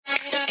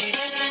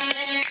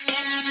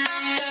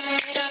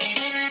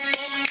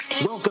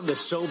Welcome to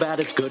So Bad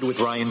It's Good with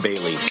Ryan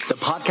Bailey, the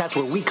podcast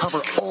where we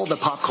cover all the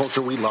pop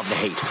culture we love to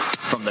hate,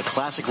 from the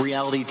classic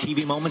reality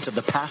TV moments of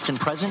the past and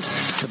present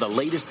to the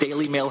latest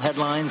Daily Mail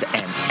headlines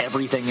and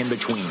everything in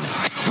between.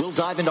 We'll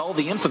dive into all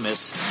the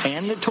infamous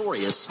and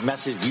notorious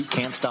messes you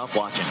can't stop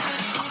watching.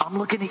 I'm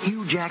looking at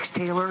you, Jax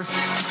Taylor.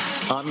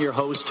 I'm your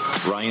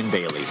host, Ryan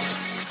Bailey.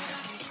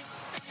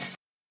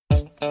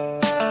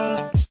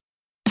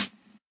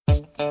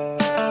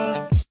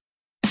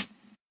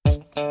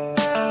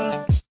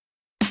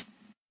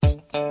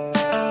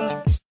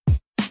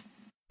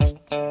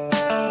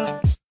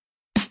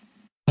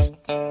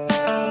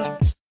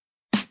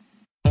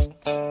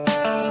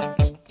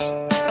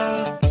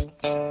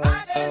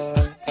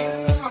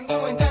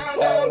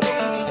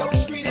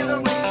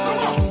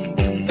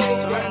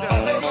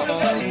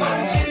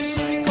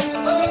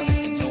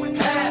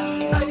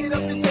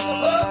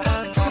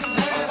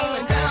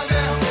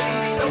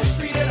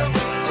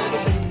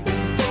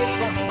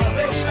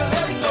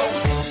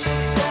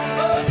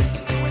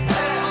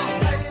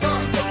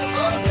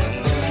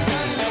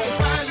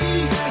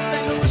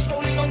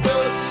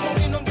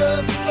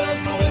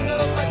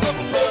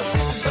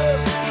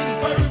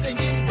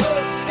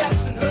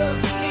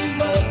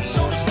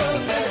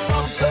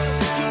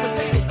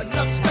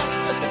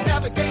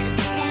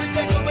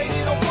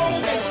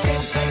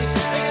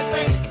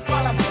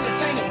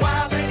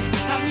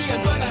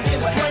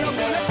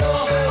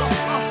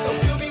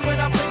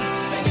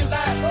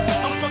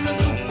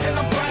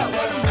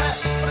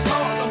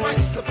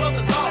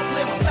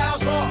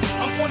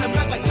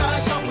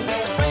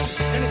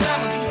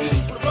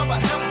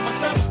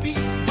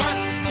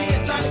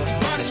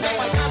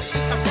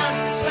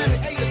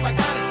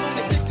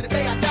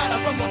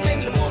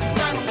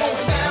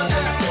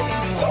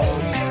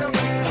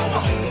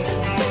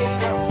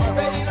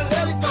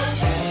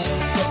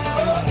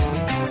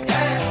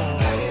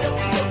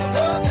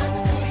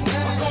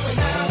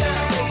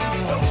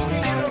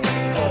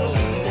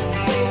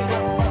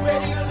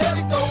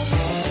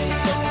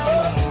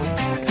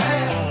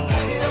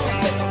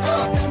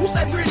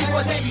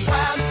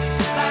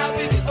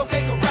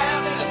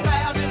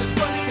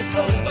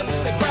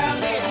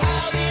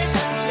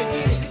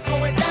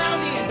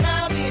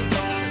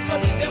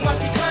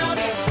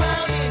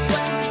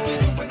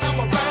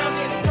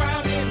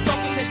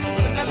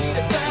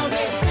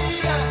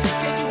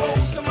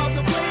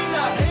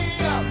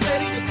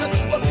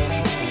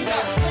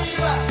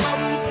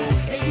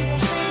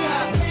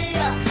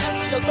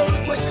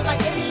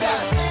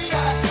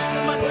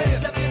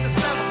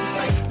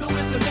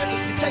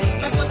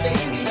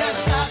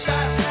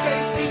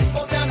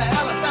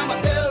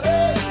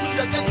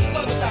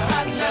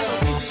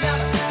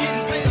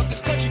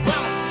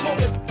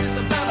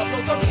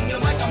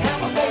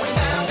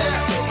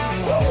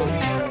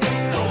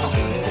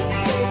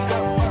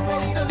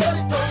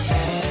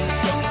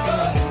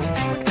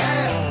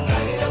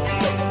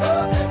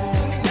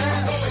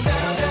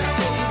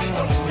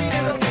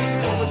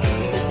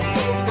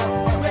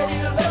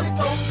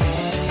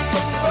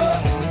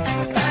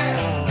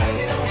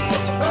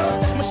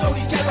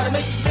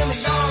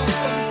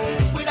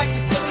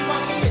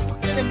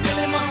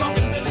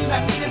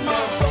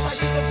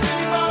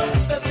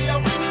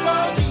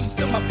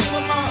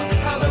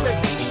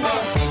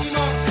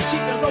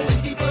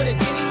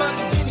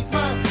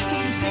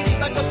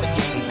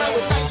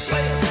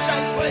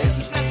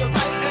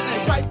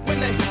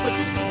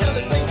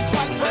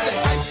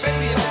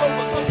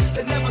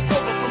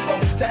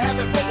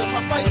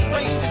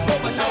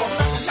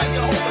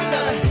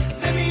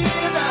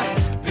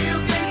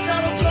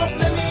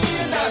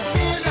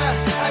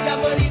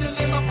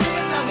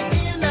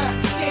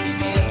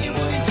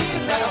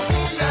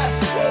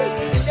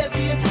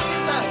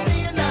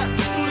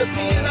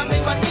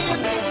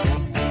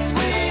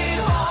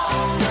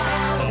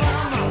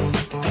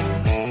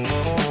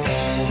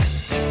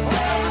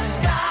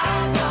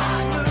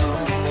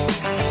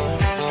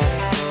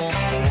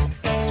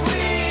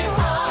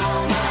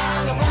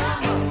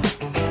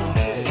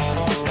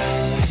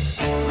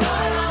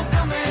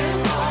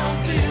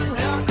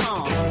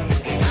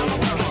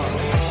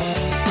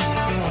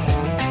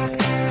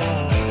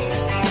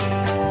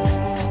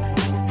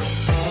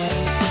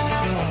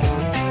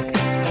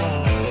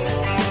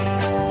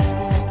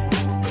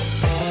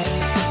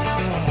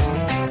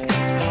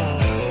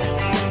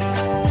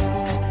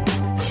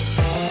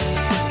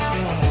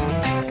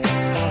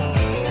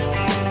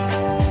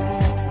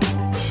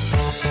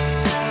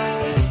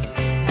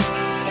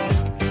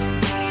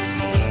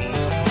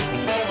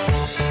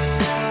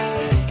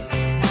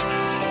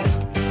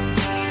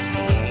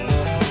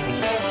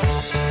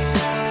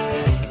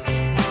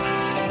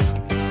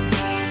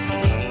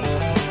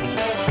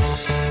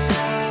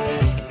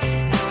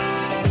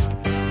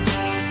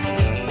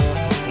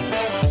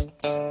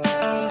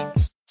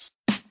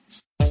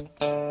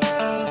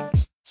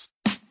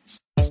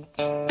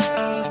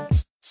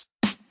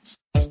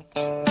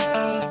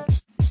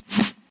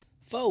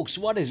 Folks,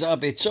 what is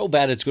up? It's So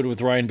Bad It's Good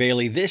with Ryan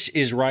Bailey. This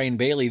is Ryan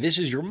Bailey. This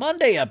is your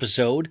Monday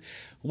episode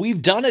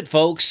We've done it,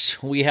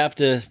 folks. We have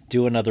to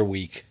do another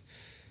week.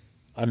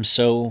 I'm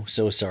so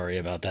sorry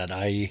about that.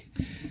 I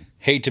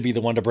hate to be the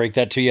one to break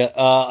that to you.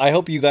 I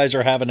hope you guys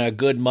are having a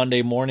good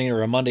Monday morning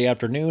or a Monday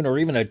afternoon or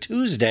even a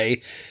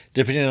Tuesday,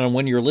 depending on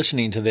when you're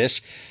listening to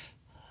this.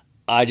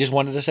 I just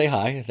wanted to say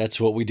hi. That's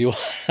what we do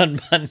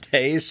on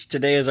Mondays.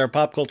 Today is our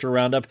Pop Culture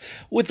Roundup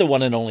with the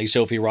one and only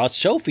Sophie Ross.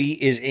 Sophie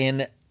is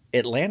in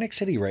Atlantic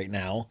City right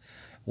now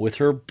with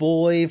her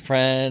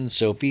boyfriend.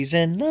 Sophie's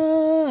in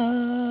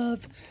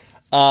love.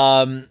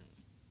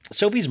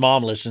 Sophie's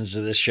mom listens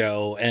to this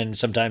show, and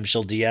sometimes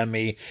she'll DM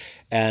me.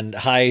 And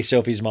hi,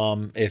 Sophie's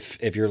mom,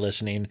 if you're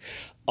listening.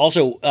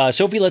 Also,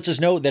 Sophie lets us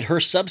know that her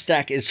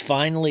Substack is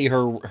finally,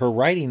 her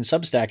writing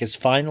Substack is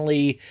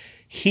finally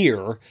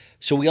here.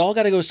 So we all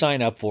got to go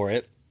sign up for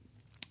it.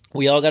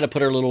 We all got to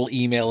put our little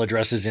email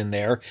addresses in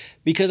there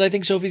because I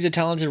think Sophie's a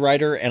talented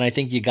writer, and I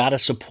think you got to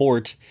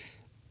support.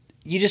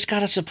 You just got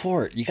to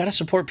support. You got to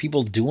support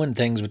people doing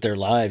things with their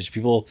lives,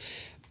 people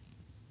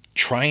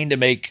trying to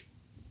make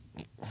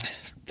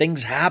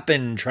things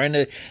happen, trying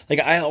to, like,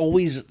 I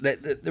always,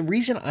 the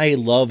reason I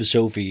love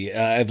Sophie,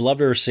 I've loved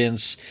her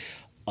since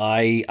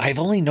I've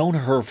only known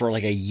her for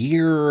like a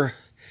year.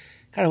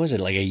 God, was it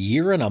like a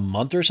year and a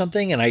month or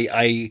something? And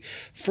I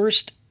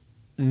first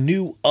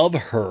knew of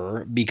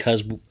her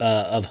because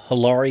of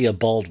Hilaria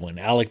Baldwin,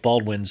 Alec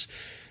Baldwin's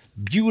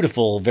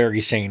beautiful,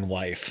 very sane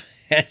wife.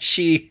 And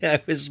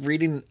I was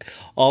reading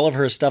all of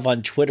her stuff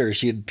on Twitter.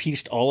 She had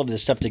pieced all of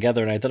this stuff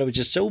together, and I thought it was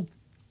just so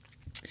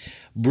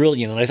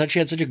brilliant. And I thought she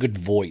had such a good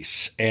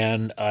voice,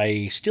 and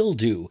I still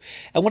do.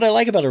 And what I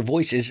like about her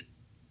voice is,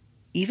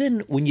 even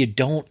when you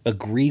don't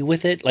agree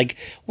with it, like,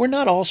 we're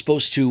not all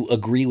supposed to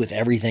agree with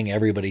everything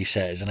everybody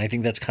says. And I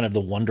think that's kind of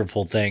the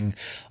wonderful thing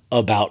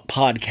about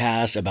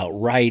podcasts, about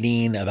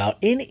writing, about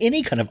in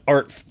any kind of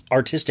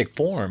artistic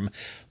form.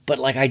 But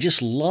like, I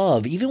just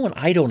love, even when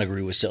I don't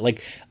agree with,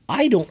 like,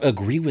 I don't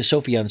agree with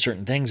Sophie on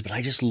certain things, but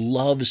I just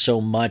love so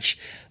much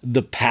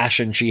the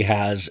passion she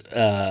has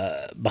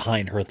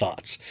behind her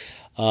thoughts.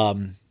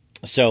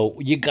 So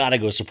you got to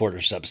go support her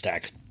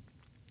Substack.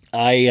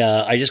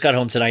 I just got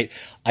home tonight.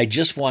 I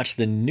just watched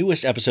the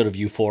newest episode of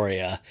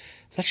Euphoria.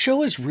 That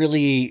show is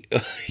really,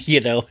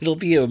 it'll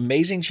be an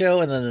amazing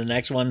show, and then the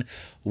next one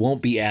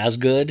won't be as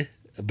good,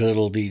 but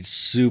it'll be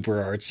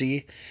super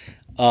artsy.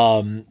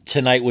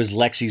 Tonight was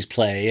Lexi's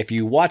play. If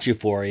you watch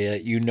Euphoria,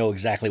 you know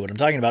exactly what I'm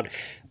talking about.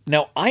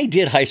 Now, I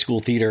did high school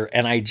theater,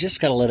 and I just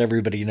got to let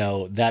everybody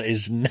know that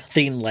is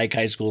nothing like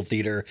high school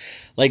theater.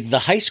 Like, the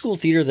high school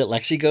theater that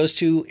Lexi goes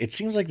to, it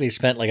seems like they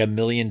spent like $1.2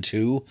 million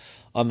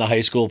on the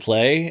high school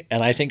play,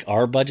 and I think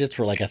our budgets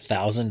were like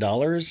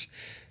 $1,000,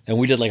 and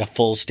we did like a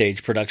full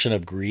stage production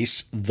of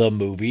Grease, the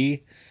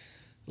movie.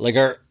 Like,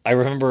 I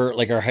remember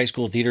like our high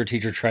school theater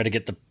teacher tried to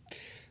get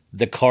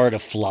the car to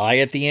fly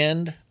at the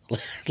end,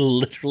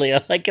 literally,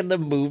 like in the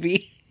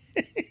movie.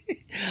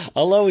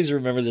 I'll always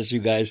remember this, you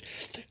guys.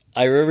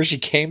 I remember she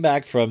came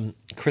back from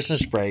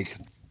Christmas break.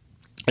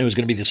 It was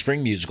going to be the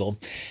spring musical.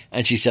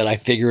 And she said, I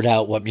figured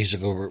out what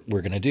musical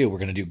we're going to do. We're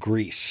going to do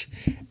Grease.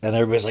 And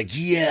everybody's like,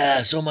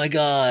 yes, oh my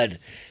God.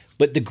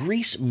 But the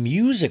Grease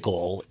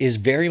musical is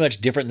very much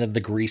different than the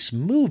Grease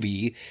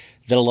movie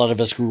that a lot of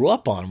us grew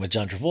up on with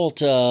John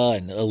Travolta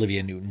and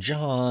Olivia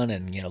Newton-John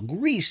and,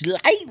 Grease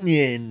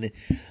Lightning.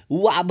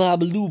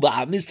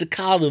 Wah-ba-ba-loo-ba,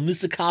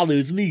 Mr. Carter,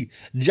 it's me,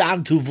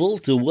 John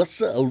Travolta.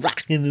 What's up?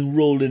 Rocking and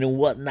rolling and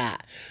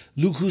whatnot.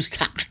 Look who's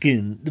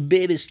talking. The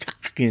baby's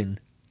talking.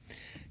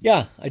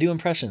 Yeah, I do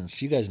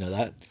impressions. You guys know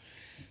that.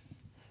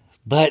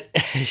 But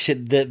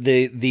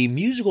the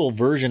musical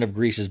version of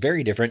Grease is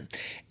very different.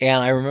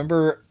 And I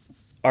remember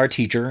our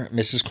teacher,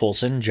 Mrs.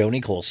 Colson,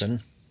 Joni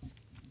Colson,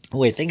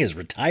 who I think is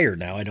retired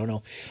now, I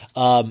don't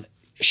know.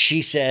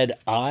 She said,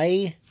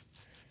 I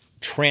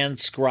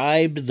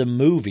transcribed the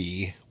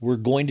movie. We're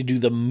going to do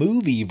the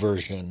movie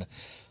version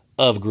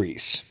of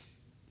Grease.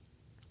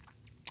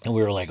 And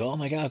we were like, oh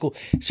my God, cool.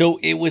 So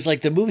it was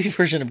like the movie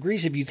version of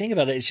Grease. If you think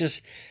about it, it's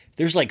just,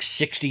 there's like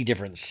 60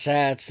 different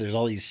sets. There's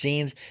all these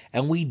scenes.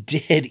 And we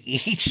did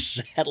each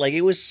set. Like,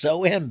 it was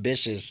so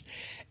ambitious.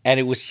 And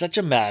it was such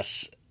a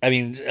mess. I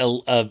mean,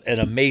 an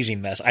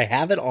amazing mess. I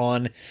have it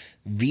on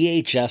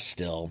VHS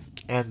still.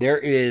 And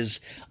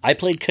I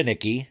played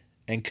Kaneki.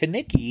 And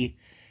Kaneki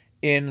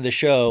in the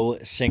show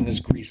sings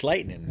Grease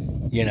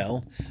Lightning,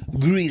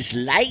 Grease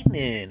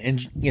Lightning.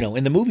 And,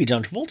 in the movie,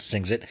 John Travolta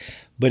sings it.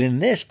 But in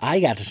this,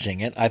 I got to sing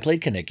it. I played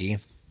Kaneki.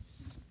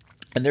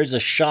 And there's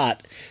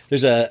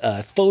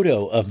a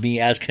photo of me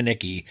as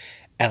Kaneki.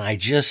 And I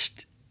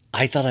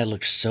thought I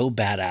looked so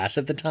badass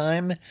at the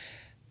time.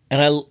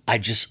 And I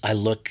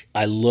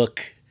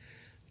look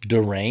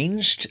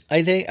deranged,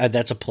 I think.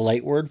 That's a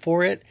polite word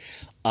for it.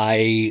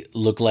 I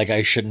look like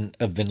I shouldn't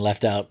have been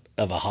left out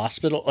of a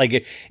hospital.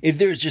 Like,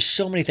 there's just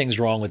so many things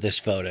wrong with this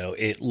photo.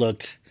 It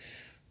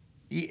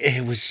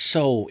was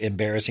so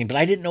embarrassing, but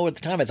I didn't know at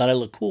the time. I thought I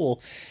looked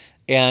cool.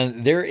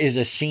 And there is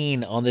a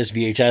scene on this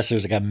VHS.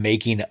 There's like a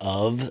making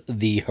of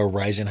the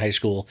Horizon High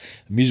School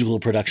musical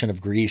production of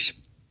Grease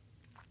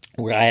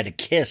where I had to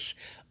kiss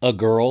a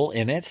girl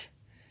in it.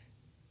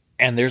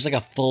 And there's like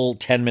a full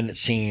 10-minute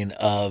scene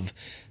of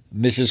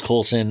Mrs.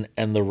 Coulson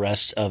and the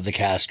rest of the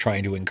cast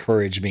trying to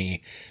encourage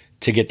me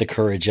to get the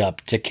courage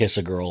up to kiss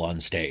a girl on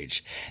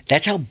stage.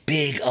 That's how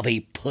big of a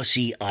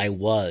pussy I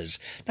was.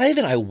 Not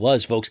even I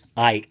was, folks.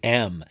 I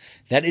am.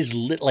 That is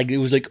like, it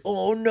was like,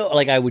 oh no.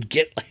 Like I would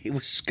get, it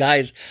was,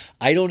 guys,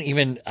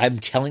 I'm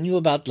telling you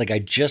about, like, I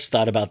just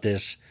thought about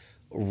this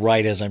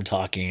right as I'm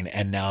talking.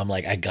 And now I'm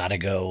like, I gotta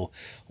go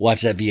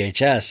watch that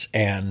VHS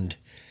and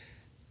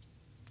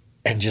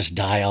just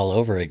die all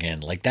over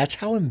again. Like that's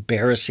how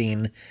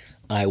embarrassing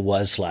I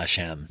was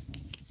 /am.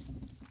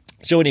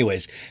 So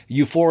anyways,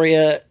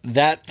 Euphoria,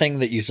 that thing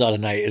that you saw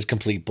tonight is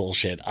complete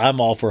bullshit. I'm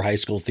all for high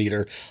school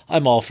theater.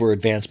 I'm all for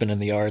advancement in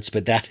the arts,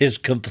 but that is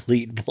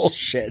complete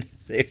bullshit.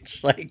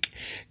 It's like,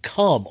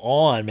 come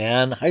on,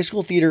 man. High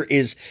school theater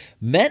is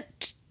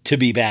meant to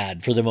be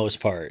bad for the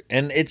most part,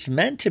 and it's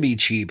meant to be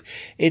cheap.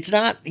 It's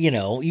not,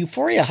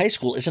 Euphoria High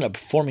School isn't a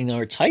performing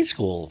arts high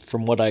school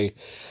from the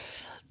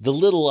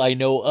little I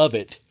know of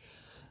it.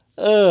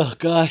 Oh,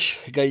 gosh.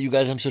 You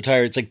guys, I'm so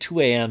tired. It's like 2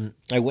 a.m.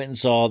 I went and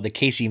saw the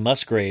Casey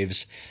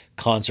Musgraves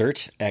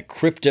concert at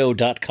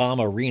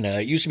Crypto.com Arena.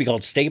 It used to be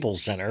called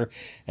Staples Center,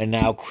 and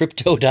now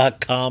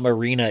Crypto.com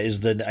Arena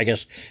is I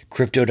guess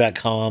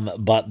Crypto.com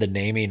bought the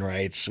naming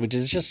rights, which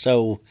is just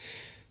so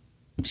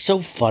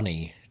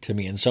funny to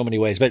me in so many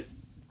ways. But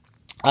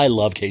I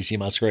love Casey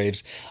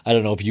Musgraves. I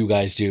don't know if you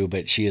guys do,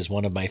 but she is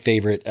one of my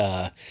favorite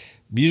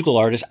musical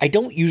artists. I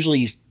don't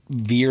usually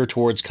veer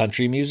towards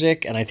country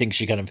music, and I think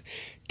she kind of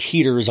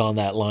teeters on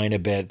that line a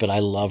bit, but I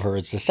love her.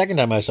 It's the second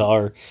time I saw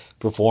her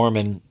perform,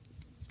 and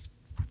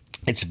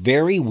it's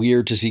very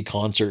weird to see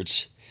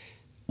concerts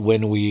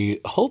when we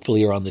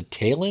hopefully are on the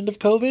tail end of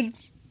COVID,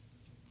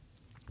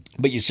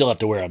 but you still have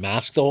to wear a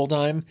mask the whole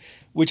time,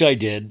 which I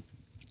did,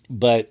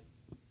 but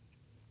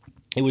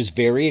it was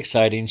very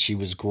exciting. She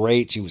was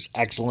great. She was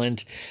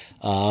excellent.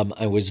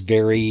 I was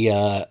very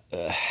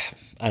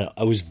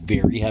I was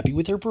very happy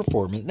with her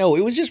performance. No,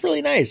 it was just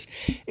really nice.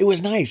 It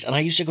was nice. And I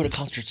used to go to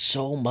concerts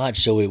so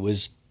much. So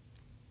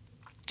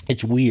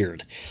it's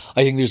weird.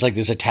 I think there's like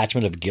this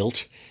attachment of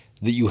guilt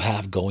that you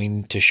have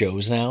going to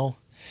shows now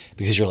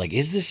because you're like,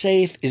 is this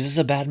safe? Is this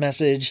a bad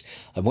message?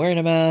 I'm wearing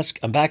a mask.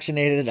 I'm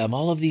vaccinated. I'm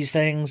all of these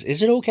things.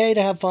 Is it okay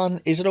to have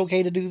fun? Is it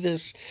okay to do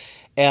this?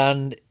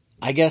 And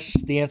I guess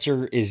the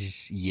answer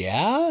is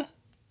yeah.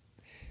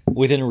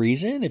 Within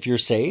reason, if you're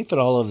safe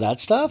and all of that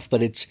stuff,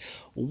 but it's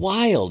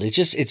wild.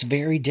 It's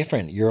very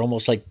different. You're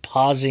almost like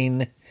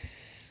pausing.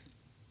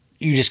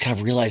 You just kind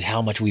of realize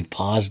how much we've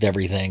paused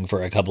everything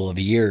for a couple of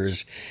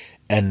years.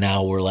 And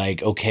now we're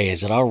like, okay,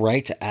 is it all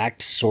right to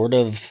act sort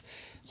of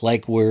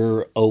like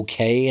we're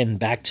okay and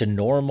back to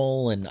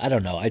normal? And I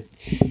don't know.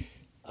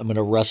 I'm going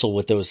to wrestle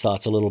with those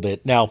thoughts a little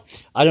bit. Now,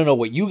 I don't know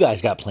what you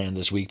guys got planned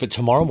this week, but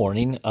tomorrow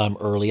morning,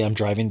 early, I'm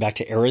driving back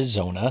to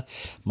Arizona.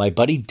 My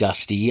buddy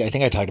Dusty, I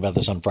think I talked about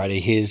this on Friday,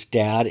 his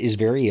dad is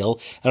very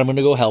ill, and I'm going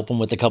to go help him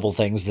with a couple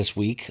things this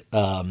week.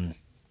 And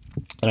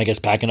I guess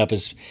packing up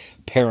his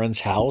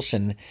parents' house,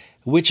 and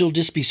which will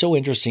just be so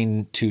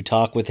interesting to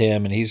talk with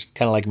him. And he's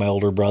kind of like my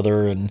older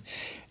brother, and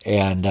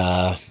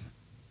I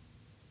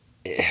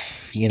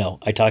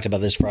talked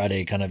about this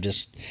Friday, kind of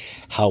just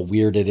how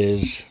weird it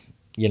is.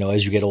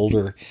 As you get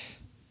older,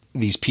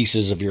 these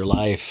pieces of your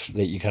life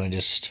that you kind of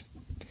just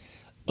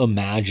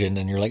imagine,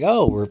 and you're like,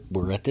 oh,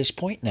 we're at this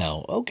point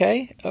now.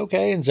 Okay.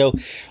 And so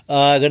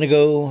going to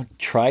go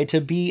try to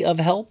be of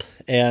help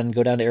and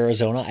go down to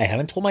Arizona. I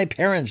haven't told my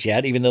parents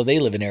yet, even though they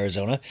live in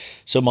Arizona.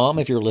 So, Mom,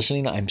 if you're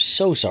listening, I'm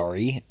so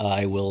sorry.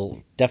 I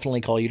will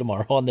definitely call you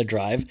tomorrow on the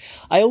drive.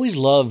 I always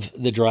love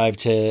the drive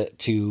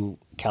to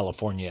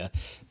California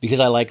because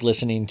I like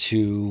listening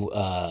to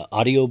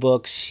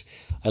audiobooks.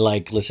 I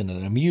like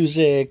listening to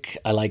music.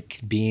 I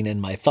like being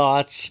in my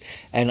thoughts.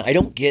 And I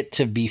don't get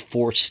to be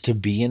forced to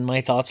be in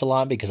my thoughts a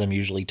lot because I'm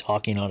usually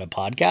talking on a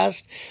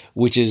podcast,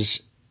 which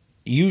is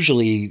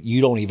usually you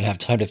don't even have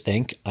time to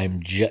think.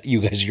 You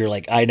guys, you're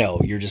like, I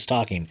know, you're just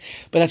talking.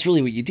 But that's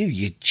really what you do.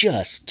 You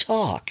just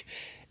talk.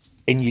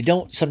 And you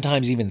don't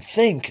sometimes even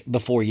think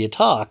before you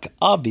talk,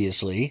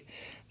 obviously.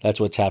 That's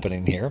what's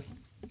happening here.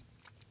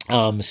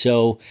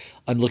 So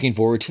I'm looking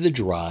forward to the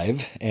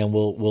drive, and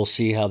we'll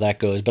see how that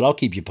goes, but I'll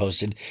keep you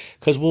posted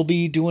because we'll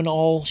be doing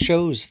all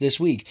shows this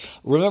week.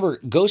 Remember,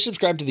 go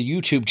subscribe to the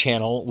YouTube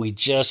channel. We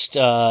just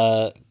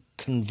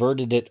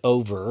converted it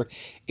over.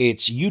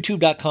 It's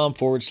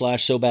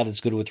youtube.com/So Bad It's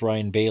Good with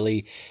Ryan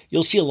Bailey.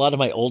 You'll see a lot of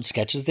my old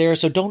sketches there.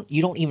 So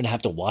you don't even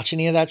have to watch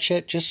any of that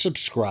shit. Just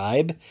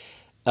subscribe,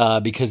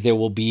 because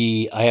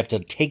I have to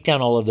take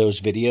down all of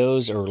those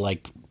videos or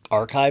like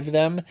archive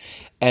them,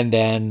 and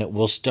then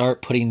we'll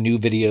start putting new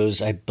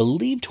videos, I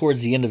believe,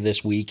 towards the end of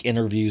this week,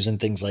 interviews and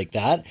things like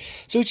that.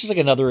 So it's just like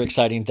another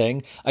exciting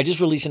thing. I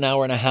just released an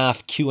 1.5-hour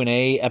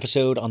Q&A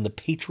episode on the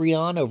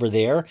Patreon over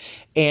there,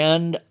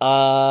 and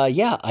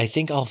I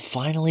think I'll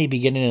finally be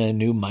getting a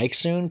new mic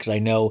soon because I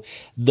know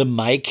the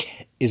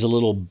mic is a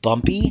little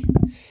bumpy,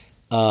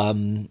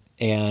 and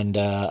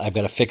I've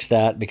got to fix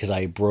that because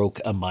I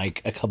broke a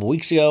mic a couple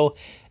weeks ago,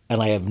 and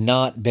I have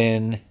not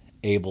been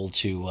able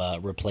to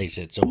replace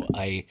it. So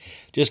I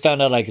just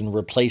found out I can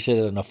replace it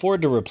and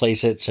afford to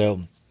replace it.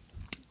 So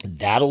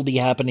that'll be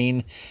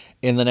happening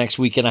in the next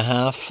week and a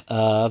half.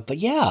 But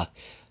yeah,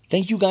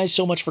 thank you guys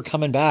so much for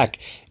coming back.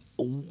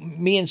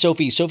 Me and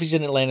Sophie's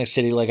in Atlantic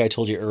City, like I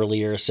told you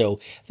earlier.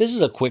 So this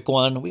is a quick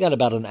one. We got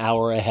about an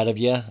hour ahead of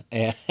you.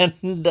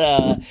 And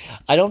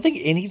I don't think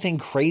anything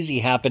crazy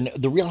happened.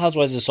 The Real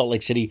Housewives of Salt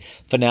Lake City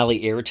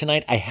finale aired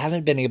tonight. I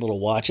haven't been able to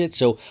watch it.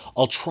 So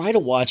I'll try to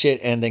watch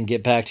it and then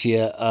get back to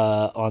you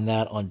on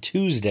that on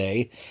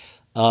Tuesday.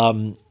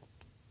 But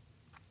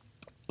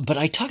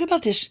I talk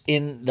about this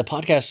in the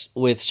podcast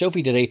with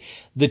Sophie today.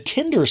 The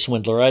Tinder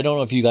Swindler, I don't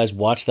know if you guys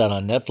watched that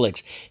on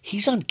Netflix.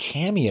 He's on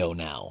Cameo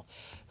now.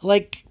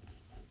 Like,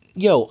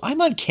 yo, I'm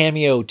on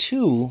Cameo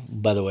too,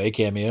 by the way.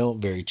 Cameo,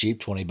 very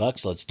cheap,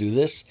 $20. Let's do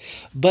this.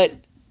 But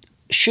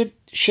should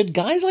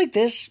guys like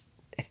this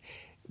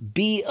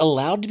be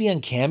allowed to be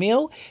on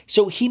Cameo?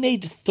 So he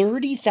made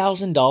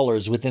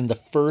 $30,000 within the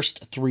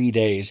first 3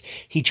 days.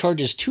 He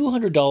charges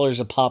 $200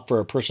 a pop for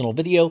a personal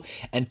video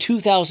and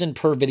 $2,000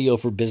 per video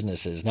for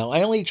businesses. Now,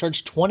 I only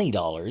charge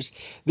 $20.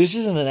 This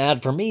isn't an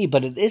ad for me,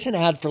 but it is an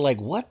ad for like,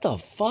 what the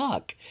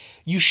fuck?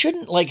 You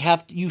shouldn't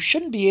you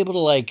shouldn't be able to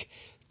like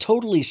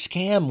totally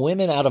scam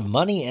women out of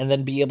money and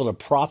then be able to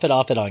profit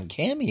off it on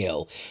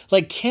Cameo.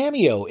 Like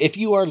Cameo, if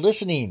you are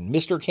listening,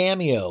 Mr.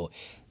 Cameo,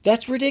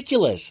 that's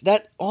ridiculous.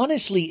 That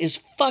honestly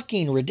is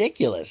fucking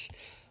ridiculous.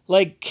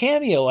 Like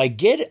Cameo, I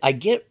get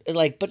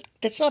like, but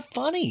that's not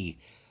funny.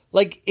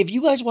 Like if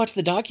you guys watch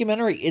the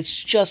documentary,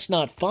 it's just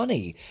not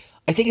funny.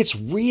 I think it's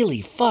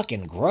really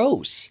fucking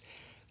gross.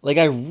 Like,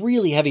 I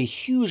really have a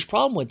huge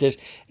problem with this.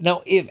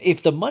 Now,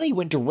 if the money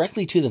went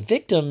directly to the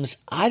victims,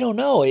 I don't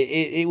know.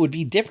 It would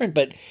be different.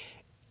 But,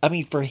 I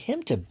mean, for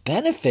him to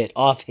benefit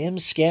off him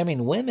scamming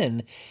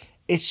women,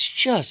 it's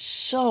just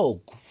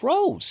so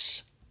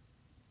gross.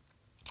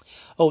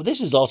 Oh, this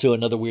is also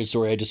another weird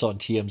story I just saw on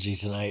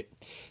TMZ tonight.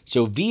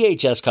 So,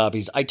 VHS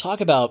copies. I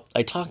talked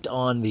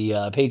on the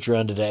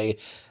Patreon today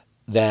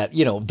that,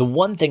 you know, the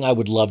one thing I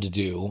would love to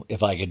do,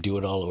 if I could do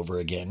it all over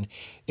again,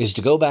 is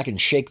to go back and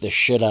shake the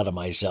shit out of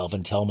myself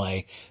and tell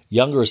my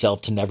younger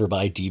self to never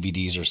buy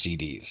DVDs or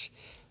CDs.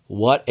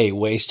 What a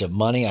waste of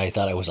money. I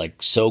thought I was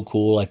like so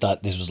cool. I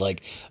thought this was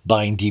like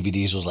buying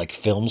DVDs was like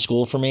film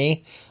school for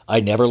me. I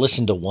never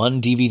listened to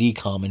one DVD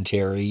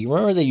commentary. You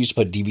remember they used to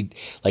put DVD,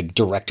 like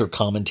director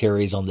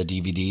commentaries on the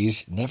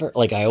DVDs? Never,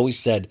 like I always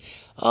said,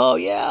 oh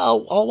yeah,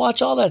 I'll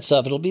watch all that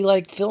stuff. It'll be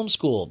like film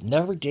school.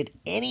 Never did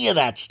any of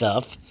that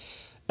stuff.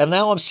 And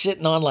now I'm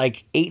sitting on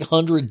like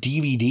 800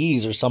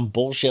 DVDs or some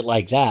bullshit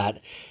like that.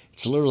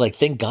 It's literally like,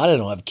 thank God I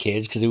don't have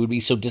kids because they would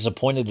be so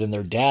disappointed in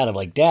their dad. I'm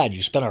like, Dad,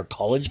 you spent our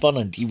college fund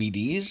on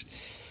DVDs?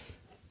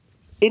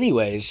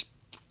 Anyways,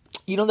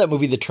 you know that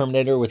movie The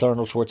Terminator with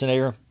Arnold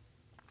Schwarzenegger?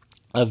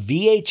 A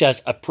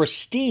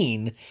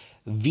pristine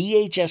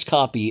VHS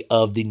copy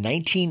of the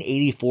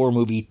 1984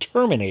 movie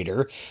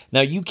Terminator.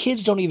 Now, you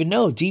kids don't even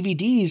know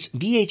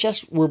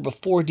VHS were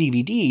before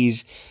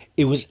DVDs.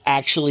 It was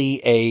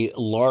actually a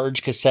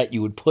large cassette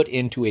you would put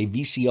into a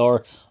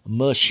VCR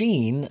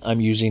machine.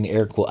 I'm using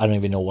air quotes. I don't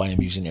even know why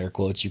I'm using air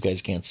quotes. You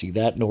guys can't see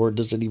that, nor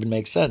does it even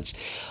make sense.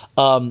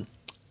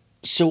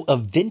 So a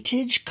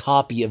vintage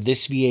copy of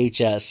this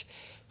VHS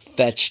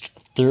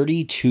fetched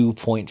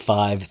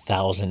 $32.5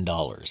 thousand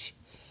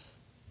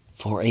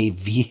for a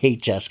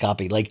VHS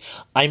copy. Like,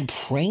 I'm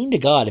praying to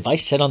God, if I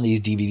sit on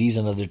these DVDs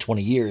another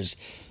 20 years,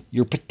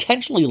 you're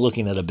potentially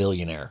looking at a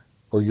billionaire,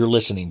 or you're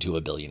listening to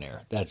a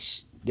billionaire.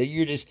 There's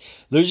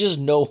just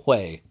no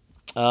way.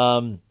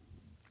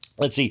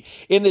 Let's see.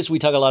 In this, we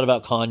talk a lot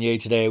about Kanye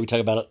today. We talk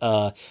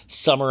about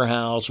Summer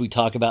House. We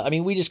talk about,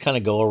 we just kind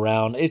of go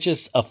around. It's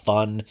just a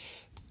fun,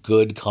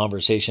 good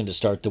conversation to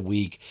start the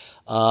week.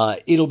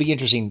 It'll be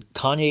interesting.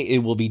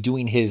 Kanye will be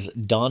doing his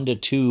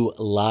Donda 2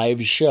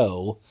 live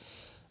show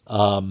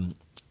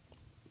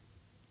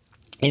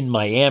in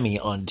Miami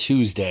on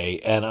Tuesday,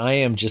 and I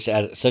am just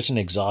at such an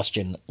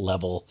exhaustion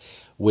level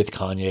with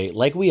Kanye,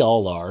 like we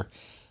all are.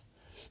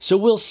 So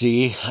we'll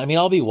see.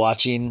 I'll be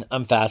watching.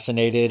 I'm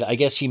fascinated. I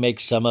guess he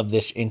makes some of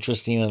this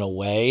interesting in a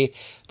way,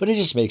 but it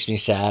just makes me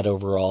sad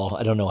overall.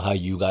 I don't know how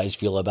you guys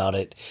feel about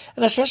it.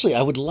 And especially,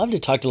 I would love to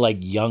talk to like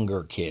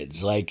younger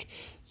kids, like,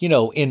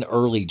 in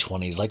early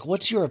 20s. Like,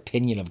 what's your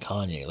opinion of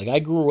Kanye? Like, I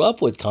grew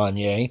up with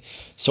Kanye,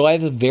 so I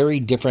have a very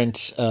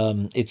different,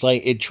 it's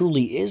like, it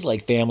truly is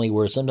like family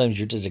where sometimes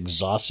you're just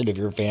exhausted of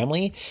your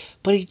family,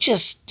 but it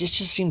just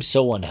seems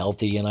so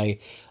unhealthy. And I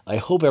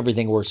hope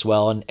everything works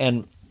well.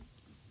 And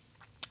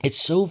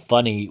it's so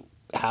funny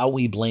how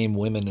we blame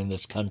women in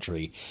this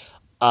country.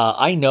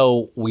 I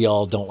know we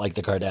all don't like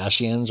the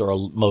Kardashians,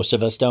 or most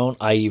of us don't.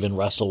 I even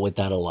wrestle with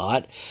that a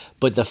lot.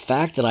 But the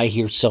fact that I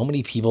hear so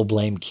many people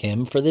blame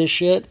Kim for this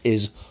shit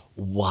is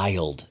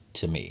wild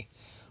to me.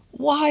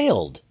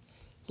 Wild.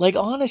 Like,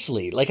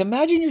 honestly, like,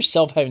 imagine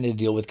yourself having to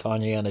deal with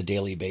Kanye on a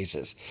daily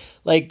basis.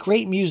 Like,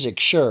 great music,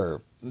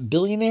 sure.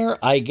 Billionaire,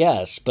 I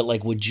guess. But,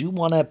 like, would you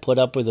want to put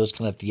up with those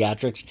kind of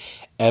theatrics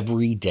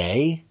every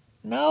day?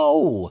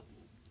 No.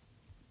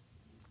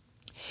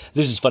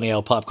 This is funny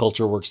how pop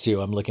culture works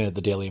too. I'm looking at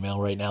the Daily Mail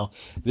right now.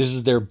 This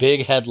is their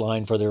big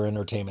headline for their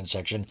entertainment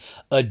section.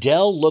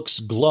 Adele looks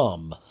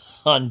glum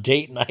on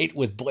date night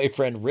with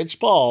boyfriend Rich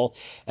Paul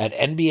at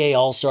NBA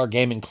All-Star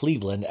Game in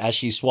Cleveland as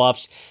she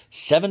swaps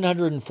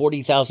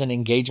 740,000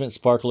 engagement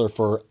sparkler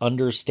for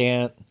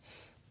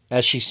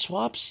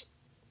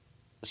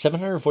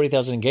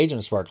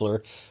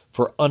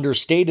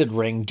understated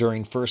ring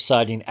during first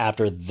sighting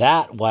after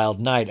that wild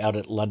night out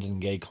at London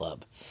Gay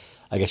Club.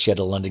 I guess she had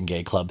a London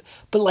Gay Club.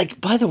 But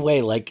like, by the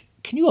way, like,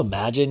 can you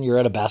imagine you're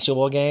at a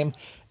basketball game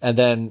and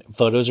then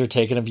photos are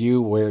taken of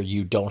you where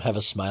you don't have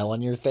a smile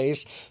on your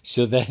face?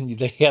 So then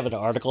they have an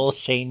article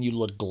saying you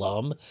look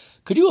glum.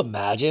 Could you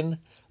imagine?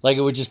 Like,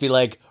 it would just be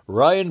like,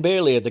 Ryan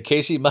Bailey at the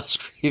Casey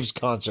Musgraves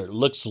concert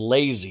looks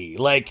lazy.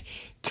 Like,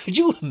 could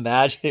you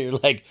imagine?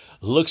 Like,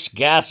 looks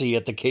gassy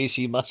at the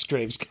Casey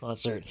Musgraves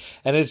concert.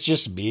 And it's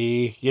just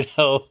me, you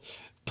know,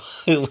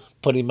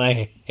 putting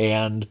my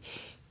hand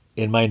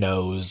in my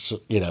nose,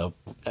 you know.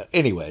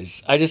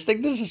 Anyways, I just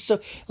think this is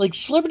so, like,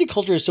 celebrity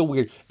culture is so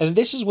weird. And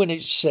this is when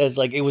it says,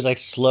 like, it was like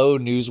slow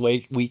news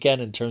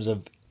weekend in terms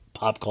of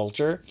pop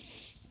culture.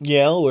 You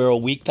know, we're a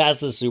week past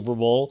the Super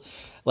Bowl.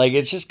 Like,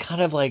 it's just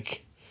kind of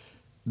like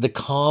the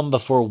calm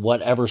before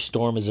whatever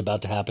storm is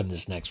about to happen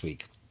this next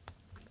week.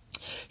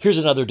 Here's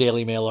another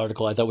Daily Mail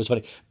article I thought was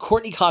funny.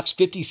 Courtney Cox,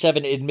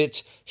 57,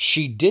 admits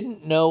she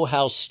didn't know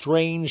how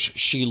strange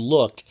she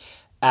looked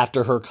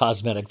after her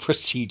cosmetic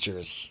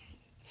procedures.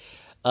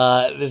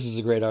 This is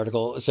a great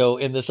article. So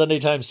in the Sunday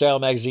Times Style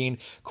magazine,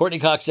 Courtney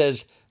Cox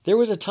says, there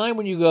was a time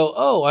when you go,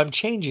 oh, I'm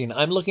changing,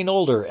 I'm looking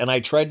older, and I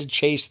tried to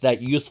chase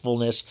that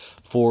youthfulness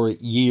for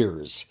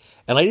years.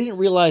 And I didn't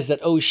realize that,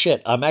 oh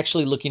shit, I'm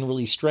actually looking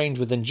really strange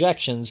with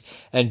injections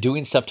and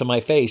doing stuff to my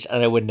face,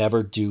 and I would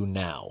never do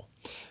now.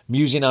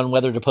 Musing on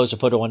whether to post a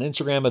photo on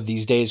Instagram of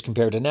these days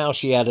compared to now,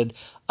 she added,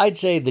 I'd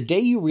say the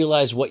day you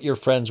realize what your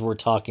friends were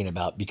talking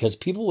about, because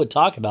people would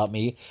talk about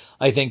me,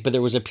 I think, but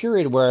there was a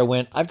period where I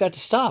went, I've got to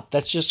stop.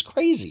 That's just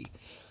crazy.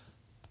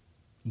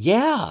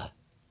 Yeah.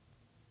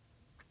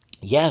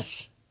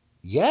 Yes.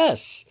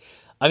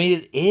 I mean,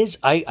 it is.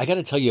 I got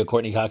to tell you a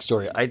Courtney Cox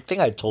story. I think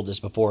I told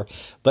this before,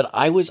 but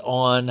I was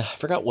on, I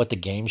forgot what the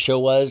game show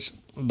was,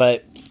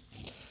 but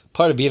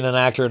part of being an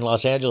actor in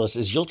Los Angeles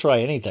is you'll try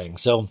anything.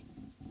 So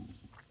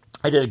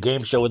I did a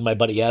game show with my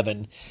buddy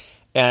Evan,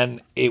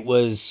 and it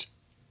was,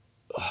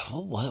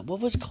 what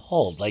was it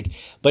called?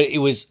 But it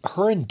was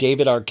her and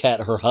David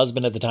Arquette, her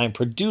husband at the time,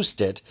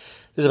 produced it.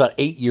 This is about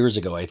 8 years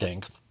ago, I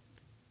think.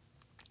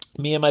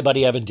 Me and my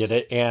buddy Evan did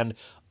it, and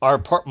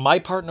my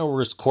partner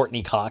was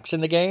Courtney Cox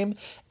in the game,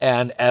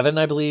 and Evan,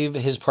 I believe,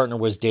 his partner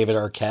was David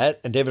Arquette,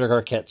 and David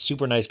Arquette,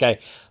 super nice guy.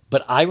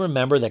 But I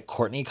remember that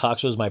Courtney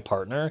Cox was my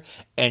partner,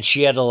 and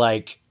she had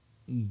to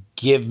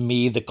give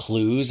me the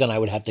clues, and I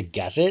would have to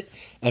guess it,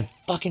 and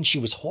fucking she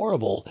was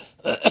horrible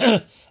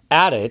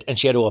at it, and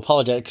she had to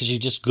apologize because she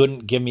just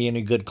couldn't give me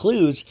any good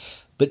clues.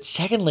 But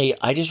secondly,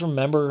 I just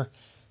remember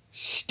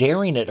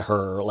staring at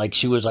her like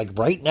she was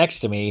right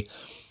next to me,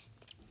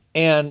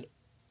 and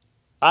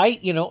I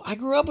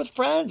grew up with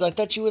friends. I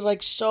thought she was and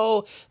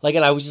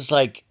I was just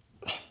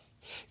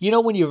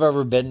when you've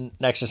ever been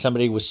next to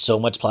somebody with so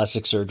much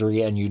plastic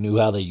surgery and you knew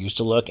how they used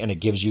to look and it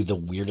gives you the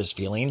weirdest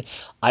feeling.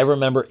 I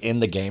remember in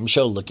the game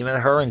show looking at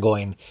her and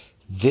going,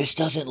 this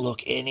doesn't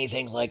look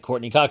anything like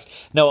Courtney Cox.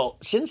 Now,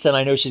 since then,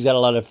 I know she's got a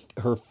lot of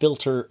her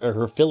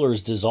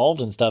fillers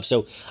dissolved and stuff.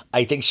 So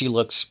I think she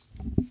looks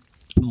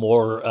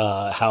more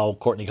how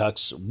Courtney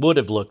Cox would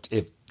have looked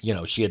if,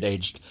 she had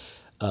aged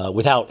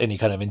without any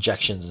kind of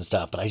injections and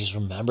stuff. But I just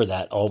remember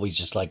that always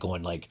just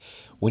going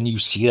when you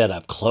see that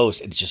up close,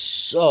 it's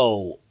just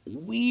so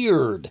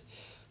weird.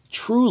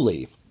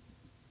 Truly.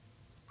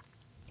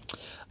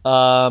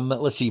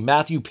 Let's see.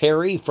 Matthew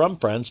Perry from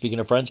Friends, speaking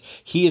of Friends,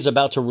 he is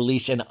about to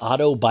release an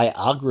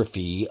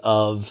autobiography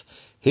of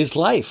his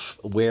life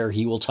where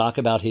he will talk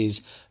about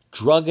his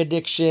drug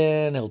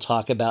addiction. He'll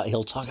talk about it.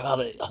 He'll talk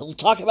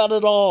about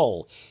it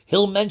all.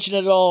 He'll mention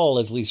it all,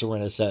 as Lisa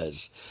Rinna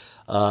says.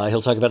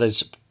 He'll talk about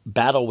his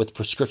battle with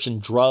prescription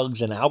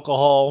drugs and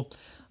alcohol.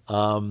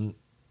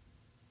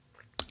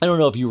 I don't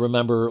know if you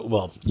remember,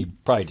 well, you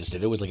probably just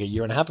did. It was a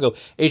year and a half ago.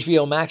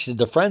 HBO Max did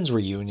the Friends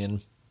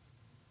reunion.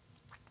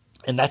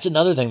 And that's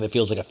another thing that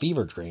feels like a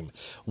fever dream.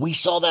 We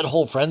saw that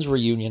whole Friends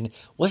reunion.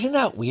 Wasn't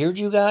that weird,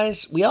 you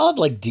guys? We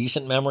all have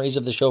decent memories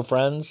of the show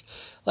Friends.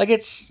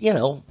 It's,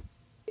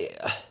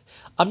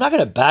 I'm not going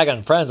to bag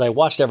on Friends. I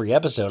watched every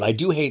episode. I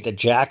do hate that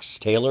Jax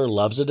Taylor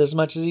loves it as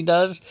much as he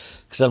does.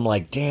 Because I'm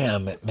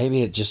damn,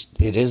 maybe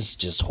it is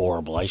just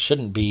horrible. I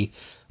shouldn't be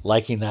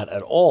liking that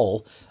at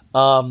all.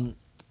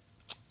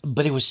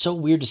 But it was so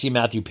weird to see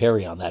Matthew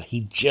Perry on that.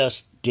 He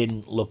just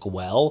didn't look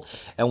well.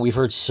 And we've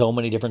heard so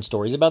many different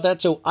stories about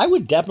that. So I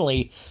would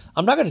definitely,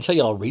 I'm not going to tell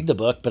you I'll read the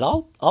book, but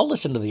I'll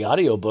listen to the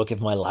audiobook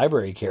if my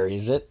library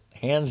carries it.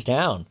 Hands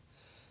down.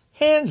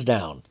 Hands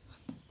down.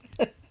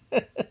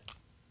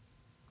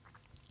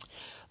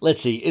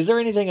 Let's see. Is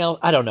there anything else?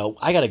 I don't know.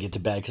 I got to get to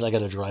bed because I got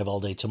to drive all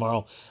day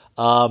tomorrow.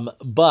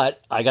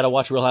 But I got to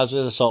watch Real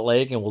Housewives of Salt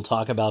Lake, and we'll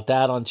talk about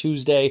that on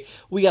Tuesday.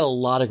 We got a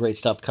lot of great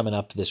stuff coming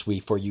up this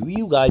week for you.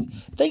 You guys,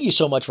 thank you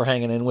so much for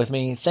hanging in with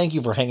me. Thank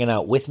you for hanging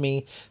out with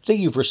me. Thank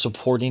you for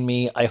supporting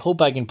me. I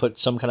hope I can put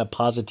some kind of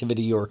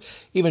positivity or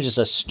even just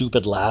a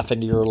stupid laugh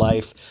into your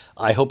life.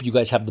 I hope you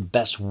guys have the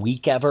best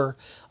week ever.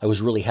 I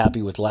was really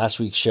happy with last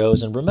week's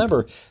shows. And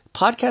remember,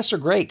 podcasts are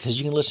great because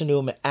you can listen to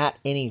them at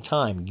any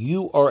time.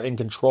 You are in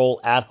control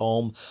at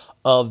home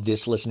of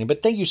this listening.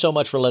 But thank you so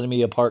much for letting me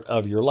be a part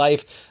of your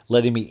life,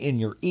 letting me in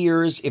your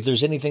ears. If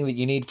there's anything that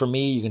you need from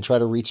me, you can try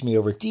to reach me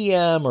over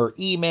DM or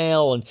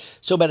email. And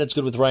So Bad It's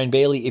Good with Ryan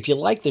Bailey. If you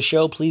like the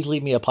show, please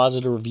leave me a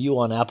positive review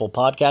on Apple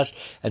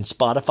Podcasts. And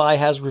Spotify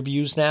has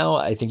reviews now.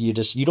 I think you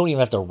don't even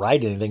have to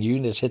write anything. You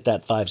can just hit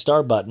that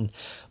 5-star button.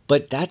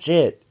 But that's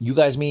it. You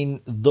guys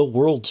mean the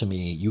world to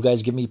me. You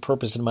guys give me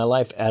purpose in my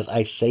life, as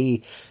I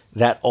say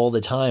that all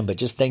the time. But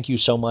just thank you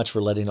so much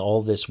for letting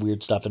all this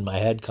weird stuff in my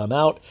head come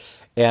out.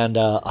 And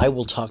I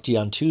will talk to you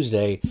on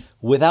Tuesday.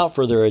 Without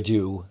further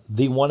ado,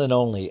 the one and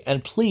only.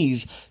 And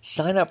please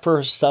sign up for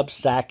a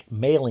Substack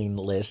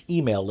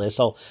email list.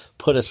 I'll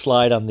put a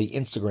slide on the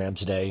Instagram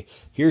today.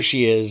 Here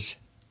she is,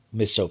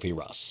 Miss Sophie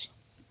Russ.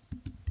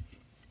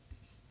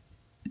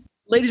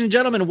 Ladies and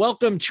gentlemen,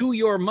 welcome to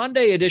your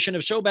Monday edition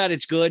of So Bad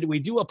It's Good. We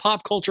do a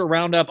pop culture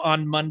roundup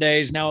on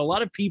Mondays. Now, a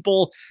lot of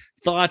people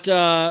thought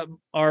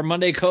our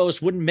Monday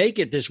co-host wouldn't make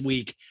it this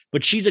week,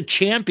 but she's a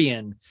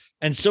champion.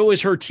 And so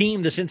is her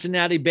team, the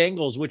Cincinnati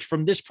Bengals, which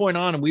from this point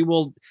on, we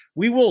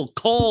will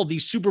call the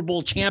Super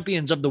Bowl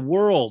champions of the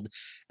world.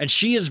 And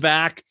she is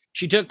back.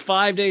 She took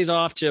 5 days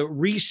off to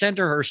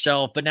recenter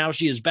herself, but now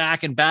she is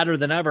back and badder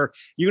than ever.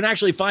 You can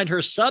actually find her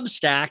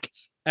Substack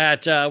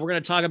at, we're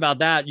going to talk about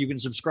that. You can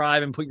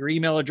subscribe and put your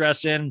email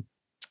address in.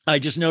 I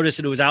just noticed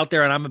that it was out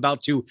there and I'm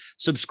about to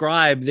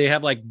subscribe. They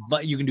have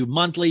you can do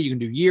monthly, you can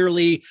do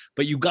yearly,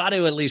 but you got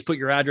to at least put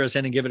your address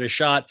in and give it a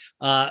shot.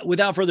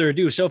 Without further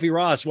ado, Sophie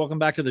Russ, welcome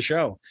back to the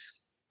show.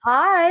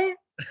 Hi.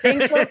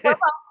 Thanks for coming.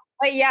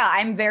 But yeah,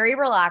 I'm very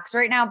relaxed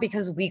right now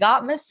because we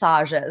got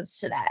massages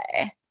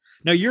today.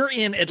 Now you're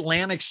in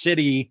Atlantic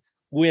City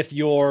with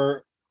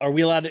your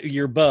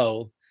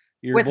beau.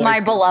 With my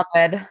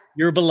beloved.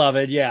 Your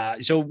beloved, yeah.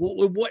 So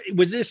what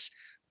was this?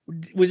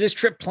 Was this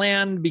trip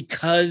planned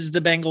because the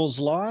Bengals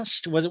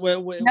lost? Was it?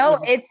 No,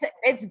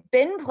 it's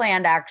been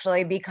planned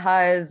actually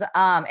because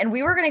and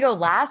we were going to go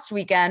last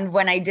weekend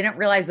when I didn't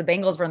realize the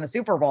Bengals were in the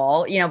Super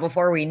Bowl,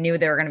 before we knew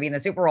they were going to be in the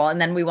Super Bowl.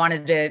 And then we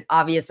wanted to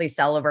obviously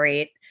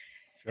celebrate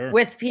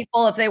with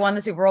people if they won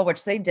the Super Bowl,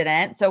 which they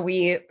didn't. So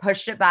we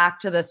pushed it back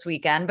to this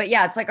weekend. But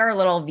yeah, it's like our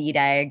little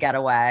V-Day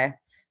getaway.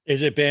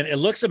 It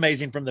looks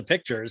amazing from the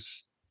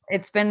pictures.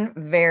 It's been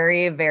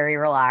very, very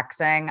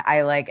relaxing.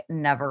 I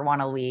never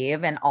want to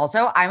leave. And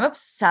I'm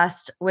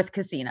obsessed with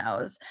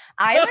casinos.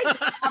 I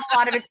have a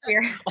lot of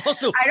experience.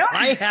 Also,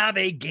 I have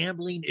a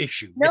gambling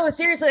issue. No,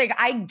 seriously,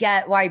 I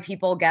get why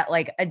people get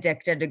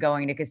addicted to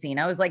going to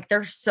casinos.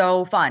 They're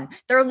so fun.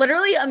 They're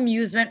literally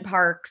amusement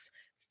parks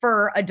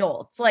for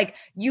adults.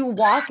 You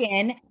walk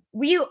in.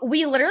 We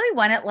literally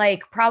went at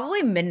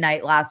probably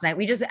midnight last night.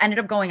 We just ended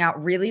up going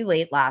out really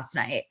late last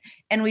night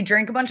and we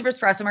drank a bunch of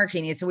espresso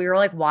martinis. So we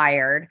were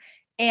wired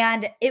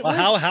and it was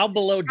how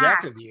below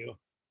deck of you.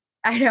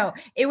 I know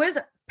it was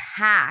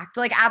packed,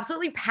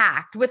 absolutely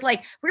packed with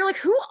we were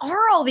who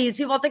are all these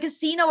people at the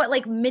casino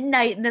at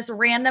midnight in this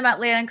random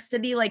Atlantic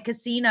City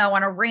casino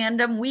on a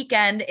random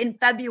weekend in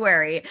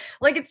February.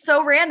 It's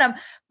so random.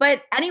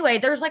 But anyway,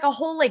 there's a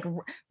whole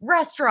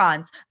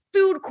restaurants,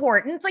 food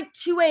court, and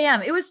it's 2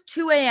 a.m. It was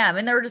 2 a.m.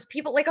 and there were just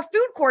people a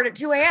food court at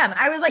 2 a.m.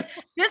 I was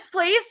this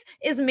place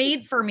is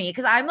made for me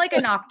because I'm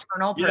a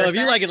nocturnal person. If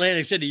you like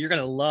Atlantic City, you're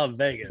gonna love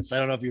Vegas. I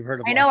don't know if you've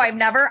heard of. I know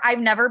I've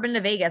never been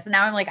to Vegas, and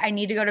now I'm I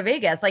need to go to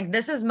Vegas.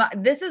 This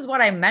is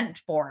what I'm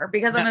meant for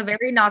because I'm a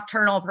very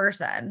nocturnal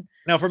person.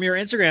 Now, from your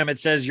Instagram, it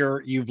says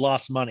you've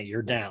lost money.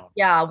 You're down.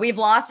 Yeah, we've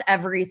lost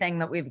everything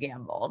that we've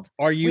gambled.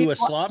 Are you a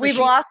slot machine?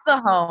 We've lost the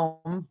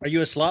home. Are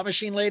you a slot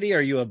machine lady?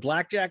 Are you a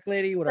blackjack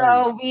lady? What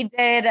are you? We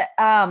did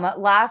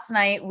last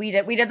night. We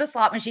did the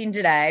slot machine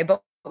today,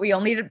 but we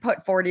only did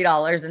put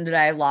 $40 in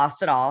today.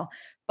 Lost it all.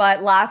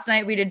 But last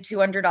night we did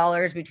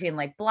 $200 between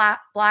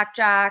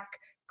blackjack,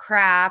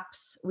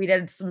 craps. We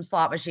did some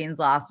slot machines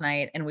last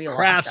night and we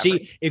craps. Lost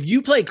everything. See, if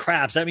you play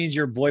craps, that means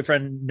your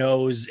boyfriend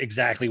knows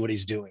exactly what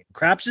he's doing.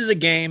 Craps is a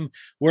game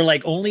where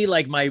only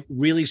my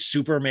really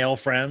super male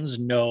friends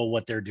know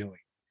what they're doing.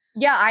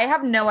 Yeah, I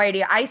have no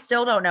idea. I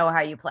still don't know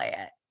how you play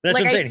it. That's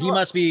what I'm saying.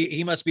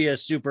 He must be a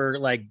super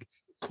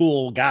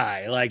cool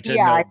guy.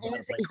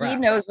 He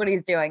knows what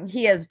he's doing.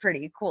 He is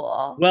pretty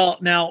cool. Well,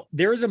 now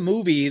there's a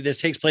movie that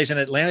takes place in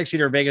Atlantic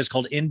City or Vegas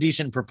called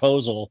Indecent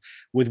Proposal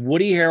with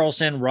Woody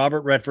Harrelson,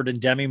 Robert Redford, and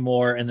Demi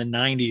Moore in the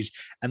 90s.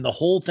 And the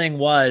whole thing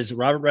was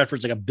Robert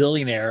Redford's a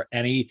billionaire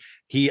and he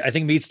I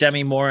think meets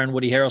Demi Moore and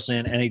Woody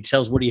Harrelson and he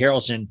tells Woody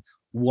Harrelson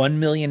 $1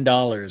 million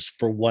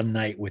for one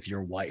night with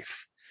your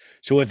wife.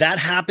 So if that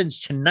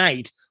happens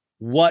tonight,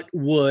 what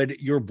would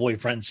your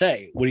boyfriend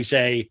say? Would he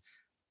say,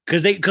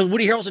 because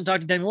Woody Harrelson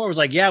talked to Demi Moore was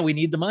yeah, we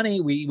need the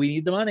money. We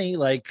need the money.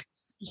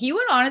 He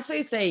would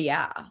honestly say,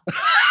 yeah.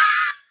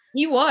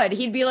 He would.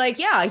 He'd be like,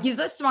 yeah,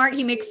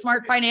 he makes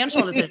smart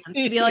financial decisions.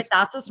 He'd be like,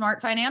 that's a smart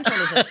financial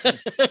decision.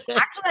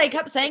 Actually, I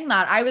kept saying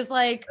that. I was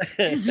like,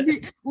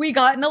 we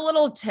got in a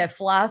little tiff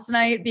last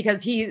night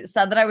because he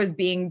said that I was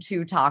being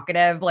too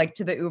talkative, like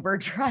to the Uber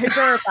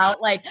driver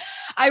about like,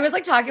 I was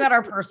like talking about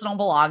our personal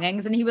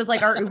belongings. And he was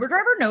like, our Uber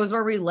driver knows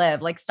where we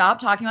live. Like, stop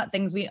talking about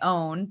things we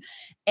own.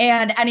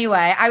 And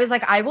anyway, I was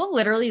like, I will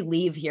literally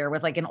leave here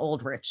with like an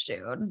old rich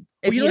dude.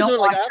 If you don't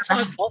like,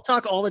 I'll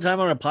talk all the time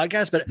on a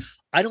podcast, but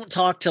I don't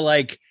talk to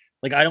like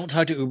I don't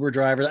talk to Uber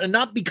drivers, and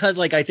not because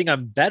like I think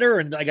I'm better,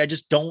 and like I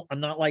just don't. I'm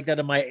not like that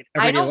in my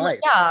everyday life.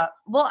 Yeah.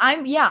 Well,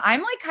 I'm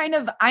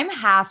like I'm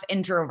half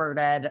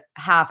introverted,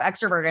 half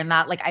extroverted in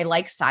that like I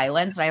like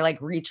silence and I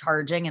like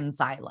recharging in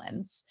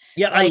silence.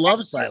 Yeah, like, I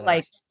love silence.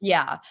 Like,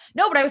 yeah.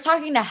 No, but I was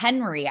talking to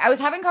Henry. I was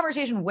having a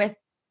conversation with.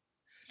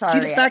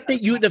 Sorry, see the fact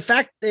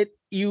that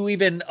you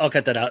even I'll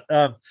cut that out.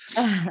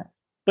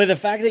 But the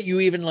fact that you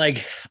even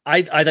like,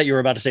 I thought you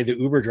were about to say the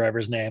Uber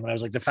driver's name. And I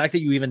was like, the fact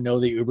that you even know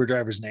the Uber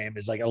driver's name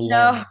is like a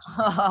long.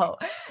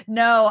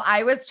 No,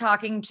 I was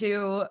talking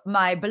to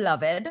my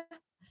beloved,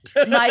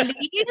 my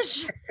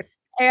liege.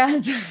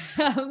 And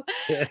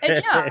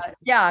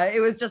yeah, it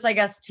was just, I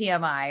guess,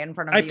 TMI in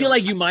front of I feel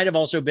like you might have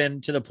also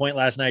been to the point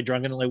last night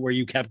drunkenly where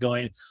you kept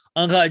going,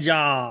 Uncut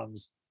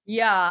JAMS.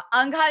 Yeah,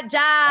 Uncut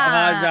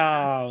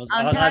JAMS.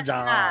 Uncut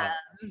JAMS.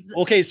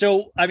 Okay,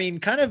 so I mean,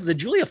 kind of the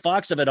Julia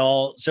Fox of it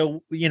all.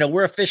 So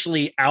we're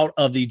officially out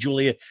of the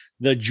Julia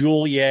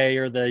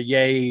or the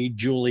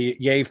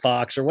Yay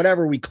Fox or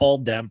whatever we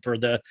called them for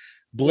the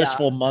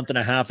blissful month and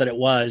a half that it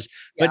was.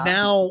 Yeah. But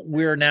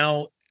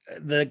now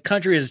the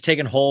country has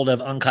taken hold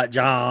of Uncut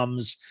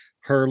JAMS.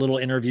 Her little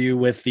interview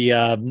with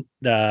the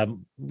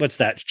what's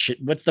that?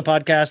 What's the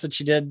podcast that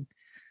she did?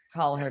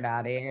 Call Her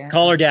Daddy.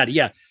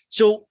 Yeah.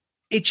 So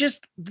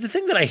the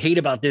thing that I hate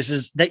about this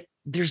is that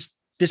there's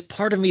this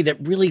part of me that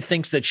really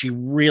thinks that she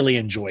really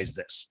enjoys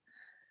this.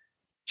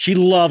 She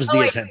loves the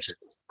attention.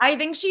 I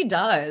think she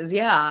does.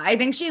 Yeah. I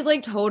think she's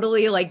like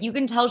totally like, you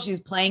can tell she's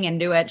playing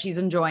into it. She's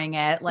enjoying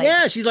it. Like,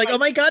 yeah. She's like, oh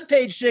my God,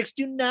 page 6,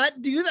 do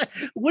not do that.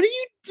 What are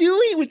you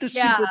doing with the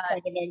super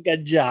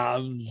Uncut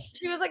JAMS?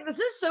 She was like, this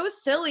is so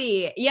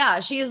silly. Yeah.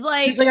 She's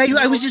like,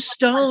 I was just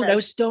stoned. I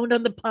was stoned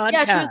on the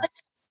podcast. Yeah,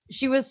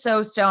 she was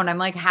so stoned. I'm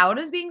like, how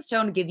does being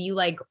stoned give you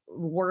like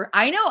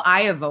I know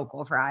I have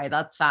vocal fry.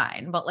 That's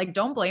fine. But like,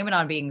 don't blame it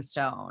on being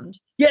stoned.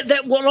 Yeah.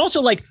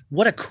 Also like,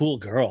 what a cool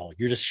girl.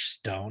 You're just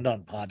stoned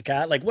on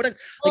podcast. Like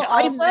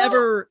I've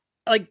never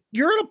like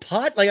you're on a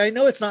pod. Like, I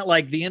know it's not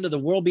like the end of the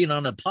world being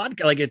on a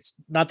podcast. Like it's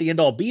not the end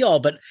all be all,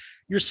 but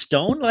you're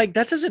stoned. Like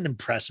that doesn't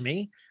impress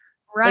me.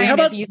 Right. Like, how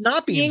about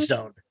not being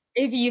stoned?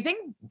 If you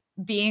think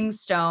being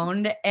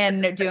stoned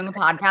and doing a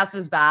podcast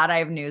is bad, I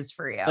have news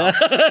for you.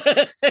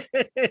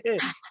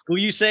 Will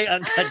you say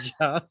Uncut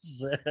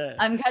JAMS?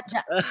 Uncut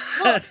JAMS.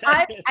 Well,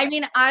 I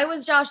mean, I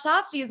was Josh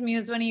Softy's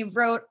muse when he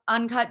wrote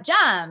Uncut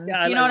JAMS.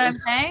 Yeah, you know what I'm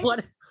saying?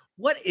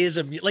 What is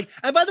a muse? Like,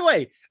 and by the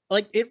way,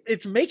 like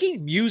it's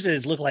making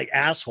muses look like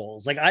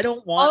assholes. Like, I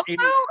don't want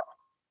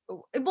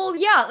well,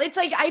 yeah, it's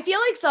like, I feel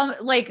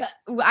like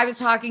I was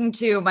talking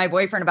to my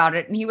boyfriend about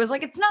it and he was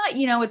like, it's not,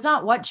 it's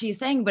not what she's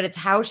saying, but it's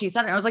how she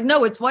said it. And I was like,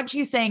 no, it's what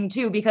she's saying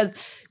too, because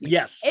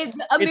yes, it's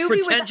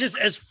pretentious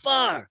as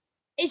fuck.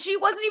 She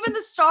wasn't even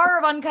the star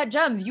of Uncut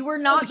Gems. You were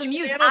not the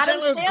muse. Adam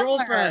Sandler's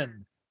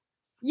girlfriend.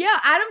 Yeah,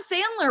 Adam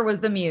Sandler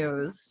was the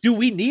muse. Dude,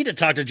 we need to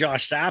talk to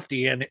Josh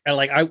Safdie, and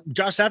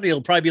Josh Safdie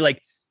will probably be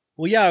like,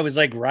 well, yeah, I was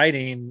like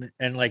writing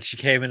and like she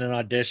came in an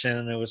audition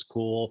and it was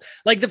cool.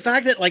 Like the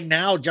fact that like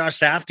now Josh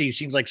Safdie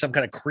seems like some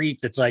kind of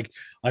creep that's like,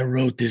 I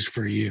wrote this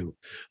for you.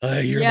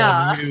 You're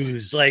my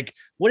muse. Like,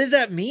 what does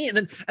that mean?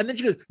 And then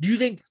she goes, do you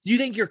think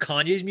you're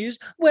Kanye's muse?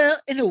 Well,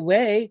 in a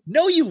way,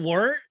 no, you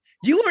weren't.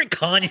 You weren't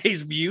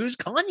Kanye's muse.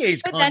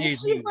 Kanye's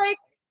muse. Like,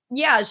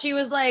 yeah, she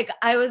was like,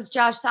 I was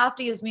Josh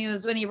Safdie's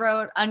muse when he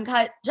wrote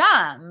Uncut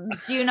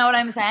Gems. Do you know what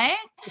I'm saying?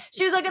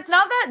 She was like, it's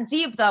not that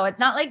deep though. It's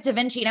not like Da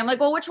Vinci. And I'm like,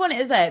 well, which one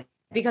is it?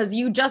 Because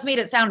you just made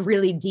it sound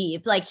really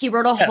deep. Like he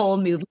wrote a whole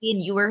movie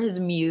and you were his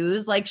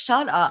muse. Like,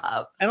 shut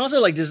up. And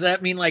also, like, does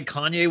that mean like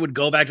Kanye would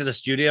go back to the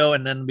studio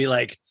and then be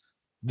like,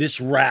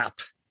 this rap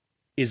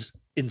is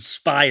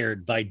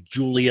inspired by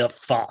Julia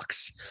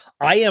Fox.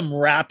 I am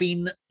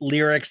rapping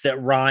lyrics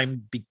that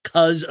rhyme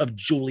because of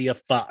Julia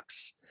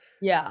Fox.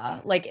 Yeah,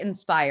 like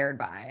inspired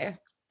by.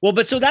 Well,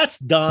 but so that's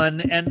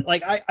done. And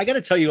like, I got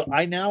to tell you,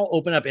 I now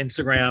open up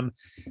Instagram,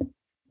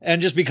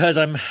 and just because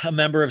I'm a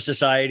member of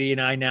society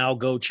and I now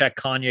go check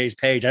Kanye's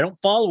page, I don't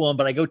follow him,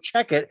 but I go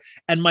check it.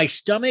 And my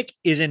stomach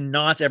is in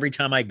knots every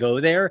time I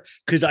go there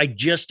because I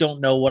just don't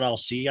know what I'll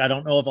see. I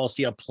don't know if I'll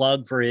see a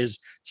plug for his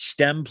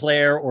stem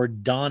player or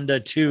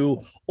Donda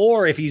 2,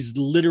 or if he's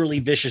literally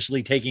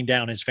viciously taking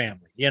down his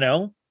family,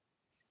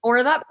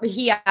 Or that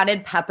he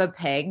added Peppa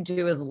Pig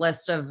to his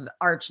list of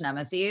arch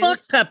nemesis. Fuck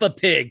Peppa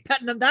Pig.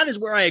 That is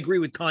where I agree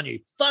with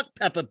Kanye. Fuck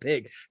Peppa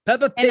Pig.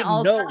 Peppa Pig,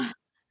 no.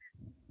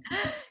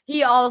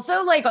 He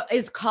also like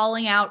is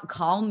calling out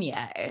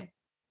Kanye,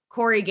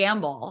 Corey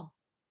Gamble.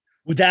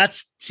 Well,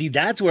 that's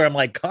where I'm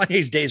like,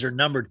 Kanye's days are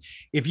numbered.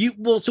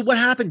 So what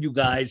happened, you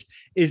guys,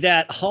 is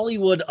that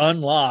Hollywood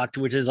Unlocked,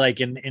 which is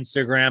like an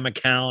Instagram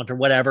account or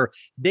whatever,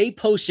 they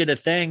posted a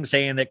thing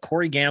saying that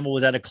Corey Gamble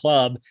was at a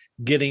club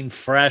getting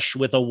fresh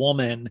with a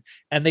woman.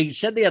 And they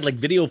said they had like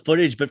video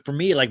footage, but for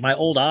me, like my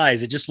old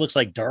eyes, it just looks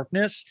like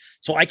darkness.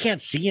 So I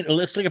can't see it. It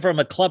looks like from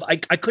a club. I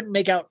couldn't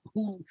make out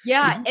who.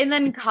 Yeah. And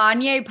then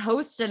Kanye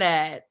posted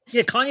it.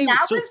 Yeah, Kanye.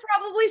 That was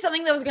probably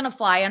something that was going to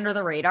fly under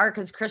the radar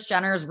because Kris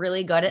Jenner is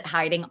really good at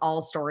hiding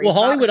all stories. Well,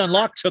 Hollywood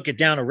Unlocked took it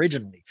down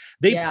originally.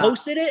 They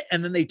posted it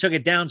and then they took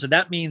it down. So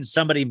that means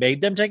somebody made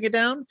them take it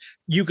down.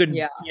 You could,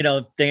 think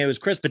it was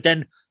Kris, but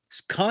then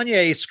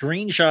Kanye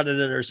screenshotted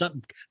it or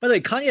something. By the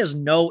way, Kanye has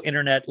no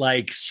internet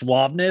like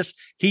suaveness.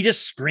 He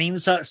just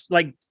screenshots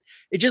like.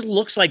 It just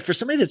looks like for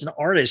somebody that's an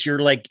artist, your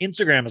like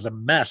Instagram is a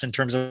mess in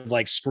terms of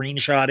like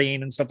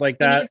screenshotting and stuff like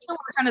that. He needs to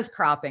work on his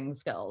cropping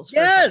skills.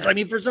 Yes. Sure. I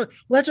mean, that's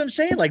what I'm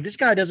saying. Like this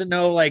guy doesn't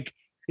know, like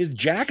his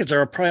jackets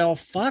are probably all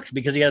fucked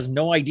because he has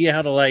no idea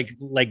how to like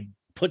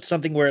put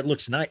something where it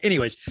looks nice.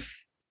 Anyways,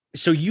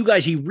 so you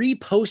guys, he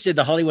reposted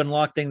the Hollywood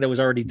Unlocked thing that was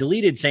already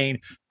deleted saying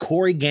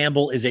Corey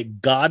Gamble is a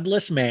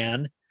godless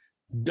man.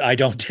 I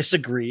don't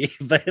disagree,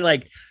 but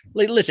like,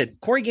 listen,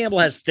 Corey Gamble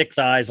has thick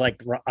thighs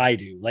like I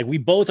do. Like we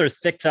both are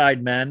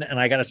thick-thighed men, and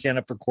I got to stand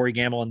up for Corey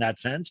Gamble in that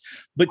sense.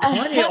 But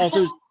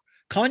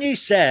Kanye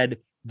said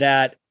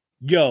that,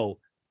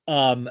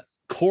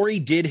 Corey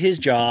did his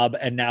job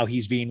and now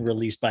he's being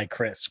released by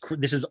Kris.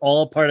 This is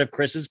all part of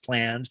Kris's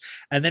plans.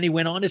 And then he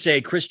went on to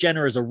say, Kris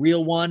Jenner is a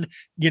real one,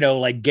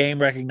 like game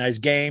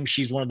recognized game.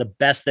 She's one of the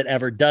best that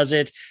ever does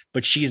it,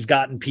 but she's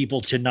gotten people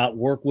to not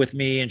work with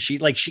me. And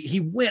he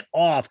went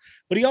off,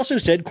 but he also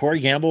said Corey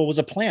Gamble was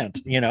a plant,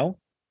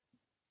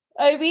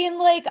 I mean,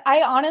 like,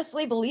 I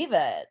honestly believe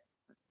it.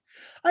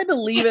 I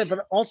believe it,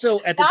 but also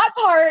at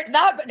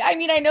I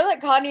mean, I know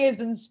that Kanye has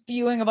been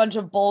spewing a bunch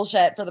of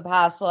bullshit for the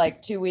past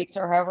like 2 weeks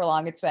or however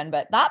long it's been,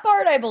 but that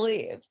part I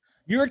believe.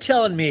 You're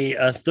telling me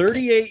a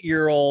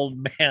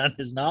 38-year-old man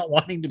is not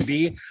wanting to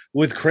be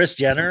with Kris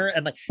Jenner,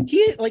 and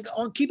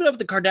on Keeping Up with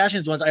the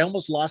Kardashians once, I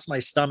almost lost my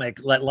stomach,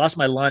 lost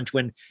my lunch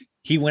when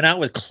he went out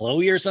with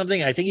Khloe or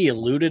something. I think he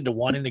alluded to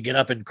wanting to get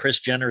up in Kris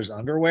Jenner's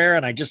underwear,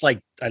 and I just I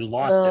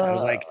lost it. I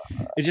was like,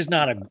 it's just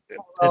not it's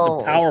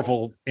a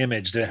powerful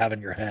image to have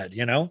in your head,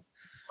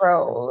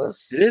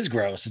 Gross. It is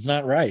gross. It's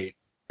not right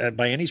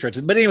by any stretch.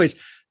 But anyways.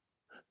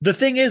 The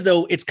thing is,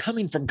 though, it's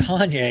coming from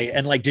Kanye.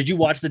 And did you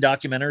watch the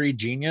documentary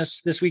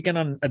Genius this week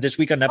on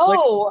Netflix?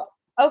 Oh,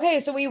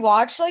 okay. So we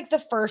watched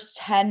the first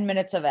 10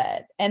 minutes of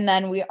it, and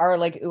then our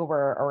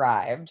Uber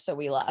arrived, so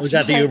we left. Was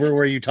that the Uber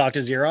where you talked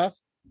his ear off?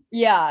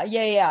 Yeah,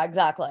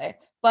 exactly.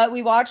 But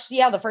we watched,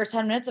 the first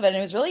 10 minutes of it, and it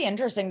was really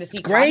interesting to see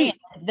Kanye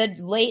in the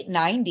late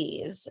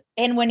 90s,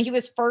 and when he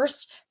was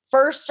first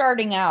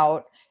starting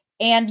out.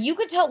 And you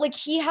could tell,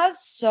 he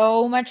has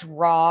so much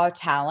raw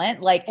talent.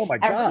 Oh my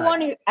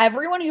God.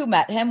 Everyone who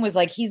met him was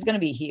he's going to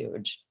be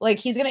huge.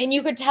 And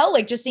you could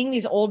tell, just seeing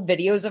these old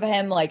videos of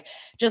him,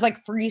 just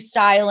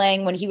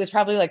freestyling when he was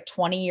probably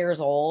 20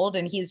 years old.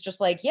 And he's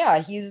just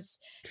he's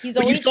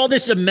but you saw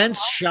this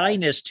immense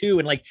shyness too.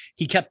 And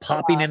he kept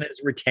popping in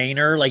his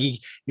retainer.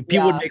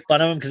 People would make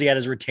fun of him because he had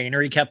his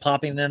retainer. He kept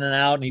popping in and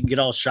out and he'd get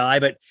all shy.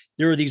 But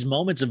there were these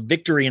moments of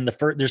victory in the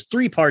first. There's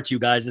 3 parts, you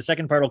guys. The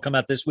second part will come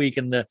out this week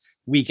and the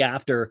week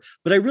after,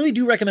 but I really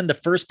do recommend the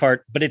first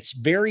part, but it's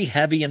very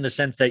heavy in the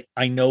sense that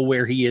I know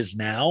where he is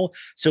now.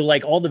 So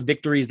all the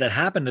victories that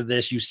happened to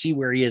this, you see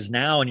where he is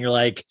now. And you're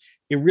it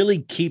really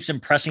keeps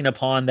impressing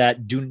upon that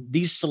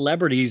these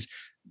celebrities,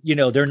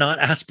 they're not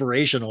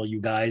aspirational, you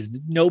guys.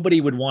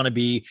 Nobody would want to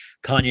be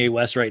Kanye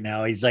West right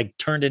now. He's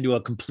turned into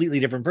a completely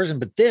different person.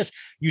 But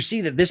you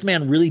see that this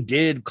man really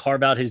did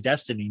carve out his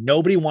destiny.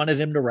 Nobody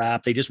wanted him to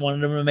rap. They just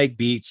wanted him to make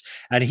beats.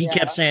 And he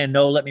kept saying,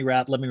 no, let me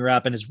rap.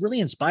 And it's really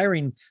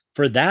inspiring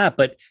for that.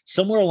 But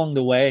somewhere along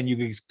the way, and you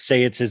could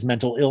say it's his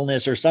mental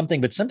illness or something,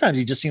 but sometimes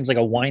he just seems like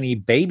a whiny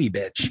baby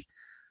bitch.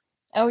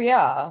 Oh,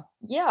 yeah.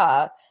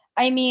 Yeah.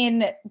 I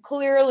mean,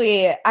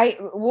 clearly,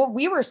 what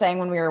we were saying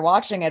when we were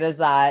watching it is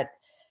that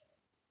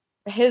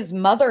his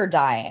mother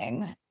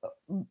dying,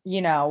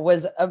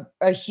 was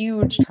a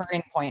huge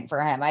turning point for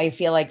him. I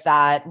feel like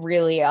that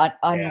really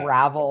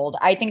unraveled.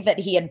 I think that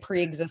he had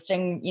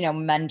pre-existing,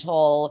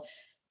 mental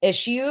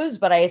issues,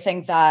 but I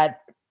think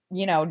that,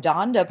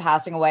 Donda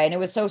passing away, and it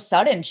was so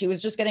sudden. She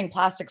was just getting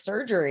plastic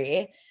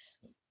surgery.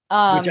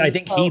 Which I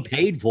think he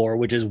paid for,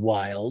 which is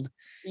wild.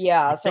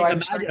 Yeah. So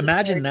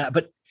imagine that.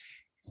 But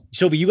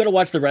Sophie, you got to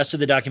watch the rest of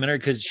the documentary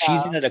because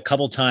she's in it a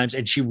couple times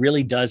and she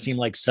really does seem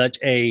like such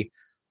a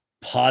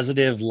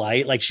positive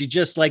light. She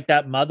just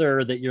that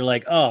mother that you're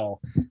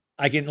oh,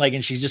 I can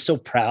and she's just so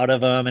proud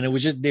of him. And it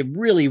was just the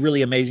really,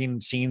 really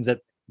amazing scenes that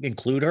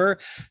include her.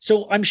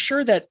 So I'm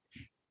sure that,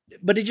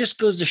 but it just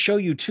goes to show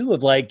you too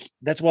of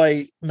that's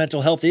why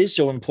mental health is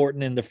so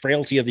important in the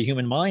frailty of the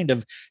human mind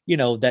of,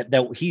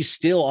 that he's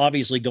still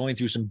obviously going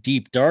through some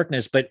deep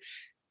darkness, but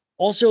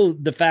also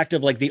the fact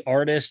of the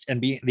artist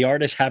and being the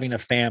artist having a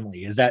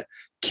family is that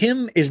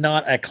Kim is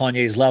not at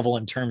Kanye's level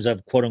in terms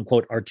of quote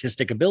unquote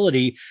artistic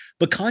ability,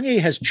 but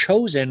Kanye has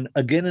chosen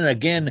again and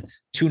again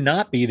to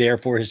not be there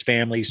for his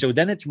family. So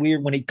then it's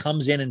weird when he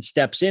comes in and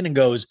steps in and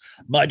goes,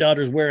 my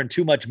daughter's wearing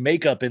too much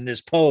makeup in this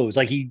pose,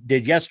 like he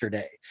did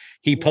yesterday.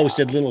 He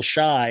posted Little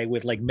Shy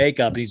with like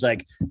makeup. And he's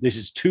like, this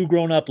is too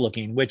grown up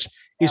looking, which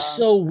is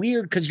so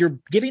weird because you're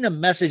giving a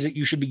message that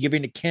you should be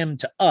giving to Kim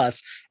to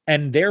us,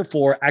 and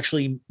therefore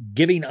actually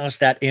giving us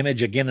that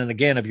image again and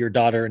again of your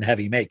daughter in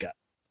heavy makeup.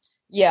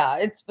 Yeah,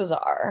 it's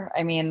bizarre.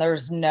 I mean,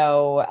 there's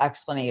no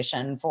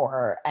explanation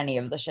for any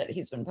of the shit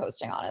he's been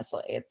posting,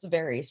 honestly. It's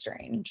very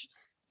strange.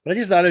 But I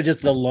just thought of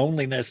just the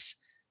loneliness.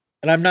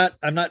 And I'm not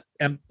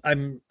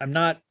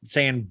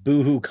saying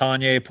boohoo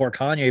Kanye, poor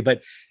Kanye,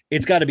 but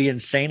it's got to be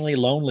insanely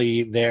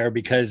lonely there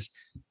because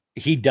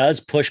he does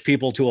push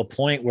people to a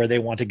point where they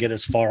want to get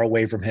as far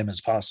away from him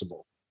as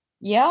possible.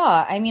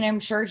 Yeah, I mean, I'm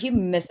sure he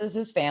misses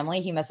his family.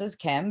 He misses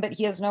Kim, but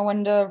he has no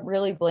one to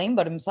really blame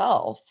but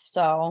himself.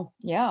 So,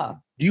 yeah.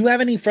 Do you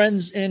have any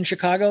friends in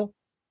Chicago?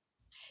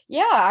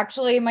 Yeah,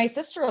 actually, my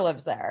sister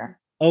lives there.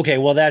 Okay,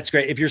 well, that's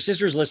great. If your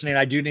sister's listening,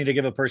 I do need to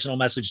give a personal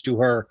message to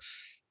her.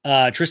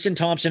 Tristan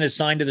Thompson is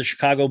signed to the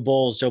Chicago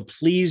Bulls, so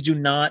please do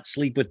not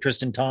sleep with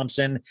Tristan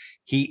Thompson.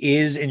 He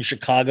is in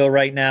Chicago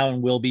right now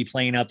and will be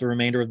playing out the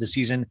remainder of the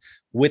season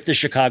with the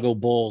Chicago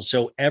Bulls.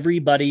 So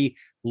everybody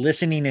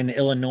listening in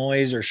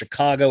Illinois or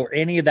Chicago or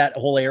any of that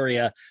whole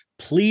area,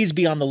 please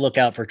be on the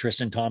lookout for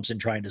Tristan Thompson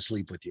trying to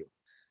sleep with you.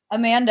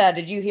 Amanda,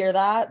 did you hear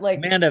that? Like,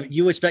 Amanda,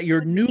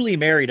 you're newly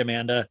married,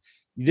 Amanda.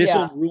 This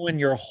will ruin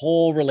your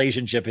whole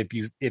relationship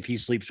if he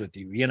sleeps with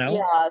you, you know?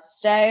 Yeah,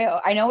 stay.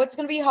 I know it's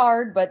gonna be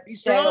hard, but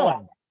stay away.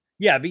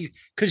 Yeah,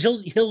 because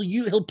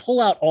he'll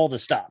pull out all the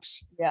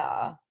stops.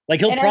 Yeah. Like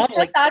he'll probably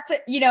like, that's,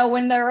 you know,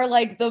 when there are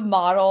like the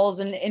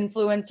models and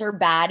influencer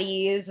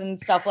baddies and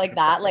stuff like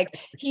that. Like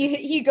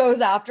he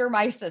goes after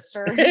my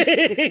sister.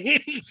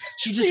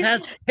 she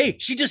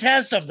just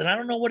has something. I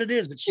don't know what it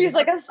is, but she's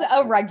like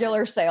a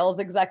regular sales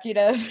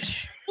executive.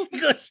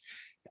 Because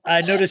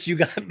I noticed you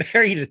got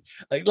married.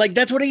 Like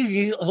that's what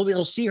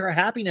he'll see her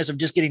happiness of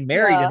just getting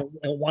married, and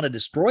he'll want to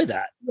destroy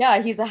that.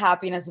 Yeah, he's a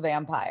happiness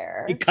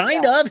vampire.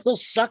 He'll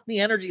suck the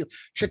energy.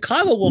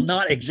 Chicago will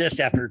not exist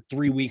after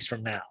 3 weeks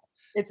from now.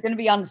 It's going to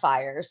be on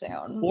fire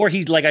soon. Or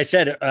he's like I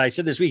said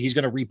this week, he's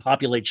going to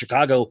repopulate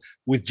Chicago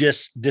with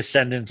just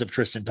descendants of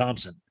Tristan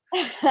Thompson.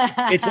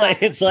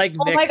 It's like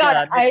oh my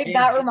God.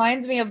 That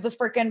reminds me of the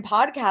freaking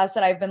podcast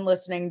that I've been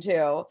listening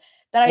to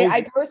that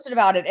I posted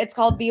about it. It's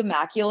called The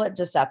Immaculate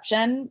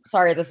Deception.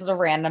 Sorry, this is a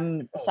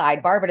random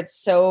sidebar, but it's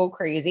so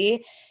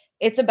crazy.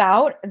 It's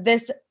about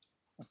this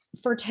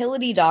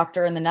fertility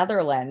doctor in the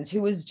Netherlands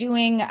who was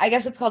doing, I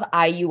guess it's called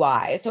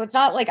IUI. So it's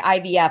not like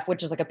IVF,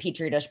 which is like a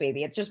petri dish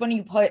baby. It's just when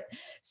you put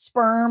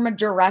sperm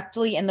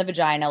directly in the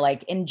vagina,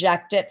 like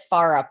inject it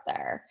far up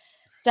there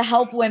to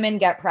help women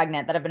get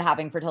pregnant that have been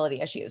having fertility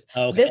issues.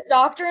 Okay. This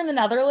doctor in the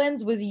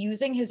Netherlands was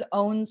using his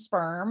own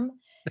sperm.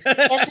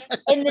 And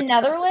in the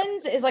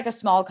Netherlands is like a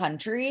small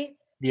country.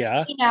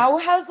 Yeah. He now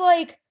has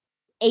like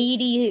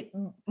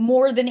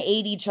more than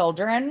 80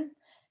 children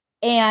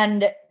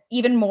and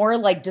even more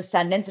like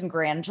descendants and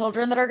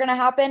grandchildren that are going to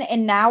happen.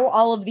 And now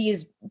all of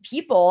these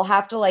people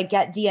have to like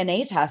get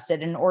DNA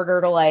tested in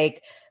order to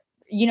like,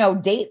 you know,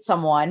 date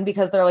someone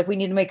because they're like, we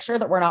need to make sure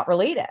that we're not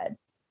related.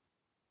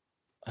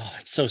 Oh,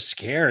 it's so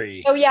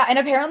scary. Oh yeah. And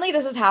apparently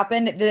this has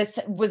happened. This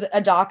was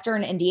a doctor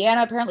in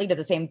Indiana apparently did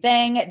the same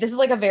thing. This is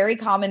like a very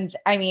common,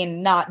 I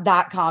mean, not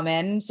that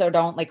common. So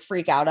don't like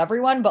freak out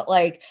everyone, but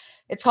like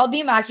it's called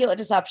The Immaculate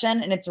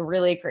Deception and it's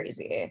really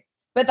crazy.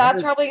 But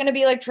that's probably going to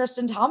be like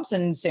Tristan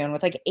Thompson soon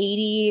with like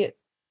 80,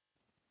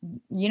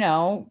 you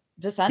know,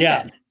 descendants.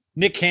 Yeah.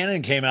 Nick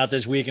Cannon came out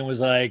this week and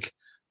was like,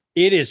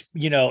 it is,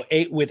 you know,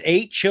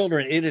 8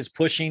 children, it is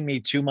pushing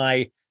me to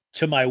my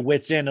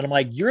wits end. And I'm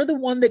like, you're the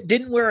one that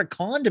didn't wear a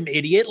condom,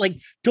 idiot.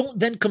 Like, don't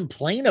then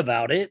complain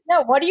about it.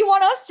 No, what do you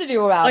want us to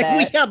do about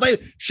it?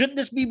 But shouldn't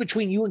this be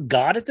between you and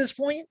God at this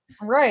point?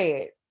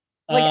 Right.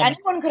 Like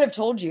anyone could have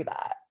told you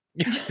that.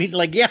 I mean,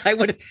 like, yeah, I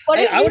would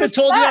have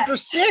told you after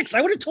 6.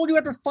 I would have told you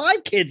after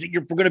 5 kids that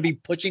you're going to be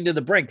pushing to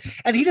the brink.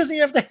 And he doesn't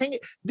even have to hang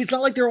it. It's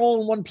not like they're all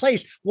in one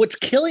place. What's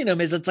killing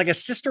him is it's like a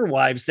sister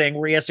wives thing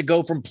where he has to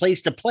go from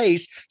place to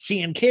place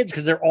seeing kids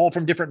because they're all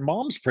from different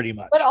moms pretty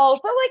much. But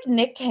also like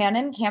Nick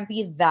Cannon can't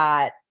be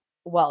that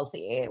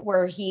wealthy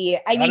where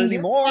not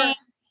anymore.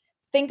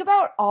 Think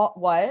about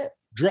what?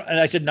 And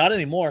I said, not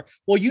anymore.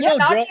 Well,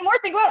 not anymore.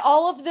 Think about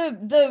all of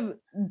the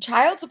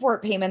child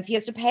support payments he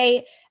has to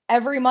pay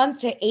every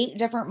month to 8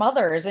 different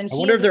mothers. And I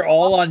wonder if they're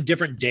all on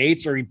different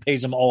dates or he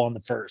pays them all on the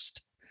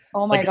first.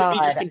 Oh my God.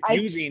 Just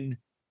confusing.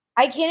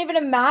 I can't even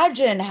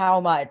imagine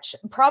how much.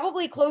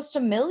 Probably close to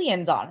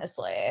millions,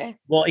 honestly.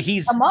 Well,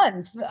 he's a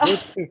month.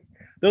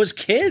 those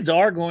kids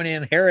are going to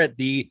inherit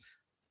the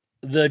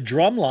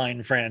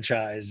Drumline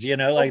franchise, you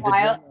know, like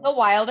the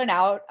Wild and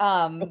Out.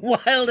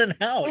 Wild and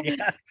Out.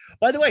 Yeah.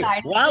 By the way,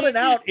 Wild and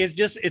Out is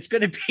it's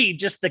going to be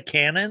just the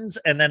Cannons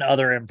and then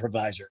other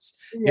improvisers.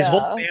 Yeah. His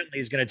whole family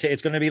is going to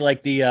it's going to be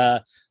like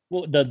the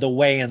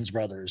Wayans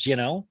brothers, you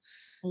know?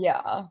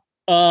 Yeah.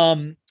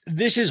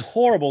 This is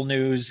horrible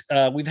news.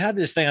 We've had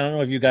this thing. I don't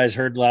know if you guys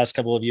heard the last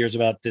couple of years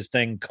about this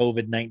thing,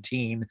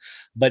 COVID-19,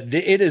 but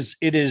it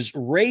is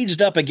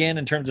raged up again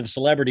in terms of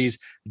celebrities.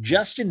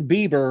 Justin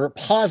Bieber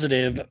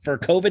positive for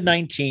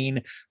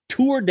COVID-19,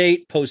 tour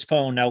date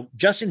postponed. Now,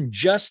 Justin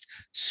just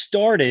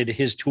started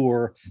his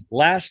tour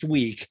last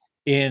week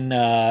he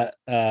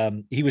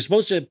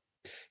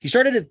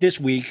started it this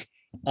week.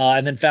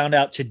 And then found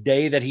out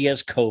today that he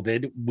has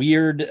COVID.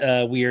 Weird.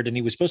 And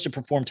he was supposed to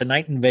perform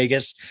tonight in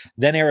Vegas,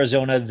 then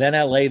Arizona, then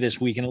LA this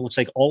week. And it looks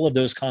like all of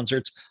those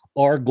concerts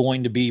are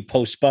going to be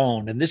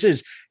postponed. And this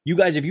is, you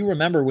guys, if you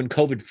remember when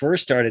COVID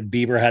first started,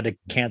 Bieber had to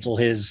cancel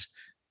his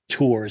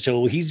tour.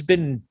 So he's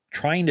been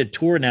trying to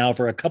tour now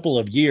for a couple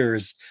of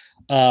years.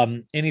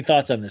 Any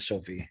thoughts on this,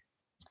 Sophie?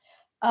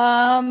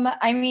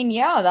 I mean,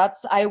 yeah,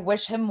 I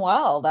wish him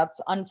well. That's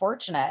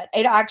unfortunate.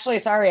 It actually,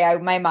 sorry,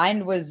 my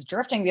mind was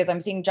drifting because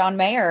I'm seeing John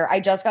Mayer. I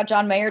just got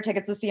John Mayer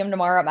tickets to see him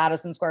tomorrow at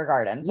Madison Square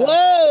Garden. So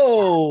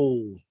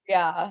whoa.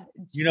 Yeah.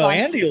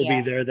 Andy will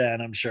be there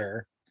then, I'm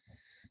sure.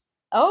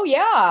 Oh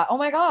yeah. Oh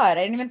my God.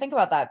 I didn't even think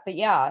about that, but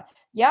yeah.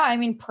 Yeah. I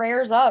mean,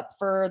 prayers up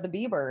for the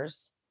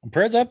Biebers.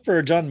 Prayers up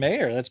for John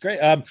Mayer. That's great.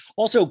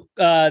 Also,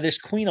 this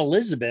Queen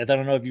Elizabeth, I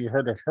don't know if you've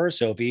heard of her,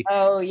 Sophie.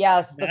 Oh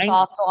yes. The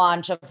soft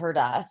launch of her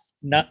death.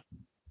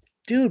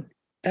 Dude,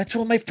 that's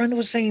what my friend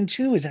was saying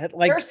too. Is that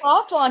like they're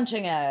soft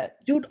launching it,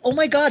 dude? Oh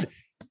my God.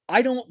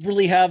 I don't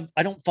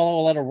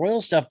follow a lot of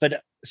royal stuff,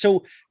 but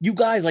so you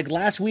guys, like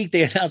last week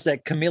they announced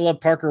that Camilla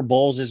Parker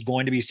Bowles is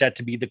going to be set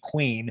to be the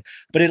queen,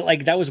 but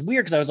that was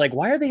weird because I was like,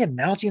 why are they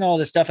announcing all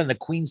this stuff and the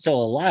queen's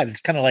still alive? It's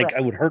kind of like, right.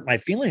 I would hurt my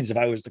feelings if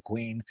I was the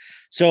queen.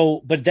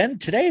 So, but then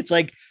today it's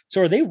like,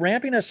 so are they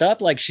ramping us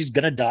up? Like she's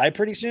going to die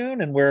pretty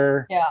soon. And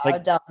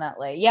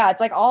definitely. Yeah.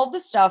 It's like all the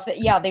stuff that,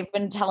 they've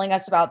been telling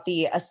us about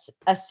the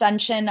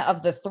ascension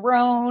of the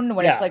throne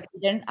when it's like, we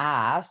didn't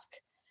ask.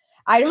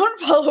 I don't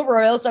follow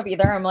royal stuff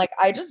either. I'm like,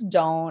 I just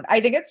don't.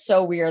 I think it's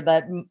so weird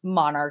that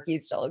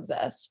monarchies still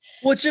exist.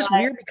 Well, it's just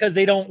weird because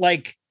they don't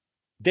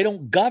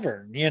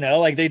govern,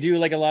 like they do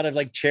like a lot of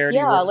like charity.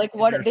 Yeah, like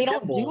what they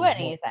don't do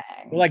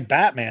anything. Like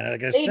Batman, I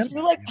guess. They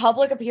do like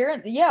public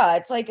appearance. Yeah,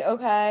 it's like,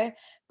 okay.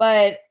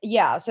 But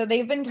yeah, so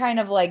they've been kind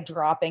of like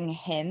dropping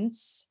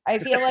hints. I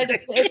feel like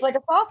it's like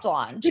a soft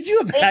launch. Could you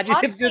imagine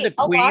if you're the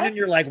queen and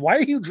you're like, why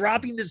are you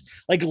dropping this?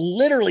 Like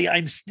literally,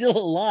 I'm still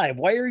alive.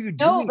 Why are you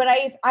doing? No, but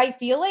I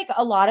feel like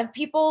a lot of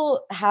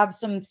people have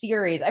some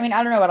theories. I mean,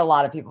 I don't know about a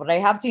lot of people, but I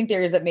have seen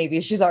theories that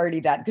maybe she's already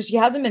dead because she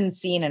hasn't been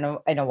seen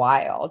in a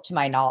while, to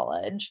my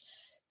knowledge.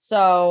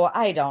 So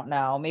I don't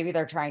know. Maybe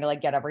they're trying to like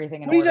get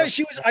everything in order. I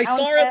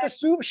saw her at the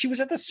Super. She was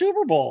at the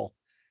Super Bowl.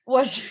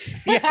 Was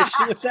yeah,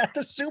 she was at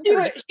the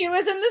Super. She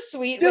was in the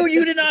suite. Dude,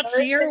 you did not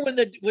see her when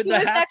the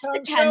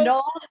halftime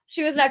shows?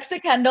 She was next to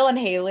Kendall and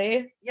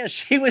Haley. Yeah,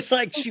 she was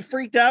like, she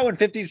freaked out when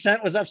 50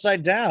 Cent was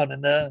upside down in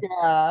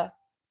the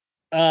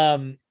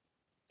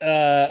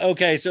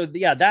okay, so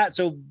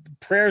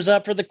prayers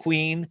up for the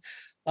queen.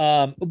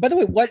 By the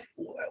way, what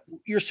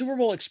your Super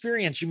Bowl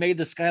experience? You made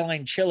the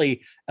Skyline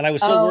chili, and I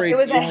was so worried. It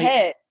was a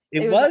hit.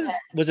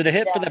 Was it a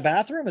hit for the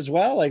bathroom as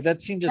well? Like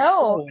that seemed just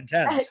so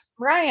intense.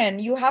 Ryan,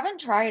 you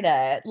haven't tried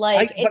it.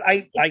 Like,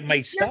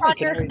 my stomach. On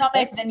your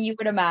stomach than you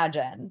would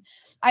imagine.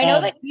 I know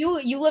that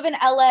you live in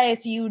LA,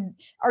 so you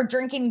are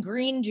drinking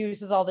green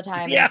juices all the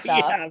time. Yeah, and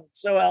stuff. Yeah,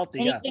 so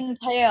healthy. Anything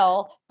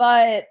pale,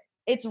 but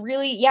it's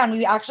really and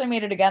we actually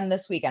made it again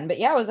this weekend. But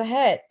yeah, it was a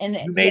hit. And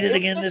you made it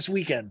again this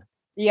weekend.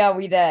 Yeah,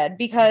 we did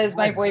because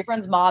my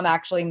boyfriend's mom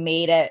actually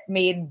made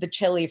the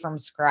chili from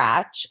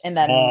scratch, and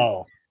then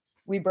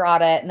we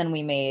brought it, and then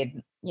we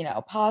made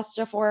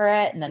pasta for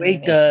it, and then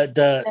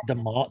the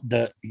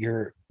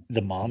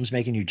mom's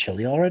making you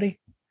chili already.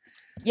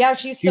 Yeah,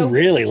 she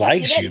really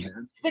likes you,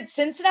 man. But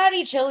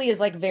Cincinnati chili is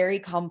like very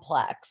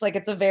complex. Like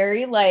it's a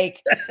very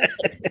like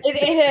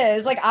it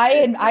is like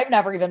I've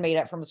never even made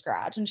it from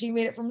scratch, and she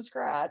made it from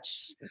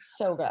scratch. It's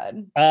so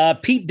good.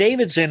 Pete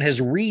Davidson has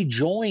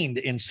rejoined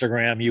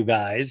Instagram, you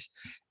guys,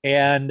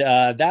 and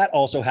that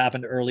also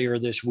happened earlier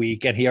this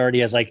week. And he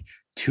already has like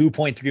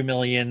 2.3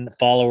 million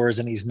followers,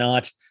 and he's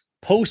not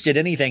posted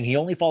anything. He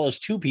only follows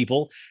two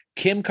people: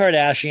 Kim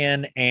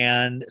Kardashian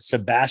and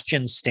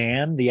Sebastian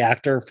Stan, the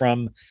actor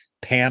from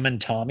Pam and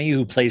Tommy,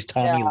 who plays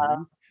Tommy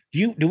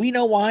Lee. Do we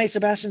know why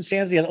Sebastian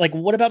Stan's the other? Like,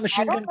 what about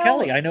Machine Gun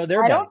Kelly? I know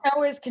I don't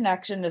know his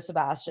connection to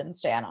Sebastian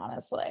Stan,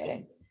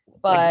 honestly.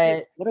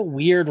 But what a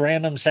weird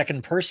random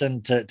second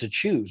person to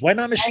choose. Why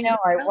not Machine Gun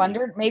Kelly? I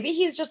wondered, maybe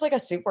he's just like a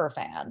super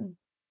fan.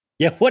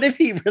 Yeah, what if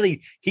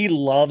he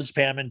loves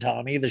Pam and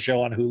Tommy, the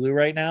show on Hulu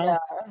right now?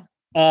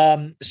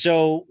 Yeah.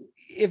 So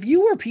if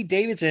you were Pete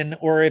Davidson,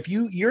 or if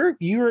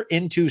you're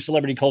into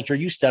celebrity culture,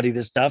 you study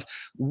this stuff,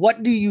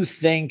 what do you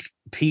think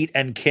Pete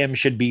and Kim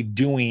should be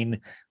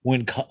doing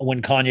when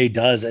Kanye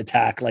does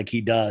attack like he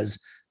does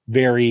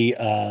very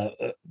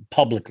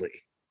publicly?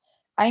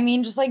 I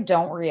mean, just like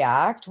don't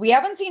react. We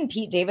haven't seen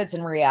Pete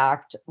Davidson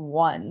react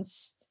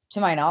once, to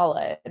my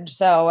knowledge.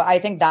 So I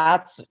think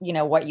that's,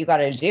 what you got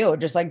to do.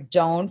 Just like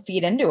don't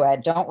feed into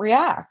it. Don't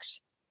react.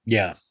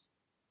 Yeah.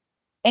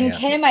 And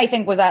Kim, I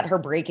think, was at her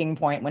breaking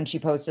point when she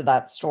posted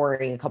that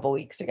story a couple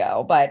weeks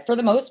ago. But for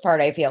the most part,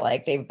 I feel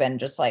like they've been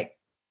just like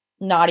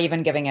not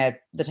even giving it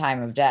the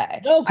time of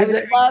day. No, I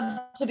would love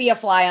to be a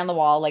fly on the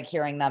wall, like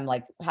hearing them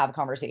like have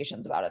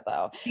conversations about it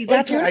though. See,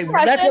 Like,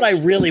 that's what I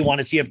really want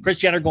to see of Kris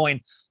Jenner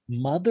going,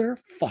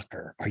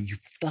 motherfucker, are you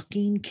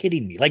fucking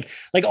kidding me? Like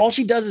all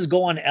she does is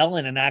go on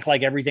Ellen and act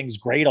like everything's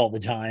great all the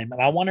time.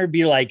 And I want her to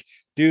be like,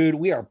 dude,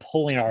 we are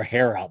pulling our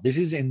hair out. This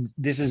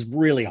is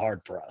really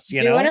hard for us.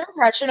 You know, an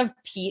impression of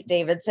Pete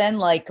Davidson,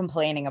 like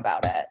complaining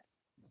about it.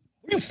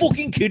 Are you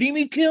fucking kidding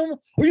me, Kim?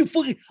 Are you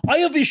fucking? I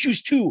have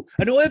issues too.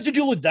 I know I have to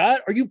deal with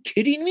that. Are you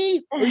kidding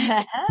me?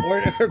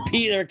 Or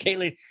Pete or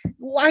Caitlyn?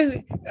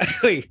 Why?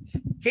 Hey,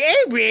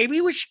 baby,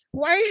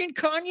 why isn't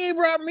Kanye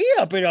brought me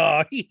up at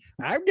all?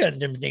 I've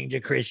done some things to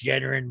Kris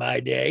Jenner in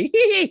my day.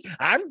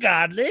 I'm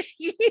godless.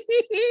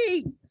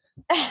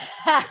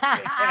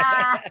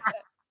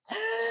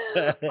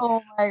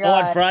 Oh my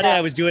god! On Friday, I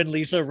was doing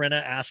Lisa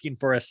Rinna asking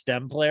for a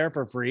STEM player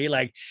for free.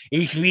 Like,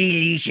 it's me,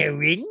 Lisa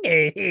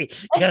Rinna.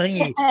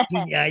 Kanye,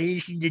 can I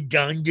listen to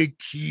Donda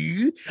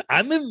too?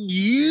 I'm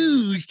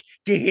amused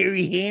to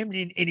Harry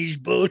Hamlin and his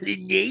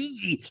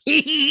bolognese.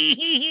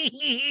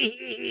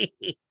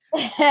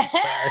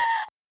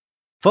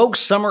 Folks,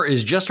 summer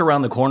is just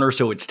around the corner,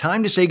 so it's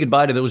time to say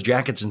goodbye to those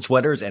jackets and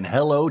sweaters and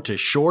hello to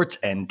shorts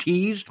and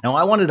tees. Now,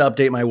 I wanted to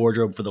update my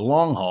wardrobe for the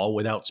long haul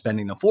without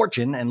spending a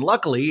fortune, and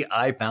luckily,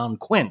 I found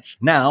Quince.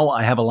 Now,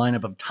 I have a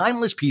lineup of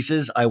timeless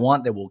pieces I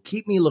want that will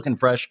keep me looking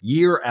fresh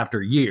year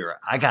after year.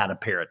 I got a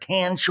pair of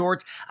tan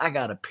shorts. I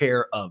got a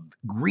pair of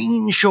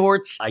green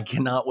shorts. I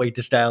cannot wait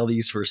to style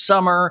these for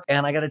summer,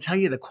 and I gotta tell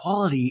you, the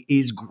quality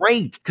is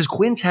great, because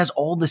Quince has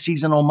all the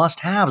seasonal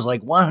must-haves,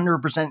 like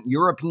 100%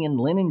 European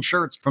linen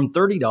shirts from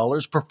 $30,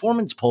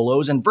 performance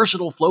polos, and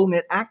versatile flow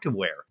knit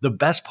activewear. The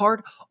best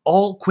part?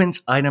 All Quince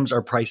items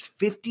are priced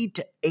 50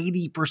 to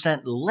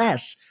 80%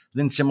 less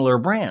than similar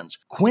brands.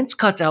 Quince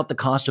cuts out the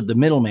cost of the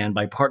middleman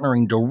by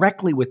partnering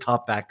directly with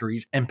top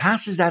factories and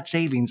passes that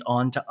savings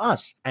on to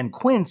us. And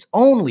Quince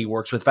only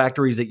works with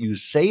factories that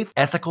use safe,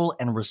 ethical,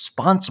 and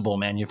responsible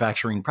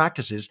manufacturing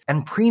practices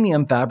and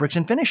premium fabrics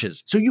and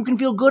finishes, so you can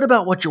feel good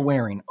about what you're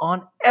wearing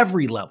on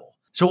every level.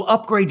 So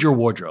upgrade your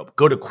wardrobe.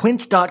 Go to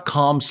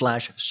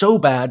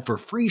quince.com/sobad for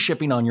free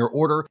shipping on your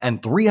order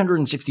and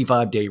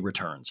 365-day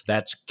returns.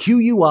 That's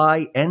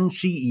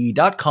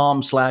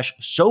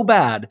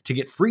QUINCE.com/sobad to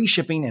get free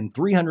shipping and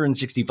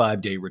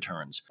 365-day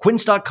returns.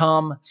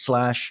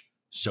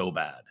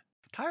 Quince.com/sobad.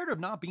 Tired of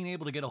not being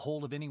able to get a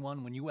hold of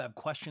anyone when you have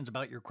questions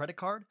about your credit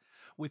card?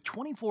 With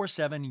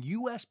 24/7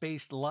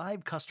 US-based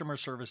live customer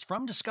service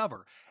from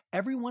Discover,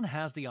 everyone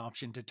has the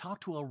option to talk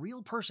to a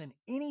real person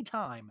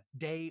anytime,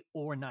 day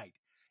or night.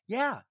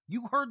 Yeah,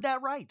 you heard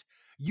that right.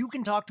 You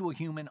can talk to a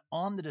human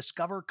on the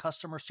Discover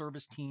customer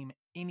service team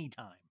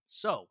anytime.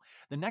 So,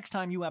 the next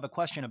time you have a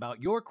question about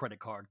your credit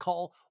card,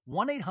 call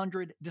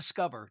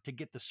 1-800-DISCOVER to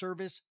get the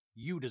service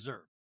you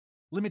deserve.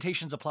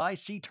 Limitations apply.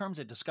 See terms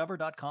at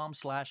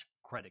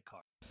discover.com/credit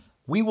card.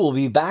 We will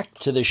be back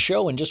to the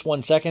show in just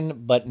 1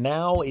 second, but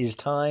now is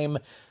time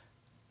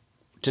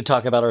to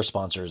talk about our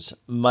sponsors,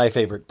 my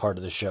favorite part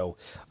of the show.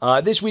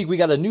 This week we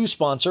got a new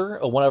sponsor.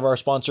 One of our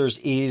sponsors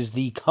is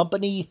the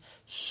company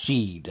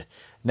Seed.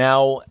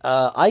 Now,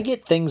 I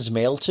get things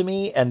mailed to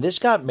me, and this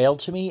got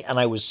mailed to me, and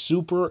I was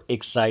super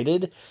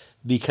excited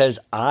because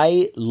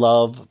I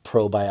love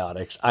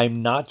probiotics.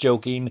 I'm not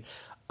joking.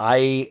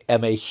 I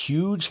am a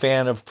huge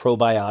fan of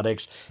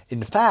probiotics.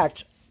 In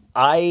fact,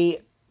 I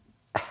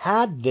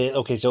had this.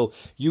 Okay, so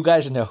you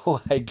guys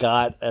know I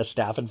got a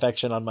staph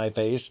infection on my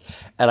face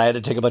and I had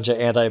to take a bunch of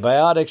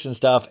antibiotics and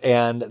stuff.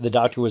 And the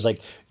doctor was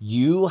like,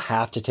 you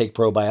have to take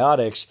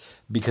probiotics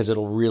because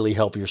it'll really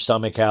help your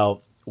stomach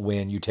out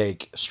when you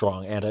take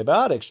strong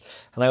antibiotics.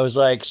 And I was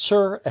like,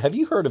 sir, have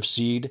you heard of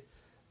Seed?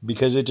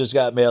 Because it just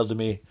got mailed to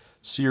me.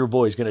 So your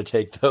boy's going to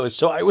take those.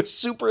 So I was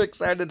super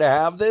excited to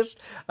have this.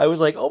 I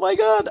was like, oh my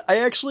God, I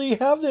actually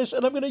have this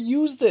and I'm going to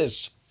use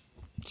this.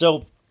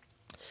 So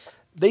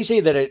they say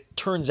that it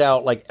turns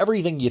out like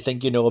everything you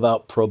think you know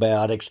about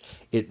probiotics,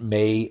 it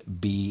may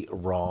be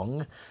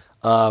wrong.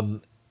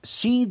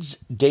 Seed's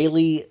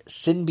Daily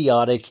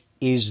Symbiotic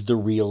is the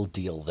real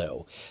deal,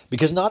 though,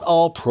 because not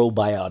all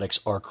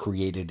probiotics are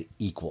created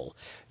equal.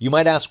 You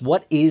might ask,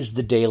 what is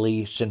the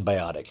Daily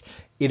Symbiotic?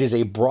 It is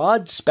a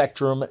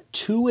broad-spectrum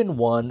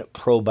 2-in-1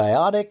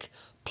 probiotic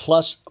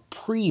plus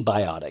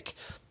prebiotic.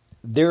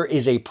 There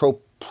is a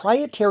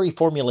proprietary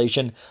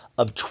formulation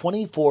of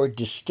 24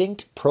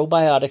 distinct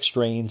probiotic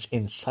strains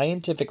in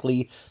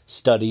scientifically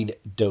studied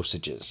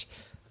dosages.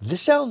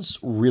 This sounds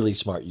really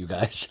smart, you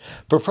guys.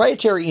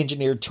 Proprietary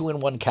engineered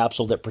 2-in-1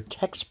 capsule that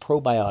protects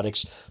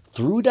probiotics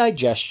through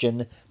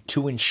digestion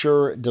to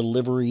ensure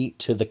delivery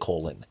to the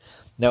colon.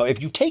 Now,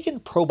 if you've taken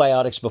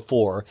probiotics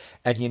before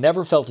and you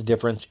never felt a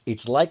difference,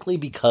 it's likely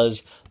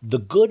because the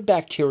good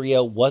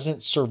bacteria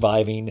wasn't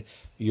surviving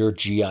your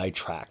GI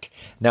tract.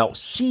 Now,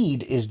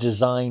 Seed is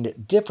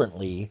designed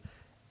differently,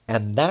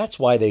 and that's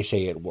why they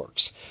say it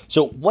works.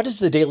 So what does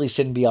the Daily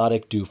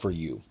Symbiotic do for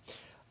you?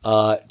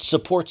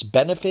 Supports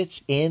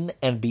benefits in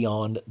and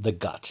beyond the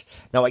gut.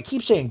 Now, I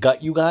keep saying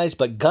gut, you guys,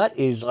 but gut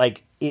is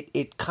like,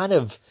 it kind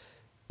of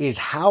is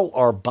how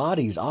our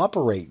bodies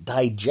operate.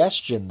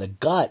 Digestion, the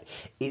gut,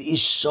 it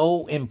is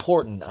so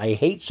important. I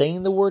hate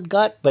saying the word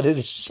gut, but it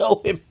is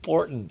so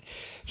important.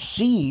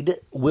 Seed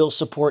will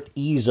support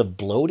ease of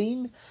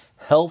bloating,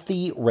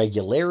 healthy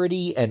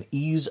regularity, and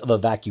ease of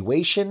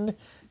evacuation.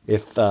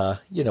 If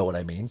you know what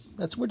I mean.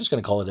 We're just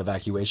going to call it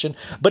evacuation.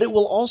 But it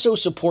will also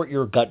support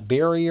your gut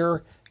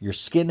barrier, your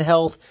skin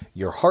health,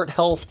 your heart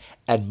health,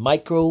 and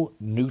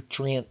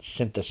micronutrient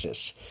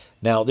synthesis.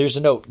 Now, there's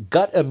a note.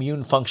 Gut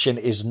immune function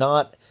is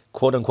not,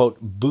 quote unquote,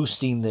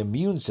 boosting the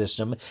immune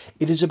system.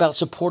 It is about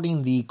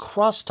supporting the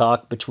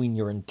crosstalk between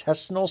your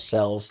intestinal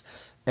cells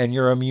and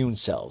your immune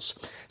cells.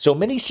 So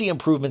many see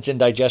improvements in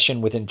digestion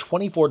within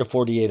 24 to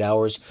 48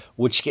 hours,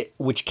 which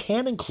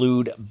can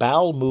include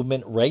bowel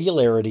movement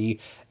regularity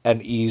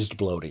and eased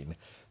bloating.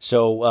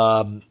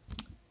 So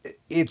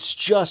it's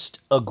just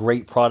a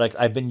great product.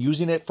 I've been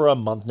using it for a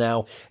month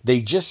now.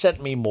 They just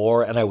sent me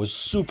more, and I was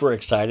super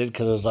excited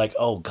because I was like,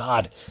 oh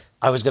God,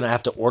 I was going to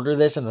have to order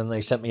this, and then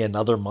they sent me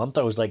another month.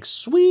 I was like,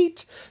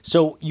 sweet.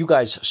 So you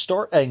guys,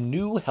 start a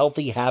new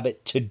healthy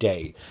habit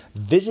today.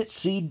 Visit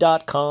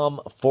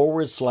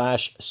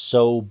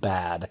seed.com/so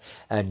bad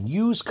and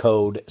use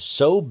code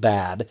so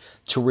bad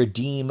to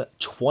redeem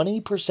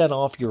 20%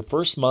 off your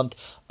first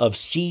month of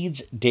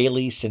Seed's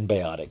Daily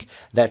Symbiotic.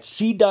 That's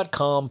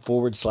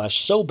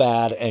seed.com/so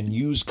bad and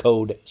use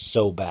code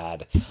so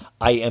bad.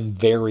 I am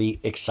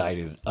very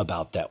excited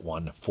about that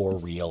one, for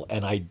real.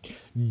 And I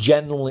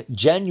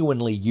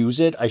genuinely use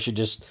it. I should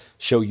just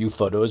show you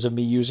photos of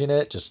me using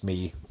it. Just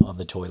me on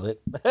the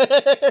toilet.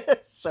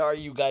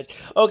 Sorry, you guys.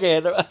 Okay,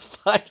 and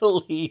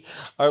finally,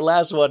 our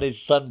last one is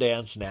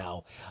Sundance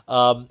Now.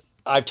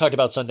 I've talked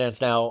about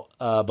Sundance Now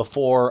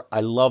before.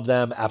 I love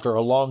them. After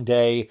a long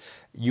day,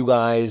 you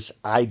guys,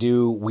 we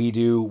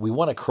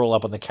want to curl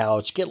up on the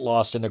couch, get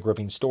lost in a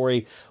gripping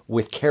story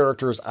with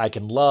characters I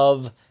can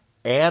love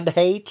and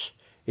hate.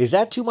 Is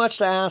that too much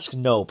to ask?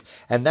 Nope.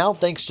 And now,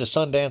 thanks to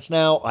Sundance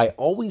Now, I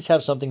always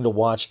have something to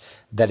watch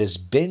that is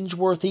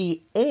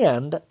binge-worthy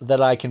and that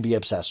I can be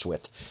obsessed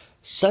with.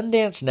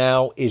 Sundance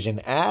Now is an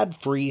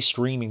ad-free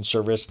streaming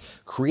service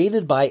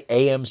created by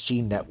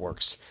AMC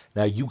Networks.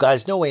 Now, you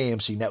guys know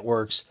AMC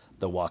Networks,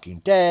 The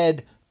Walking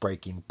Dead,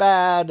 Breaking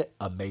Bad,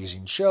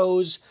 amazing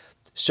shows.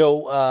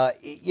 So,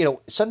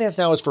 Sundance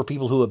Now is for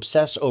people who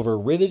obsess over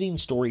riveting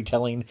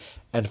storytelling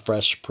and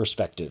fresh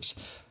perspectives.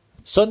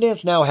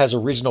 Sundance Now has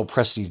original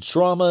prestige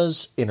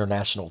dramas,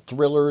 international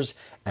thrillers,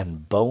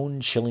 and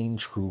bone-chilling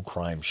true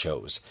crime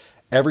shows.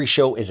 Every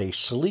show is a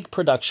sleek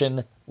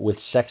production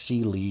with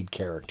sexy lead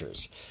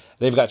characters.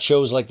 They've got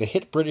shows like the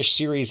hit British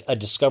series A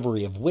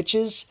Discovery of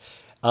Witches,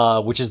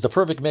 which is the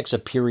perfect mix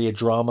of period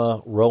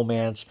drama,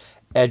 romance,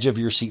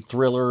 edge-of-your-seat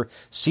thriller.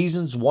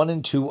 Seasons 1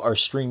 and 2 are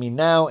streaming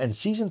now, and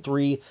Season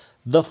 3,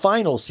 the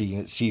final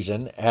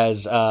season,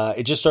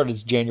 it just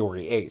started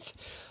January 8th.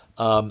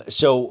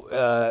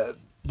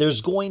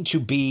 There's going to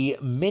be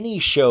many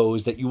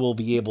shows that you will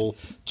be able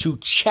to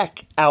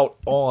check out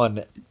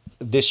on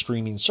this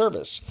streaming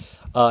service.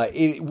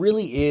 It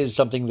really is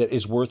something that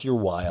is worth your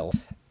while.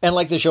 And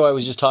like the show I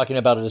was just talking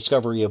about, A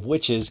Discovery of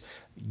Witches,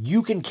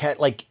 you can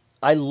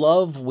I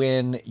love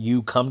when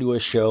you come to a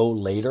show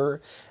later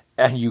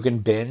and you can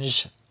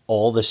binge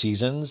all the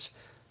seasons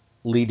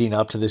leading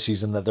up to the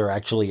season that they're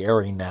actually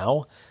airing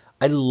now.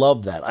 I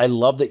love that. I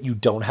love that you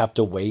don't have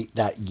to wait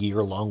that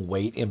year-long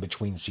wait in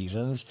between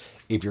seasons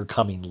if you're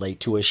coming late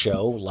to a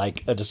show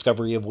like A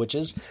Discovery of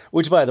Witches,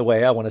 which, by the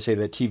way, I want to say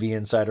that TV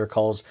Insider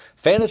calls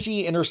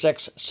fantasy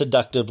intersects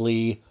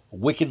seductively,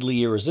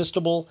 wickedly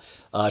irresistible.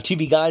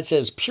 TV Guide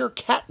says pure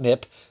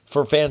catnip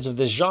for fans of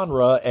this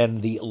genre,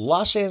 and the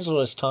Los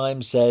Angeles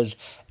Times says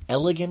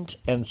elegant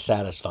and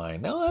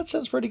satisfying. Now, that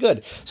sounds pretty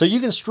good. So you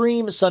can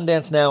stream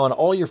Sundance Now on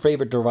all your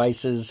favorite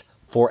devices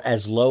for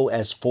as low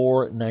as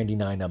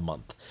 $4.99 a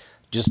month.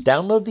 Just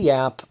download the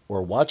app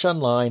or watch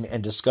online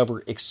and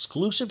discover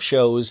exclusive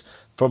shows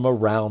from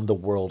around the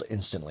world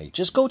instantly.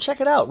 Just go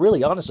check it out.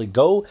 Really, honestly,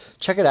 go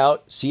check it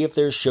out. See if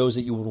there's shows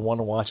that you would want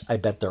to watch. I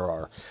bet there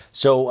are.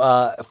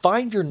 So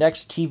find your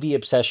next TV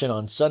obsession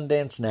on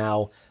Sundance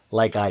Now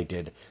like I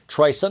did.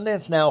 Try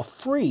Sundance Now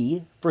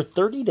free for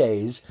 30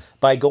 days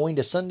by going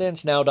to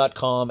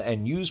sundancenow.com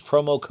and use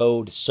promo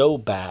code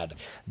SOBAD.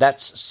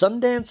 That's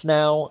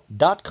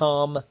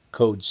sundancenow.com,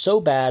 code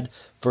SOBAD,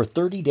 for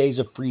 30 days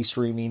of free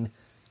streaming.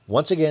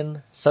 Once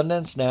again,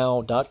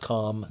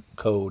 sundancenow.com,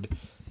 code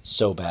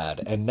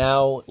SOBAD. And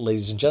now,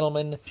 ladies and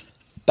gentlemen,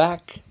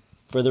 back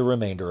for the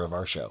remainder of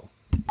our show.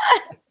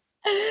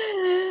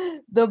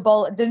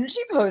 Didn't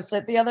she post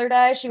it the other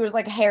day? She was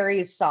like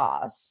Harry's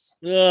sauce.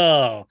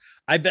 Oh,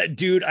 I bet,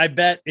 dude. I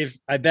bet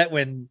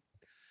when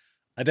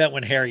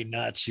Harry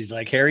nuts, she's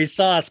like, Harry's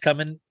sauce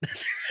coming.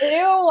 Ew,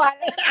 I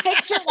didn't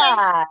picture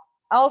that.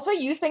 Also,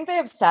 you think they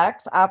have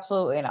sex?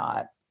 Absolutely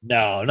not.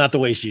 No, not the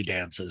way she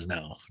dances.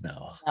 No,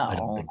 I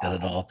don't think that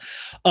at all.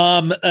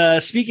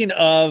 Speaking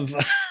of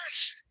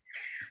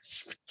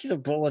The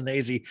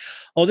bolognese.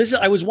 Oh,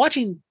 I was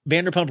watching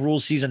Vanderpump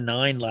Rules season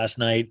 9 last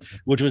night,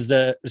 which was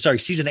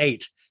season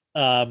 8.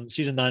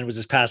 Season 9 was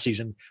this past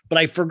season, but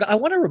I forgot. I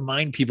want to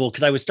remind people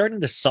because I was starting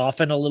to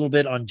soften a little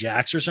bit on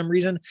Jax for some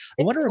reason.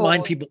 I want to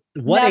remind people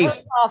never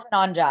soften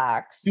on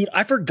Jax. Dude,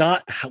 I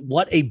forgot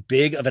what a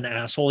big of an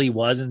asshole he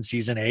was in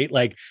season 8.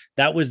 Like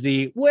that was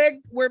we're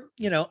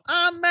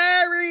I'm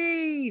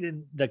married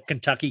and the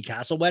Kentucky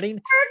castle wedding.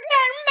 We're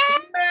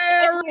getting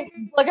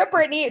married. Look at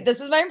Brittany.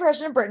 This is my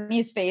impression of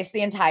Brittany's face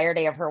the entire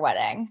day of her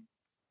wedding.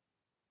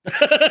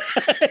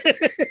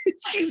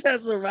 She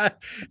says the right.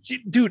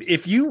 Dude,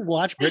 if you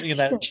watch Brittany in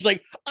that, she's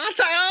like,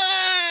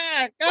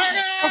 I'm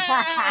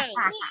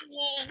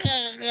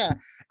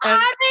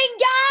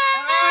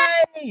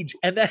engaged.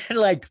 And then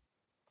like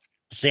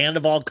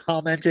Sandoval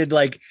commented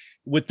like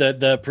with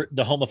the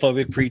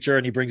homophobic preacher,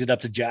 and he brings it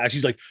up to Jax.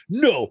 He's like,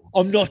 no,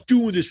 I'm not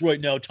doing this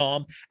right now,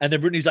 Tom. And then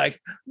Brittany's like,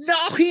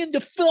 knock him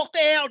the fuck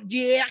out,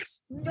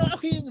 Jax.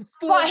 Knock him the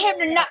fuck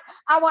out.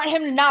 I want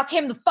him to knock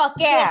him the fuck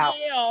out.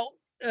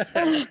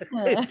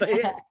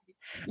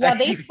 Yeah,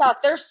 they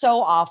suck. They're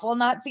so awful in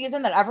that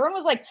season that everyone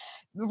was like,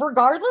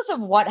 regardless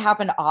of what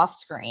happened off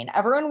screen,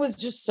 everyone was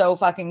just so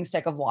fucking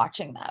sick of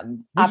watching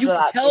them. You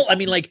can tell. I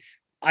mean, like,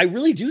 I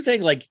really do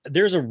think like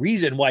there's a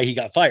reason why he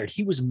got fired.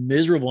 He was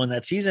miserable in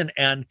that season.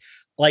 And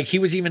like, he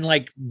was even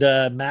like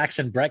the Max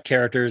and Brett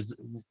characters.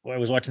 I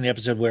was watching the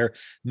episode where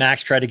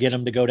Max tried to get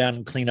him to go down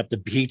and clean up the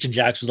beach. And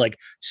Jax was like,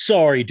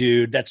 sorry,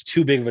 dude, that's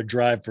too big of a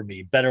drive for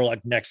me. Better luck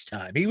next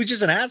time. He was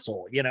just an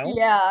asshole, you know?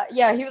 Yeah.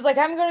 Yeah. He was like,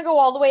 I'm going to go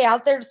all the way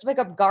out there just to pick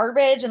up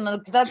garbage. And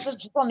that's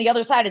just on the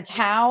other side of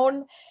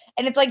town.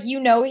 And it's like, he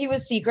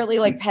was secretly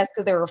like pissed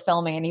because they were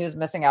filming and he was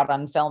missing out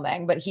on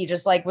filming, but he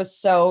just like was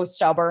so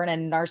stubborn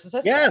and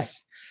narcissistic.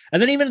 Yes.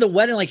 And then even at the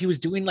wedding, like he was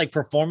doing like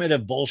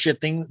performative bullshit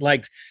things,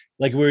 like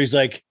where he's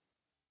like,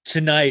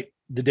 tonight,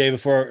 the day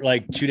before,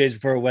 like 2 days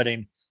before a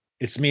wedding,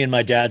 it's me and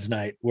my dad's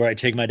night where I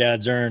take my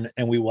dad's urn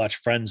and we watch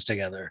Friends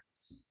together.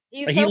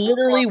 Like, he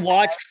literally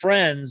watched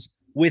Friends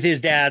with his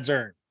dad's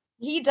urn.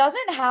 He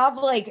doesn't have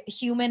like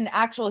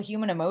actual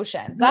human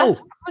emotions.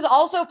 That's what was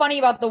also funny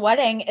about the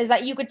wedding is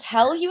that you could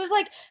tell he was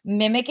like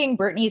mimicking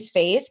Brittany's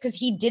face because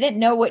he didn't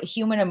know what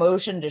human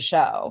emotion to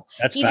show.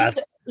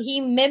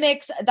 He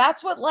mimics.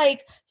 That's what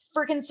like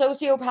freaking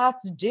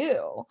sociopaths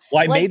do.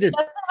 Well, he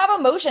doesn't have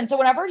emotion. So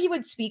whenever he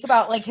would speak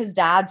about like his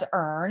dad's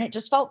urn, it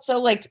just felt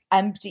so like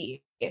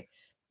empty.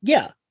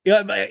 Yeah.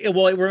 Yeah,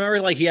 well,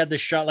 remember, like he had the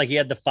shot, like he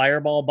had the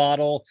Fireball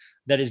bottle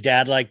that his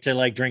dad liked to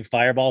like drink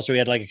Fireball, so he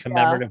had like a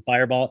commemorative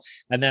Fireball,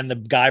 and then the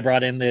guy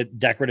brought in the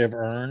decorative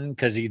urn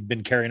because he'd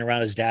been carrying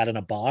around his dad in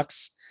a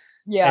box.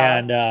 Yeah,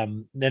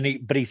 and then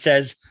he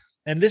says,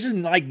 and this is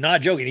like not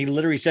joking. He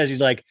literally says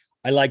he's like,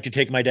 I like to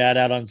take my dad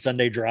out on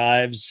Sunday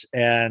drives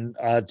and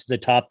to the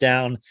top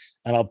down,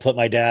 and I'll put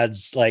my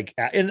dad's like,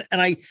 and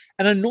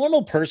a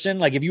normal person,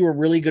 like if you were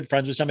really good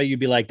friends with somebody,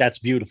 you'd be like, that's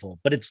beautiful,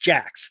 but it's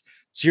Jax.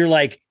 So you're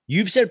like,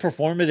 you've said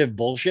performative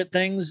bullshit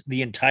things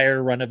the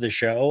entire run of the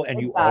show.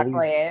 And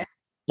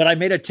but I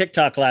made a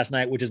TikTok last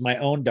night, which is my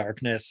own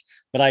darkness.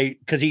 But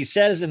because he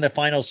says in the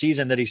final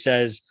season that he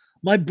says,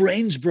 my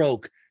brain's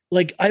broke.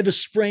 Like I have a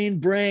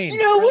sprained brain.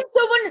 When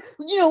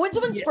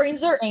someone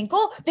sprains their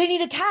ankle, they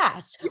need a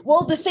cast.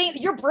 Well,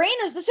 your brain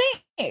is the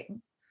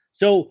same.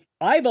 So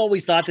I've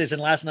always thought this.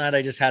 And last night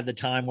I just had the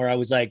time where I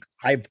was like,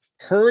 I've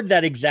heard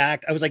that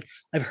exact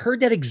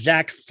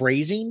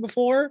phrasing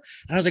before.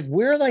 And I was like,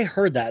 where have I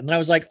heard that? And then I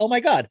was like, oh my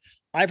God,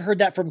 I've heard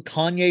that from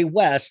Kanye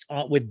West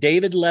with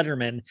David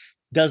Letterman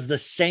does the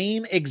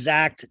same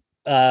exact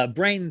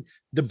brain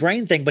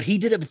thing, but he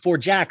did it before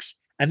Jax.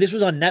 And this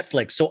was on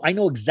Netflix. So I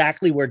know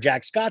exactly where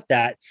Jax got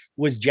that.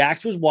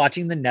 Jax was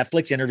watching the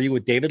Netflix interview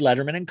with David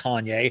Letterman and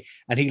Kanye.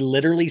 And he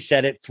literally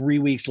said it 3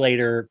 weeks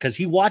later because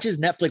he watches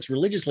Netflix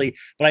religiously.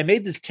 But I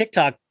made this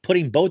TikTok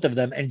putting both of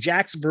them. And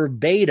Jax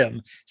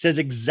verbatim says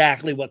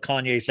exactly what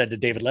Kanye said to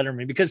David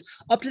Letterman. Because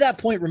up to that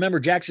point,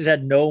 remember, Jax has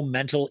had no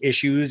mental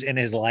issues in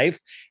his life.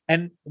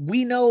 And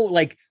we know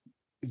like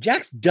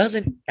Jax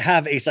doesn't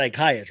have a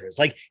psychiatrist.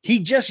 Like he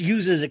just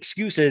uses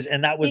excuses,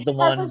 and that was the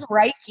one. His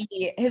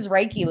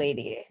Reiki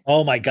lady.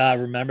 Oh my God,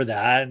 remember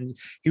that? And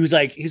he was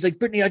like,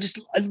 Brittany, I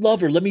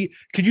love her.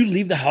 Could you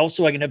leave the house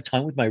so I can have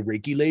time with my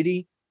Reiki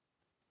lady?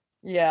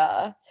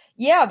 Yeah,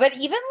 yeah. But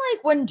even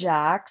like when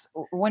Jax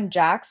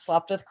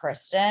slept with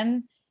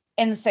Kristen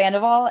and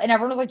Sandoval, and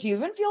everyone was like, do you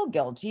even feel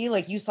guilty?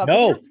 Like you slept with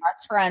your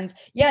best friends.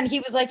 Yeah. And he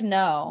was like,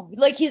 no,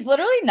 like he's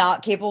literally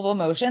not capable of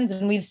emotions.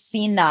 And we've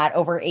seen that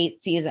over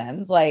 8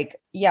 seasons. Like,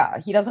 yeah,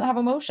 he doesn't have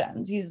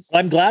emotions.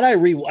 I'm glad I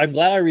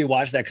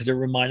rewatched that because it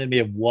reminded me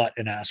of what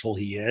an asshole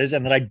he is.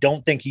 And that I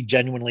don't think he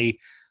genuinely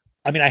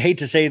I mean, I hate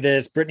to say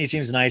this, Brittany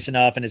seems nice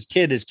enough, and his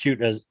kid is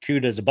cute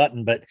as a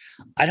button, but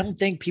I don't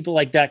think people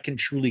like that can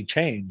truly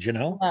change, you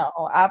know?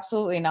 No,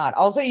 absolutely not.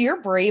 Also, you're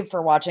brave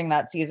for watching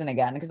that season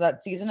again because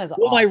that season is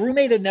Well, my awful.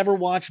 roommate had never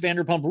watched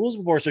Vanderpump Rules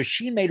before, so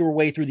she made her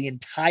way through the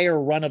entire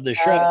run of the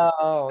show.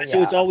 Oh, And so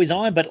yeah. it's always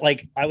on, but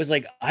like I was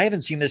like, I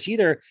haven't seen this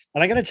either.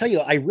 And I gotta tell you,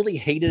 I really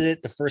hated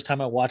it the first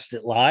time I watched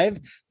it live,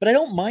 but I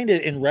don't mind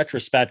it in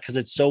retrospect because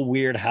it's so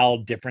weird how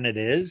different it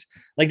is.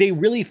 Like they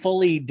really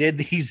fully did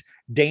these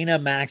Dana,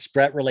 Max,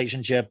 Brett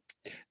relationship.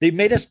 They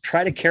made us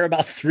try to care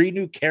about three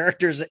new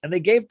characters, and they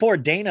gave poor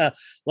Dana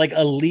like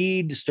a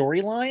lead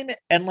storyline,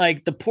 and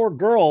like the poor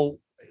girl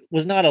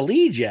was not a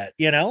lead yet,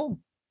 you know?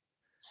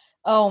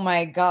 Oh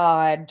my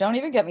God. Don't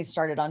even get me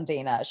started on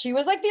Dana. She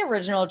was like the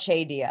original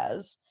Che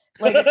Diaz.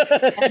 Like,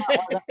 that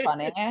wasn't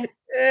funny.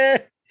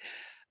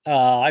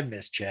 Oh, I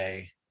miss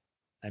Jay.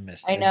 I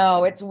missed I him.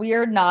 know. It's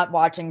weird not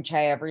watching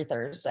Che every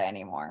Thursday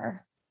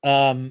anymore.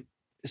 But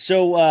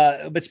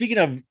speaking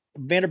of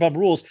Vanderpump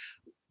Rules,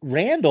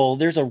 Randall,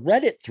 there's a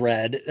Reddit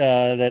thread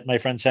that my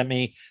friend sent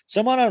me.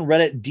 Someone on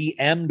Reddit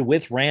DM'd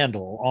with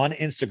Randall on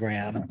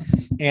Instagram,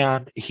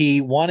 and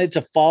he wanted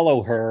to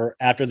follow her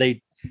after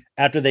they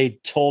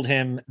told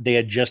him they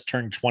had just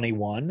turned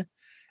 21.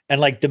 And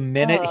like the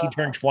minute he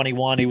turned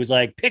 21, he was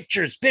like,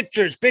 pictures,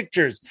 pictures,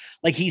 pictures.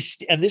 Like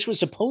and this was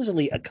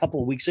supposedly a couple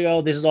of weeks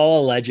ago. This is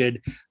all alleged.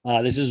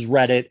 This is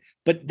Reddit,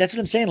 but that's what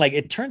I'm saying. Like,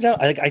 it turns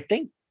out, I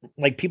think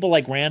like people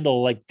like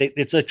Randall, like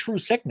it's a true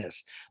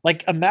sickness.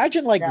 Like,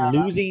 imagine like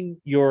losing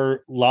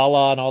your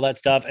Lala and all that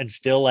stuff and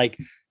still like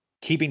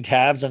keeping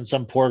tabs on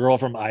some poor girl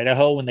from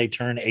Idaho when they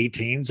turn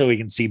 18 so he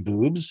can see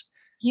boobs.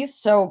 He's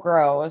so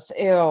gross.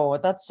 Ew,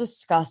 that's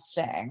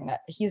disgusting.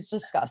 He's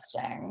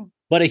disgusting.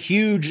 But a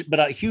huge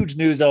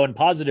news though, and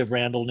positive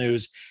Randall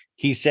news.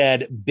 He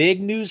said,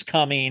 big news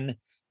coming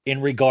in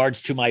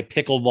regards to my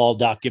pickleball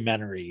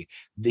documentary.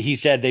 He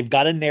said they've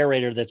got a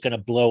narrator that's going to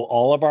blow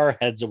all of our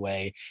heads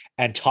away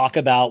and talk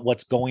about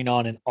what's going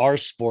on in our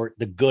sport,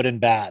 the good and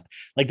bad.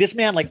 Like this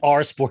man, like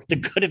our sport, the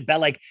good and bad.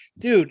 Like,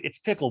 dude, it's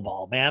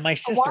pickleball, man. My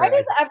sister.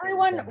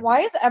 Why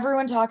is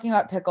everyone talking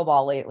about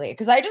pickleball lately?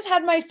 Because I just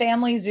had my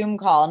family Zoom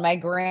call and my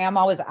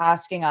grandma was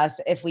asking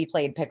us if we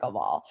played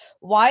pickleball.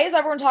 Why is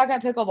everyone talking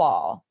about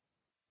pickleball?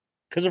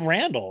 Because of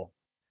Randall.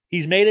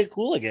 He's made it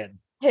cool again.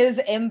 His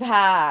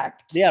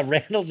impact. Yeah,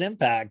 Randall's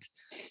impact.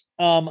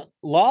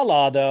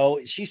 Lala, though,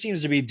 she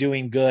seems to be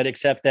doing good,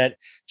 except that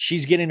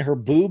she's getting her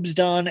boobs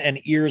done and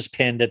ears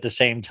pinned at the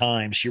same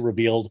time. She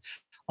revealed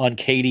on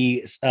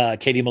Katie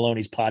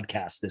Maloney's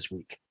podcast this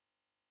week.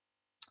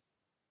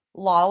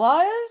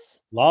 Lala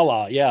is?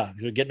 Lala, yeah.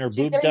 She's getting her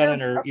boobs done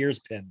and her ears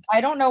pinned. I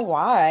don't know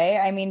why.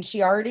 I mean,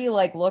 she already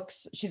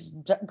she's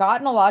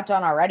gotten a lot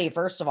done already,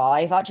 first of all.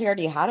 I thought she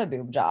already had a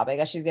boob job. I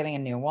guess she's getting a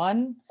new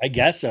one. I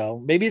guess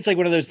so. Maybe it's like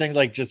one of those things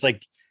it's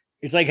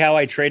like how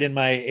I trade in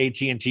my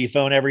AT&T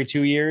phone every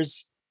 2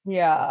 years.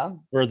 Yeah.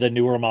 Or the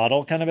newer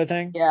model kind of a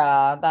thing.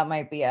 Yeah, that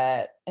might be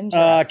it.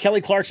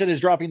 Kelly Clarkson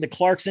is dropping the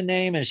Clarkson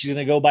name and she's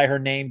going to go by her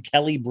name,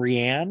 Kelly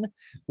Brienne,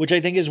 which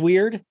I think is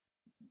weird.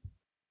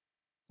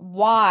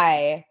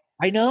 Why?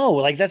 I know,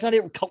 like that's not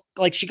it.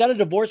 Like she got a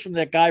divorce from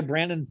that guy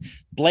Brandon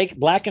Blake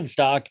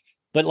Blackenstock,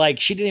 but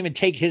like she didn't even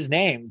take his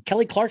name.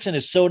 Kelly Clarkson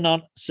is so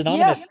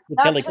synonymous with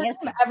Kelly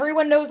Clarkson.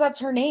 Everyone knows that's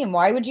her name.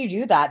 Why would you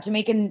do that to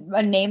make a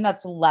name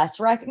that's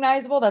less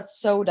recognizable? That's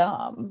so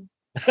dumb.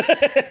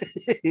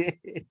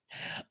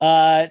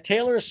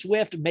 Taylor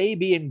Swift may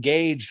be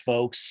engaged,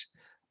 folks.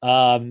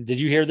 Did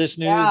you hear this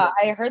news? Yeah,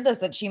 I heard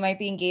that she might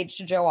be engaged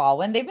to Joe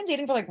Alwyn. They've been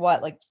dating for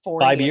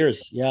 5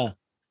 years. Yeah.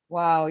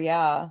 Wow,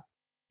 yeah.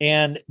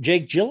 And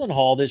Jake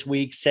Gyllenhaal this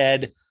week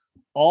said,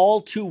 All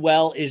Too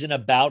Well isn't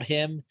about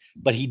him,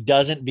 but he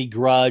doesn't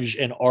begrudge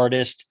an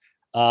artist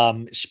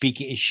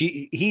speaking.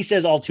 He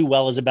says All Too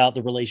Well is about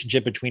the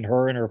relationship between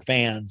her and her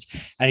fans,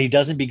 and he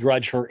doesn't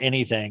begrudge her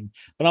anything.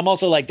 But I'm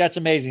also like, that's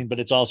amazing, but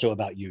it's also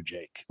about you,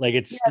 Jake. Like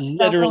it's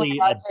literally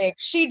Jake.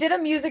 She did a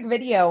music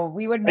video.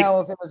 We would know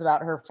if it was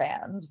about her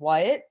fans.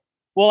 What?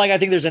 Well, like I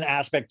think there's an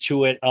aspect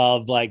to it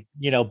of like,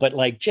 but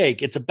like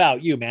Jake, it's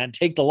about you, man.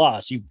 Take the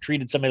loss. You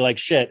treated somebody like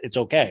shit. It's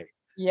okay.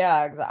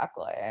 Yeah,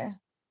 exactly.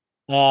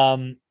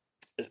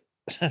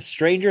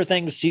 Stranger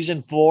Things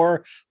season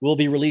 4 will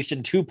be released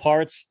in 2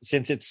 parts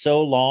since it's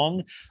so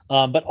long.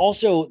 But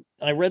also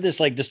I read this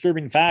like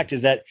disturbing fact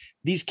is that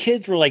these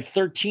kids were like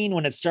 13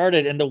 when it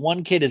started. And the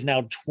one kid is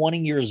now 20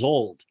 years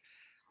old.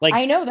 Like,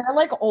 I know they're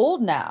like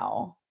old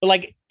now. But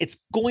like, it's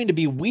going to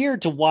be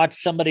weird to watch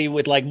somebody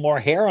with like more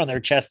hair on their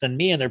chest than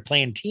me and they're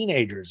playing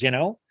teenagers,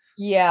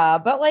 Yeah,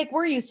 but like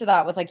we're used to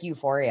that with like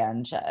Euphoria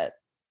and shit.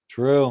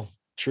 True.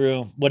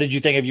 What did you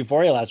think of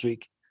Euphoria last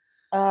week?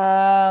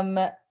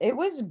 It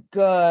was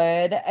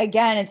good.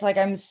 Again, it's like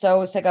I'm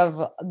so sick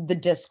of the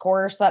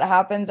discourse that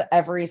happens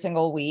every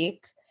single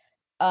week.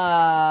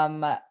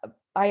 I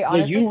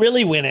honestly, you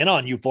really went in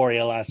on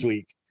Euphoria last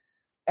week.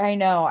 I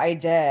know, I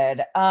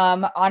did.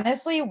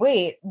 Honestly,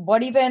 wait,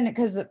 what even?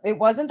 Because it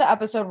wasn't the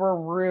episode where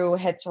Rue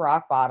hits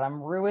rock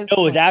bottom. Rue is.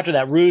 No, it was after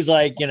that. Rue's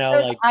like,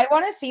 like, I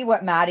want to see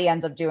what Maddie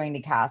ends up doing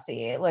to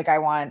Cassie. Like, I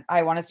want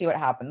to see what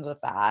happens with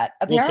that.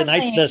 well,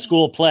 tonight's the Apparently,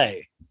 school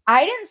play.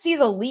 I didn't see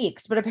the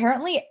leaks, but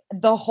apparently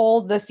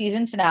the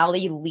season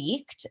finale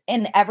leaked,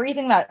 and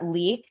everything that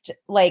leaked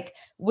like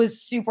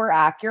was super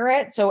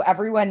accurate. So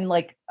everyone,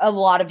 like, a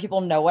lot of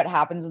people know what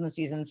happens in the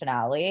season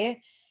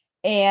finale.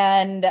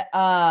 And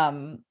I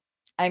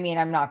mean,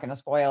 I'm not gonna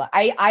spoil it.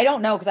 I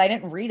don't know because I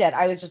didn't read it.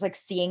 I was just like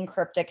seeing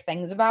cryptic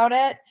things about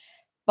it.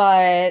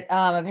 But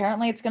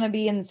apparently it's gonna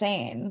be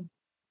insane.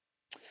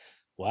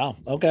 Wow.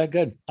 Okay,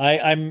 good.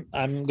 I'm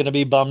gonna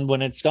be bummed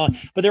when it's gone.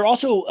 But they're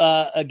also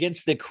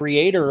against the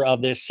creator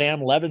of this, Sam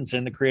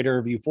Levinson, the creator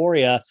of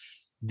Euphoria.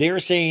 They're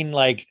saying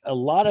like a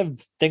lot of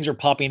things are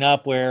popping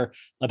up where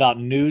about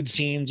nude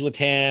scenes with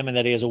him and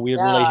that he has a weird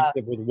Yeah.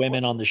 relationship with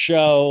women on the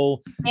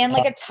show. And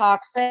like a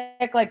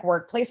toxic like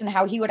workplace, and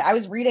how he would, I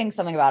was reading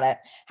something about it,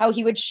 how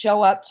he would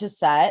show up to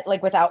set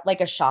like without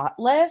like a shot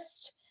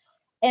list.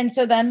 And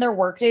so then their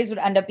work days would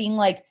end up being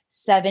like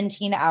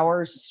 17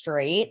 hours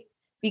straight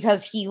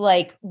because he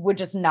like would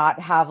just not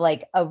have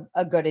like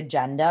a good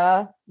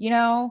agenda, you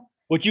know?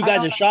 What you I guys,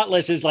 don't a shot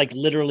list is like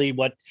literally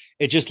what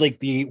it's just like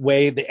the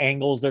way the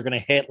angles they're going to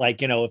hit.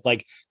 Like, if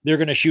like they're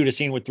going to shoot a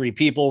scene with three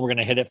people, we're going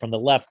to hit it from the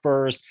left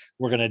first.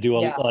 We're going to do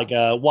Yeah. like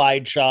a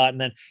wide shot. And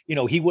then,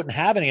 he wouldn't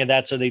have any of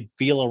that. So they'd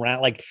feel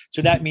around like,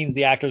 so that means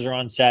the actors are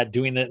on set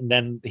doing it. And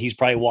then he's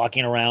probably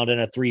walking around in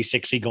a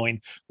 360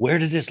 going, where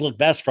does this look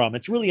best from?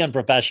 It's really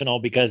unprofessional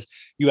because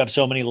you have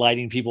so many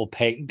lighting people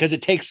pay because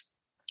it takes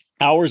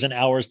hours and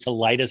hours to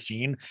light a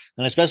scene,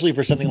 and especially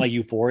for something like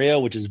Euphoria,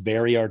 which is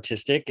very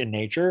artistic in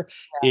nature,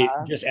 it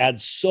Yeah. just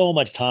adds so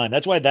much time.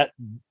 That's why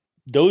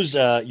those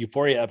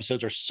Euphoria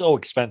episodes are so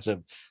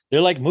expensive.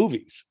 They're like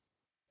movies.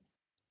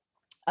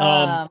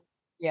 Yeah.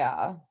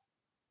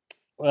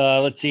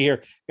 Let's see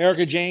here.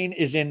 Erika Jayne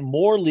is in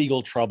more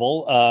legal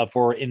trouble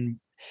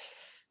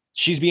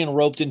she's being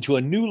roped into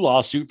a new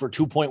lawsuit for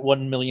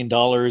 $2.1 million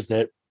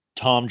that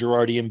Tom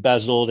Girardi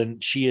embezzled,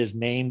 and she is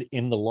named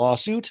in the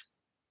lawsuit.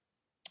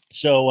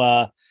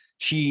 So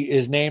she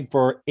is named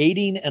for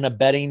aiding and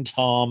abetting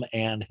Tom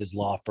and his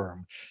law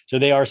firm. So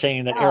they are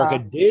saying that Erika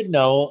did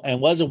know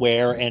and was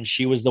aware, and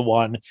she was the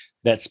one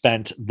that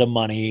spent the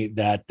money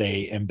that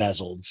they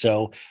embezzled.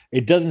 So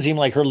it doesn't seem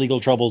like her legal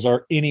troubles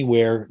are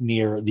anywhere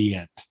near the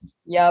end.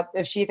 Yep.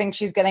 If she thinks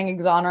she's getting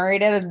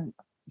exonerated,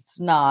 it's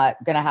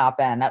not going to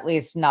happen, at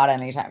least not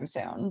anytime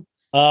soon.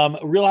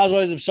 Real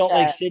Housewives of Salt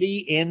Lake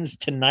City ends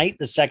tonight,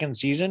 the second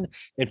season.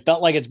 It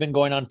felt like it's been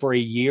going on for a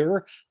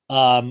year.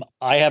 I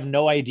have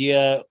no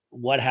idea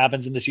what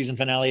happens in the season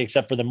finale,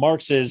 except for the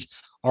Markses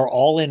are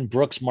all in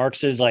Brooks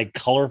Marks's like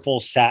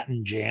colorful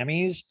satin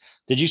jammies.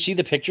 Did you see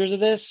the pictures of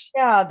this?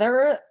 Yeah,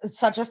 they're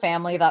such a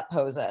family that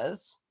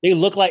poses. They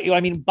look like,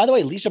 by the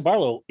way, Lisa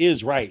Barlow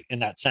is right in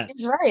that sense.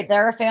 She's right.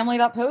 They're a family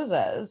that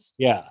poses.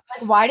 Yeah.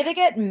 Like, why do they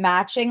get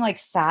matching like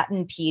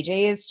satin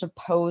PJs to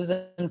pose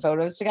in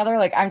photos together?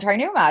 Like, I'm trying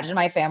to imagine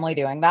my family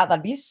doing that.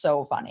 That'd be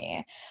so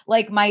funny.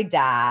 Like my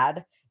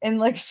dad in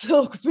like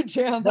silk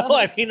pajamas.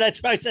 No,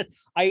 that's what I said.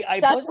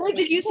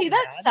 Did you see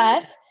that,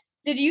 Seth?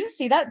 Did you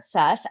see that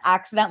Seth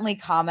accidentally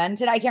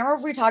commented? I can't remember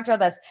if we talked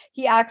about this.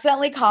 He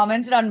accidentally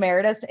commented on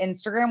Meredith's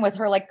Instagram with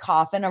her like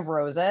coffin of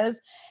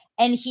roses.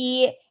 And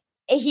he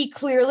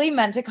clearly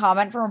meant to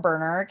comment from a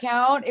burner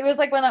account. It was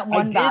like when that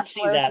one I did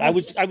see that. I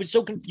was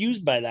so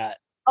confused by that.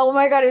 Oh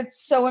my God,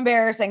 it's so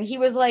embarrassing. He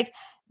was like,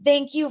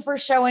 thank you for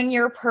showing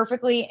your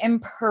perfectly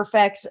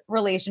imperfect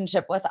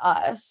relationship with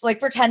us,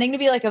 like pretending to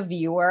be like a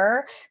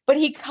viewer, but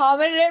he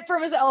commented it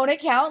from his own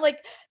account. Like,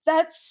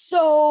 that's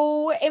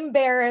so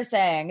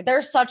embarrassing.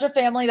 They're such a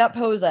family that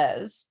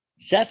poses.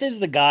 Seth is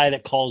the guy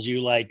that calls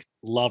you like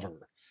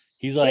lover.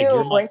 He's like,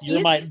 Ew,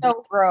 you're my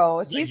so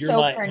gross. He's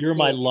so you're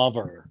my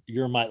lover.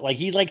 You're my, like,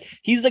 he's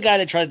the guy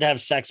that tries to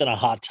have sex in a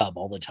hot tub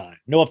all the time.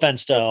 No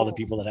offense to all the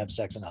people that have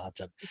sex in a hot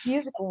tub.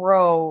 He's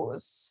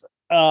gross.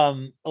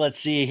 Let's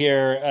see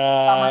here.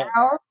 Summer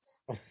House.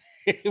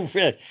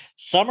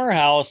 Summer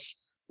House.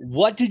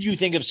 What did you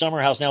think of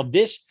Summer House? Now,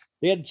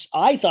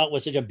 I thought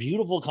was such a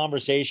beautiful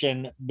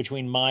conversation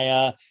between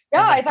Maya.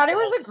 Yeah, I thought it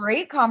was a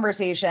great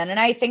conversation. And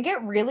I think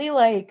it really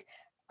like,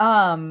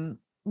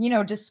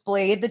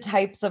 displayed the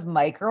types of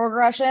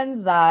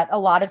microaggressions that a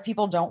lot of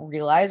people don't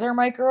realize are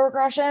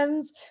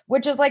microaggressions,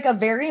 which is like a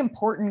very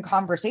important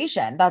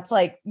conversation. That's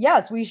like,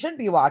 yes, we should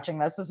be watching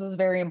this. This is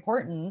very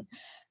important.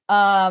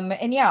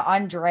 And yeah,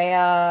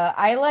 Andrea,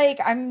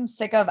 I'm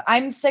sick of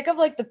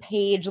like the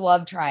Paige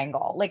love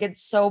triangle. Like,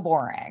 it's so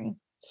boring.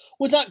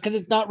 Well, it's not, because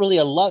it's not really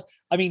a love.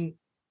 I mean,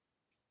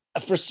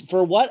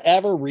 for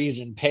whatever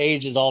reason,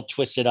 Paige is all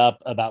twisted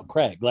up about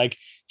Craig. Like,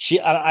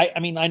 I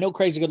mean, I know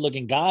Craig's a good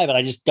looking guy, but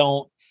I just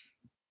don't.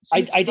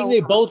 I think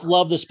they both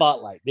love the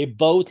spotlight. They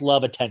both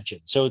love attention.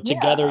 So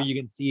together you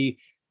can see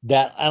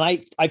that.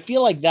 And I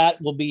feel like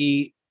that will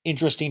be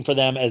interesting for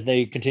them as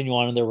they continue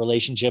on in their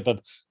relationship of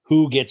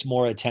who gets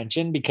more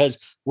attention, because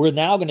we're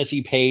now going to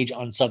see Paige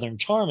on Southern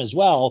Charm as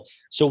well.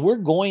 So we're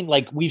going,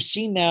 like, we've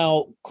seen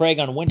now Craig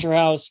on Winter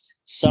House,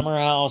 Summer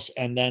House,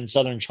 and then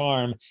Southern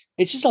Charm.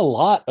 It's just a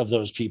lot of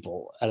those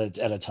people at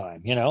a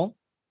time, you know?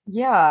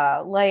 Yeah,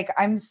 like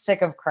I'm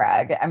sick of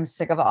Craig. I'm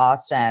sick of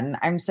Austin.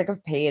 I'm sick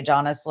of Paige,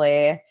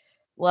 honestly.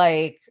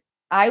 Like,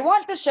 I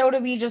want the show to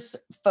be just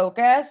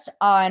focused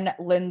on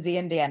Lindsay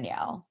and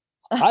Danielle.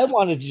 I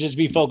wanted to just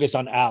be focused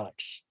on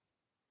Alex.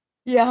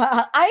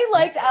 Yeah, I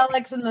liked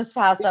Alex in this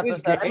past It was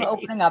episode. I'm great.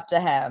 opening up to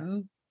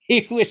him.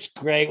 He was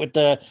great with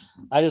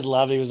I just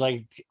loved it. He was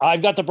like,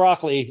 I've got the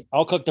broccoli.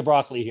 I'll cook the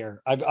broccoli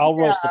here. I'll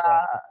roast the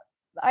broccoli.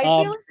 I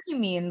feel like he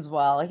means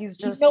well. He's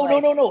just no.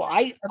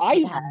 I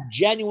pet.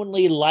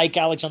 genuinely like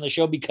Alex on the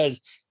show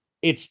because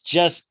it's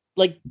just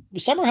like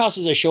Summer House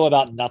is a show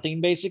about nothing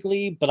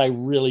basically, but I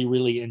really,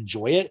 really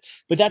enjoy it.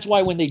 But that's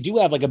why when they do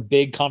have like a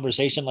big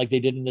conversation like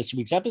they did in this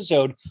week's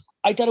episode,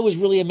 I thought it was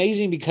really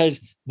amazing because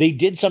they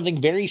did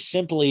something very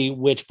simply,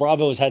 which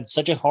Bravo has had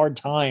such a hard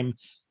time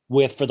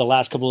with for the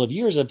last couple of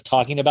years of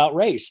talking about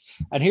race.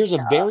 And here's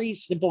a very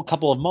simple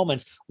couple of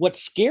moments. What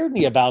scared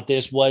me about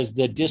this was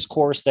the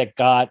discourse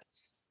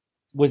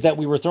was that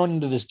we were thrown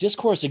into this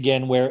discourse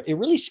again where it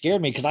really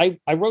scared me because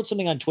I wrote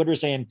something on Twitter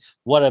saying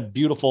what a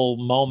beautiful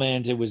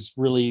moment. It was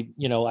really,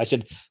 I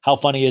said, how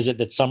funny is it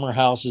that Summer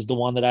House is the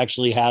one that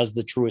actually has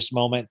the truest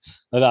moment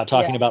about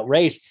talking about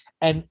race?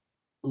 And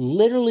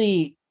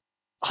literally,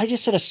 I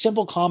just said a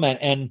simple comment.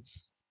 And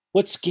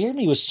what scared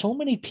me was so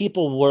many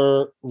people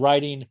were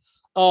writing,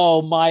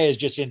 oh, Maya's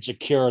just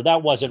insecure.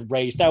 That wasn't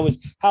race. That was,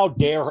 how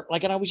dare her.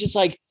 Like, and I was just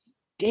like,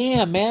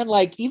 damn, man,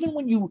 like even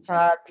when you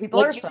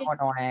people are so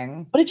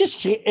annoying, but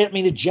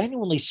it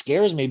genuinely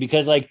scares me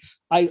because like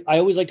I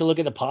always like to look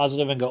at the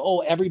positive and go, oh,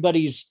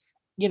 everybody's,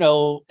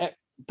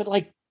 but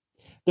like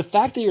the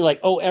fact that you're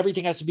like, oh,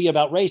 everything has to be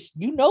about race,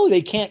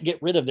 they can't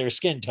get rid of their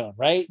skin tone,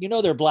 right?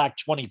 They're black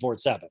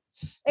 24/7.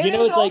 It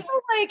was also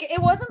like it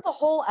wasn't the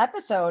whole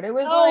episode. It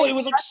was it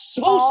was like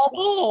so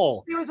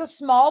small. It was a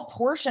small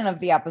portion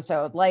of the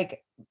episode.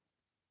 Like,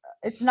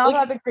 it's not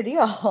that big of a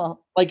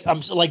deal. Like,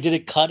 did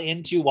it cut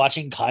into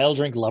watching Kyle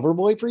drink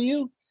Loverboy for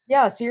you?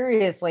 Yeah,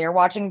 seriously. Or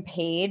watching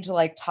Paige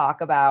like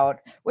talk about,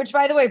 which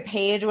by the way,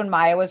 Paige, when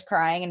Maya was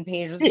crying and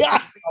Paige was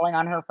scrolling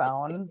on her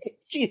phone.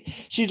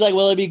 She's like,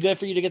 well, it'd be good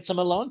for you to get some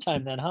alone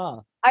time then,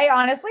 huh? I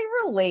honestly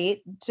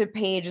relate to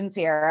Paige and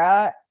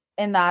Sierra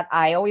in that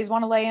I always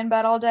want to lay in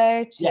bed all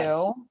day too.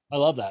 Yes, I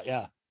love that.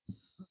 Yeah.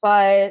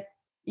 But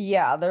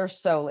yeah, they're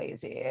so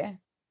lazy.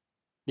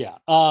 Yeah.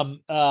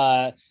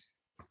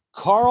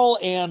 Carl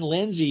and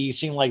Lindsay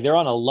seem like they're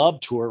on a love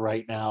tour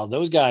right now.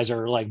 Those guys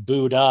are like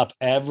booed up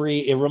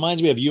it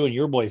reminds me of you and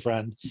your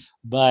boyfriend,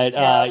 but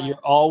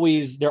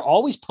they're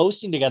always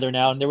posting together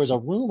now. And there was a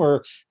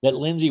rumor that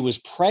Lindsay was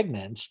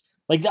pregnant.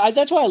 Like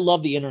that's why I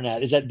love the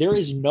internet, is that there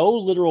is no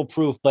literal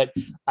proof, but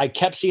I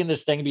kept seeing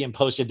this thing being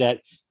posted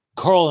that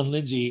Carl and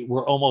Lindsay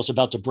were almost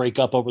about to break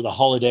up over the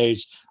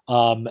holidays.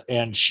 But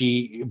then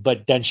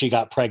she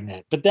got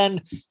pregnant, but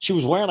then she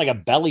was wearing like a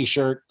belly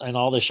shirt and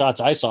all the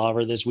shots I saw of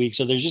her this week.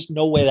 So there's just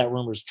no way that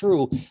rumor is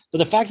true. But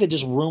the fact that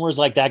just rumors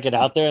like that get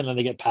out there and then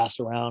they get passed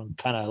around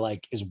kind of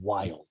like is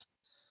wild.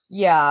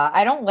 Yeah.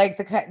 I don't like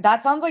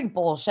that sounds like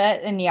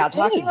bullshit. And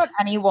talking about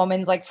any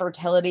woman's like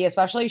fertility,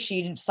 especially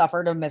she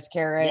suffered a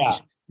miscarriage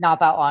not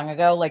that long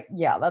ago. Like,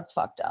 that's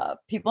fucked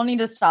up. People need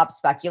to stop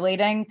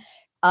speculating.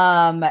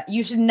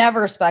 You should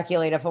never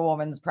speculate if a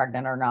woman's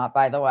pregnant or not,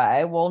 by the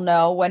way. We'll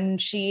know when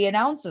she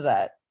announces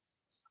it.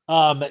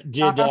 But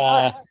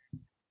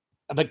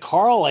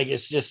Carl, like,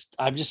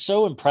 I'm just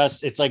so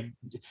impressed. It's like,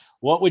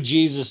 what would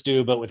Jesus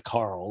do, but with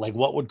Carl? Like,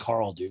 what would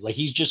Carl do? Like,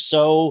 he's just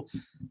so,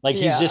 like,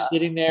 he's just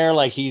sitting there,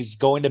 like, he's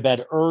going to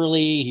bed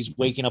early. He's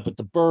waking up with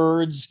the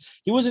birds.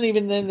 He wasn't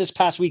even in this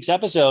past week's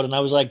episode. And I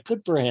was like,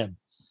 good for him.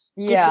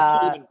 Good for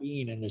him even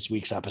being in this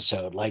week's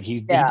episode. Like,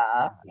 he's,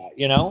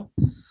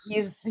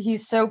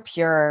 He's so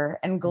pure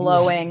and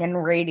glowing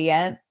and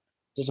radiant.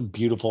 Just a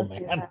beautiful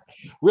man.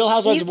 Real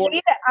Housewives of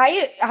Orange.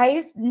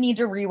 I need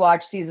to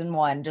rewatch season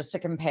 1 just to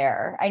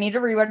compare. I need to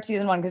rewatch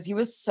season 1 because he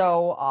was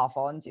so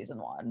awful in season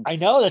 1. I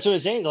know, that's what I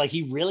was saying. Like,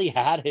 he really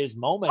had his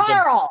moments.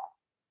 Carl!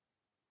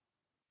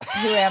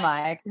 Who am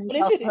I? What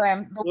is it?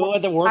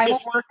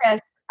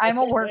 I'm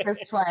a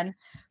Workus twin.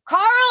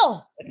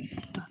 Carl!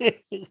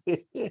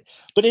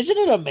 But isn't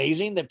it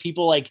amazing that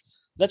people like,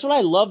 that's what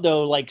I love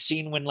though, like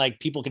seeing when like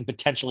people can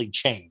potentially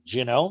change,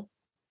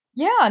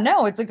 Yeah,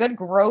 no, it's a good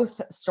growth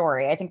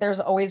story. I think there's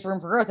always room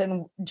for growth.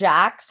 And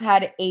Jax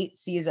had 8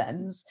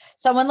 seasons.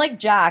 Someone like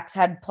Jax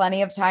had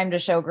plenty of time to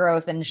show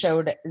growth and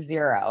showed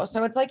 0.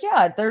 So it's like,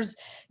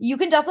 you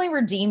can definitely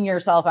redeem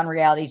yourself on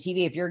reality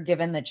TV if you're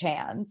given the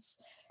chance.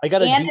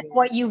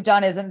 What you've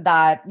done isn't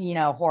that,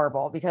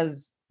 horrible,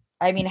 because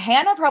I mean,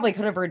 Hannah probably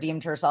could have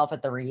redeemed herself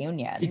at the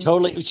reunion.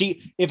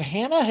 See, if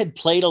Hannah had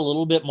played a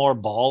little bit more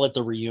ball at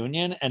the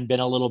reunion and been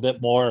a little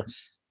bit more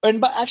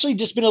but actually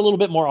just been a little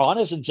bit more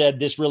honest and said,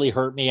 this really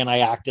hurt me and I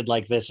acted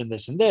like this and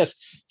this and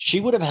this, she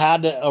would have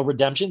had a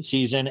redemption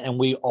season, and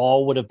we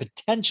all would have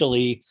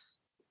potentially,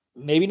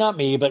 maybe not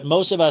me, but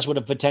most of us would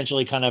have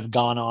potentially kind of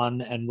gone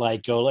on and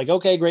like go like,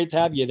 okay, great to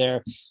have you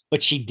there.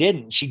 But she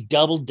didn't. She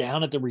doubled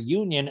down at the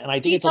reunion. And I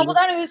think It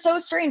was so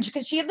strange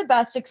because she had the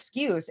best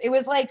excuse. It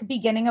was like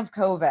beginning of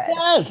COVID.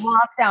 Yes.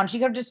 Lockdown. She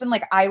could have just been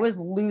like, I was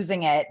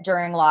losing it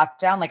during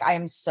lockdown. Like, I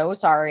am so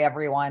sorry,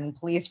 everyone.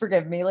 Please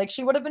forgive me. Like,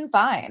 she would have been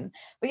fine.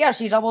 But yeah,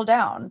 she doubled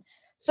down.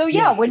 So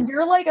yeah, when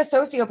you're like a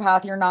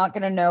sociopath, you're not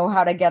going to know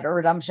how to get a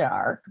redemption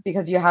arc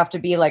because you have to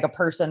be like a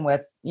person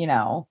with,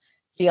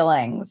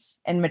 feelings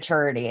and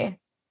maturity.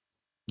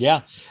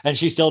 Yeah. And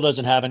she still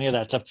doesn't have any of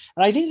that stuff.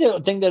 And I think the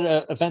thing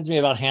that offends me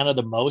about Hannah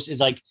the most is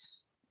like,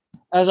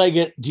 as I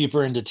get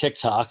deeper into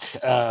TikTok,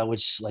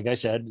 which, like I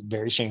said,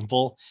 very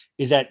shameful,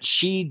 is that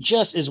she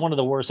just is one of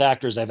the worst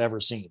actors I've ever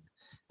seen.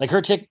 Like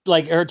her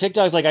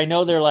TikToks, like I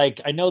know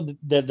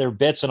that they're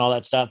bits and all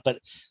that stuff, but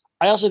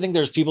I also think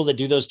there's people that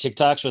do those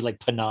TikToks with like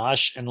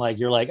panache and like,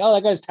 you're like, oh,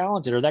 that guy's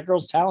talented or that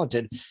girl's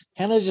talented.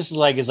 Hannah just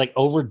is like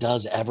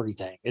overdoes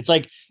everything. It's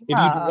like, if you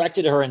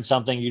directed her in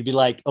something, you'd be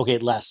like, okay,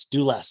 do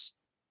less.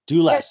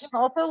 Yeah, she's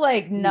also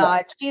like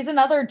not, she's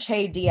another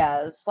Che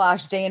Diaz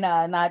 /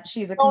 Dana, and that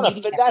she's a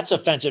comedian. That's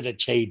offensive to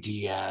Che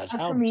Diaz.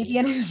 How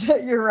comedian is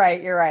it? You're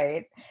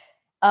right.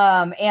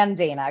 And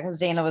Dana, because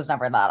Dana was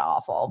never that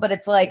awful, but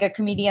it's like a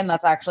comedian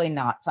that's actually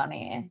not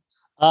funny.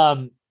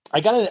 I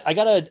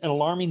got an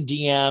alarming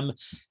DM,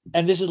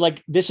 and this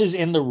is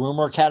in the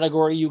rumor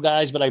category, you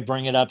guys, but I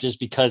bring it up just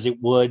because is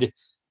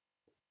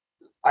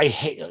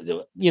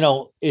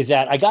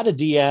that I got a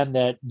DM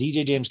that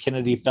DJ James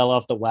Kennedy fell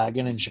off the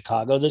wagon in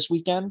Chicago this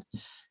weekend.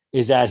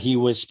 Is that he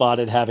was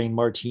spotted having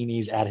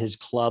martinis at his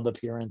club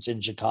appearance in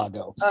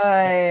Chicago.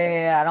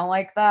 I don't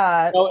like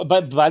that. Oh,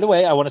 but by the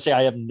way, I want to say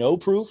I have no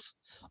proof.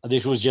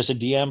 This was just a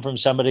DM from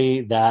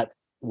somebody that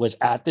was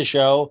at the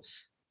show.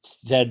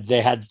 Said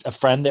they had a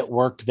friend that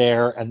worked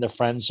there and the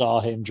friend saw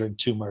him drink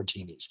 2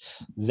 martinis.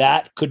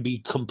 That could be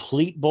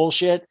complete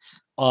bullshit.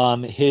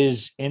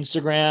 His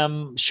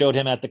Instagram showed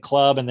him at the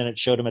club and then it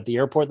showed him at the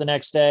airport the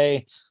next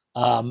day.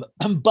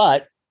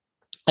 But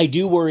I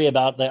do worry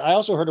about that. I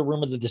also heard a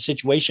rumor that the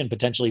situation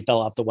potentially fell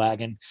off the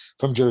wagon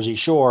from Jersey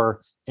Shore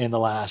in the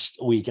last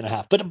week and a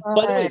half. But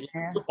by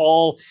the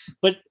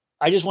way,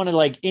 I just wanted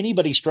like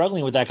anybody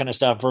struggling with that kind of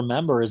stuff,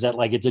 remember is that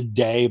like it's a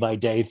day by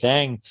day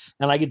thing.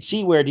 And I could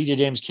see where DJ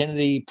James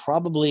Kennedy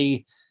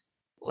probably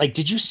like,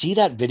 did you see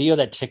that video,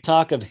 that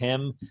TikTok of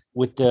him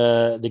with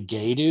the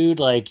gay dude,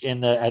 like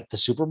at the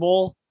Super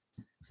Bowl?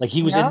 Like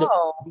he was he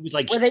was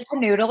like, were they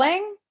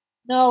canoodling?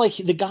 No, like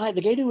the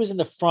gay dude was in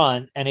the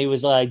front and he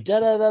was like, da,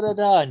 da, da, da,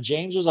 da. And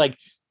James was like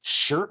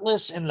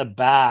shirtless in the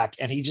back.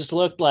 And he just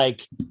looked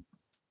like,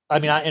 I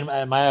mean,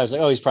 in my eyes,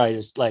 like, oh, he's probably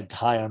just like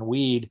high on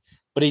weed.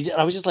 But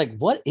I was just like,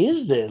 what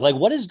is this? Like,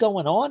 what is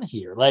going on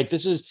here? Like, I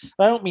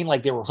don't mean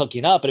like they were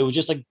hooking up, but it was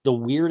just like the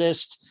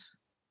weirdest.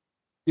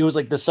 It was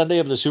like the Sunday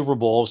of the Super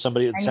Bowl.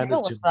 Somebody had sent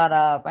it to me.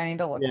 I need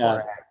to look for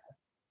it.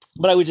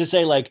 But I would just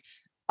say, like,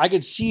 I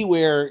could see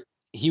where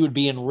he would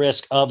be in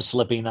risk of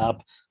slipping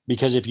up,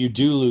 because if you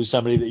do lose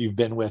somebody that you've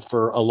been with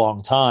for a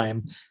long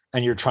time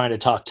and you're trying to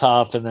talk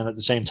tough and then at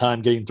the same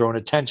time getting thrown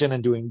attention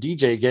and doing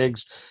DJ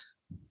gigs,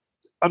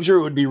 I'm sure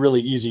it would be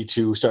really easy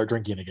to start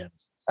drinking again.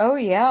 Oh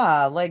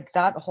yeah. Like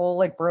that whole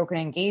like broken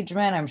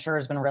engagement, I'm sure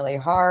has been really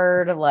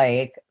hard.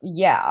 Like,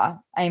 yeah.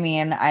 I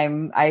mean,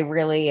 I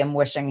really am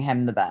wishing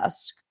him the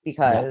best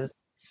because.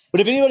 Yeah.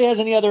 But if anybody has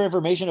any other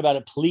information about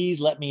it, please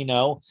let me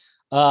know.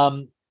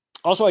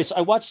 Also,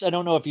 I watched, I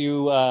don't know if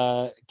you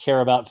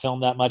care about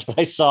film that much, but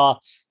I saw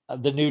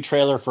the new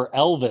trailer for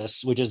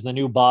Elvis, which is the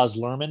new Baz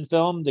Luhrmann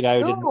film. The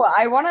guy who did.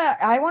 I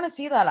want to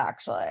see that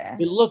actually.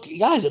 It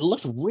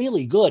looked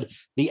really good.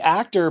 The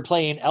actor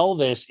playing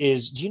Elvis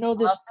is, do you know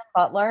this?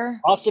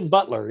 Austin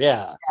Butler.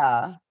 Yeah.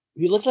 Yeah.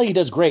 He looks like he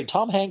does great.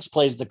 Tom Hanks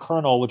plays the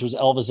Colonel, which was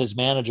Elvis's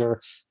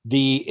manager.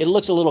 It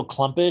looks a little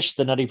clumpish,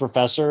 the Nutty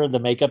Professor, the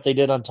makeup they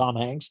did on Tom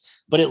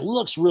Hanks, but it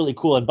looks really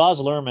cool. And Baz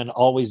Luhrmann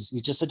he's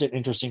just such an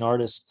interesting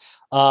artist.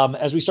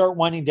 As we start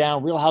winding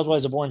down, Real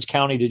Housewives of Orange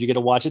County, did you get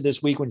to watch it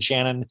this week when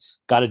Shannon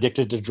got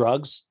addicted to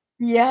drugs?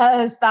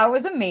 Yes, that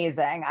was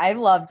amazing. I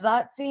loved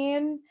that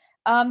scene.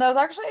 That was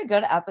actually a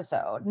good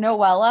episode.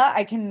 Noella,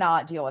 I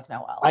cannot deal with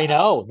Noella. I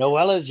know.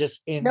 Noella is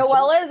just insane.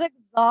 Noella is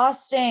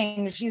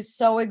exhausting. She's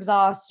so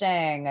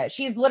exhausting.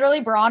 She's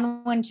literally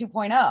Bronwyn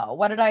 2.0.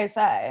 What did I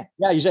say?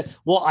 Yeah, you said.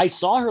 Well, I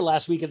saw her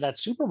last week at that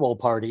Super Bowl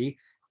party.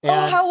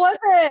 And, how was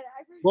it?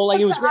 Well, like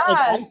it was great. Like,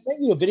 I sent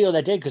you a video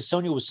that day because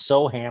Sonia was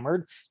so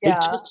hammered. Yeah.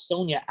 They took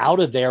Sonia out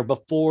of there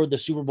before the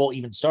Super Bowl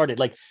even started.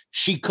 Like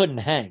she couldn't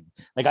hang.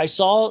 Like I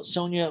saw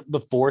Sonia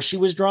before she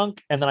was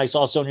drunk, and then I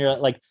saw Sonia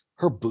like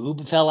her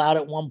boob fell out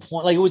at one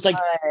point. Like it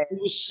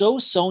was so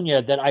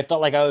Sonia that I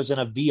felt like I was in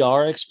a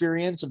VR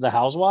experience of the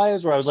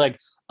Housewives where I was like,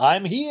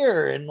 I'm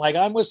here and like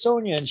I'm with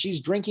Sonia and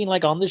she's drinking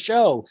like on the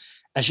show,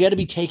 and she had to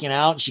be taken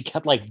out and she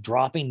kept like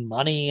dropping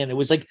money, and it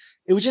was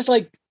just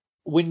like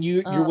when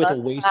you're with a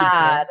wasted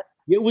friend.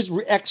 It was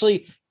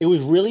actually, it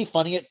was really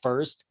funny at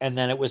first, and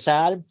then it was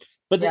sad.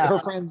 But her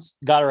friends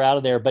got her out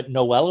of there. But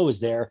Noella was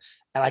there,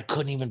 and I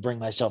couldn't even bring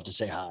myself to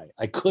say hi.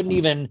 I couldn't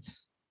even,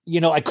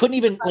 I couldn't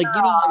even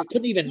I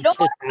couldn't even kiss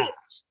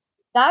ass.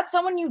 That's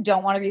someone you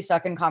don't want to be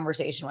stuck in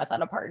conversation with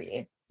at a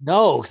party.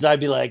 No, because I'd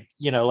be like,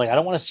 I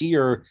don't want to see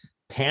your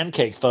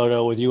pancake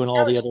photo with you and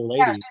all the other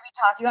ladies. Yeah, she'd be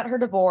talking about her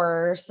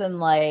divorce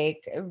and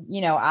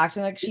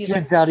acting like she's.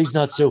 Turns out he's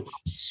not so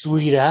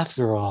sweet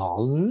after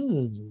all.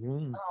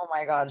 Oh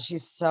my God,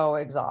 she's so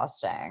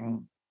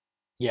exhausting.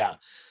 Yeah.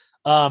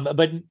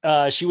 But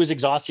she was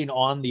exhausting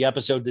on the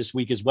episode this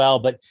week as well.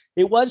 But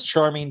it was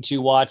charming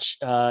to watch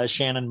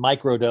Shannon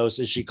microdose,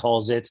 as she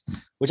calls it,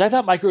 which I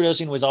thought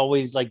microdosing was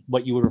always like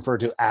what you would refer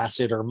to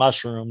acid or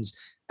mushrooms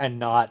and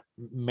not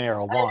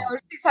marijuana. I know,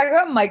 she's talking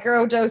about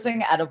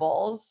microdosing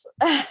edibles.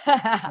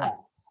 Yeah.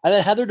 And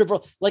then Heather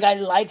DeBro, I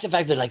like the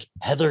fact that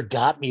Heather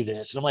got me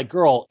this. And I'm like,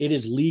 girl, it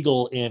is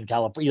legal in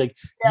California.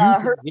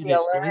 Her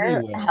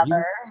dealer,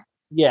 Heather.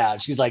 Yeah,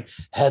 she's like,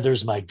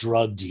 Heather's my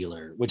drug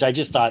dealer, which I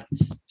just thought,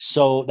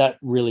 so that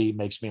really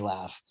makes me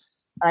laugh.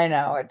 I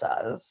know it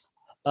does.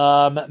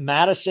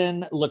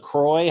 Madison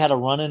LaCroix had a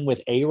run-in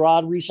with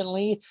A-Rod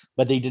recently,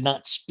 but they did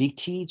not speak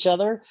to each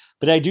other.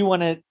 But I do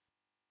want to,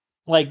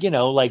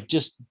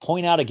 just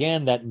point out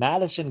again that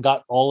Madison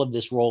got all of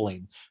this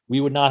rolling.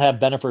 We would not have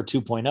Bennifer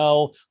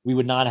 2.0. We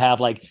would not have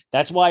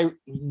that's why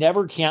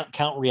never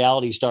count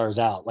reality stars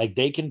out.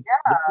 They can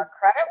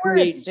credit where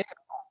it's due.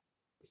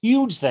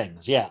 Huge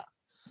things. Yeah.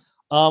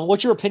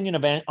 What's your opinion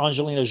of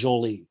Angelina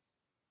Jolie?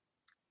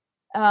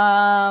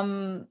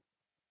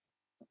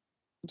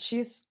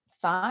 She's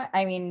fine.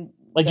 I mean,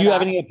 do you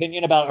have any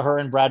opinion about her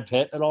and Brad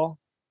Pitt at all?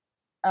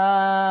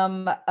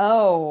 I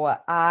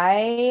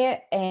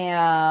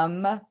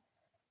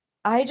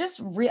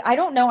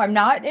don't know. I'm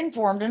not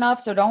informed enough.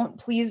 So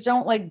please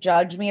don't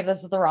judge me if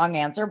this is the wrong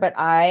answer, but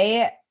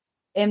I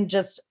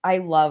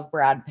love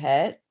Brad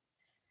Pitt.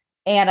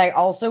 And I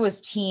also was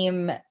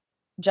team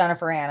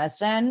Jennifer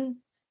Aniston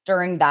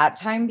during that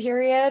time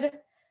period.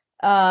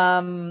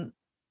 So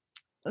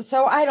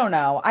I don't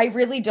know. I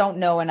really don't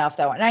know enough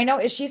though. And I know,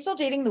 is she still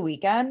dating The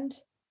Weeknd?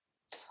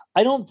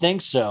 I don't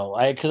think so.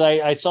 Because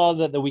I saw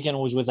that The Weeknd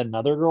was with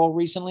another girl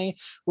recently.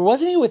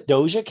 Wasn't he with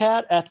Doja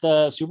Cat at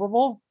the Super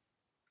Bowl?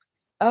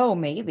 Oh,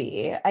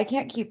 maybe. I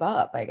can't keep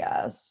up, I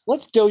guess.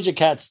 What's Doja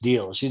Cat's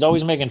deal? She's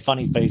always making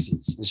funny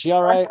faces. Is she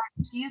all right?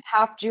 She's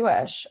half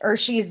Jewish, or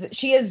she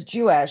is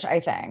Jewish, I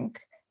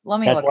think. Let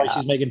me look it up. That's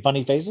why she's making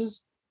funny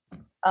faces?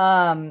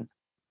 I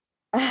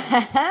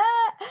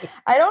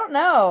don't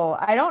know.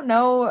 I don't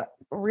know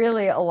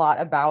really a lot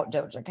about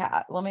Doja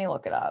Cat. Let me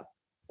look it up.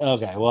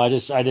 Okay. Well,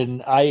 if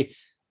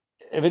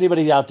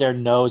anybody out there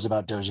knows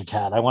about Doja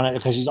Cat, I want to,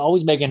 because she's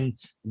always making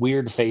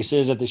weird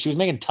faces she was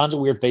making tons of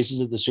weird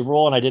faces at the Super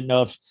Bowl. And I didn't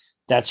know if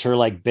that's her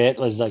bit,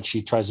 was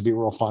she tries to be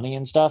real funny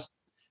and stuff.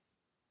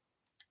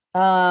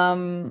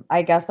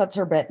 I guess that's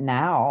her bit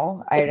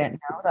now. I didn't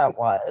know that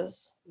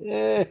was.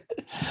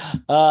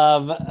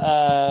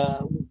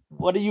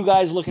 What are you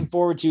guys looking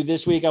forward to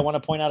this week? I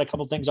want to point out a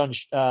couple things on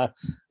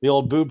the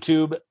old boob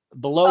tube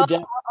below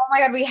deck. Oh my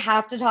God, we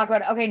have to talk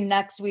about,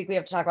 next week we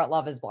have to talk about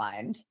Love is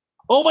Blind.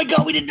 Oh my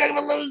God, we didn't talk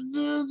about Love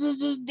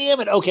is, damn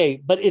it.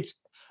 Okay, but it's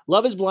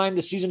Love is Blind.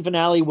 The season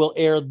finale will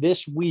air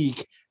this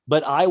week,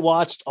 but I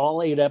watched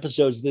all 8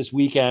 episodes this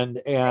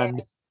weekend,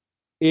 and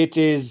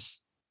it's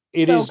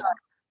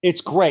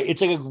great.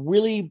 It's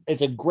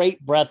it's a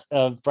great breath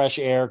of fresh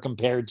air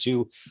compared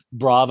to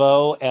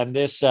Bravo and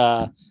this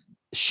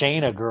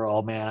Shayna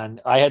girl, man.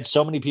 I had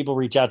so many people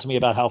reach out to me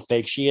about how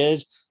fake she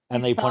is,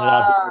 and they pointed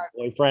out who her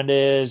boyfriend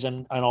is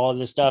and all of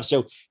this stuff.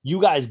 So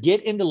you guys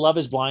get into Love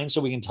is Blind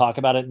so we can talk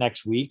about it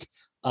next week.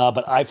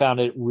 But I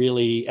found it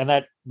really, and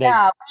we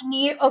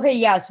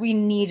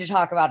need to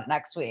talk about it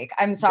next week.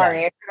 I'm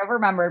sorry. Yeah. I should have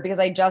remembered because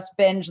I just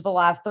binged the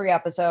last 3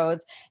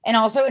 episodes, and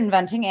also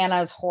Inventing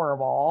Anna is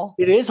horrible.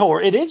 It is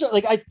horrible. It is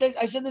I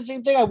said the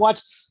same thing. I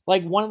watched I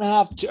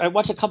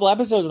watched a couple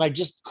episodes and I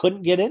just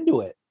couldn't get into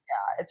it.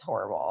 Yeah, it's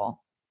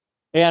horrible.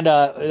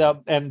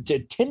 And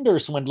Tinder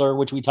Swindler,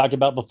 which we talked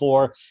about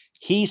before,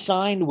 he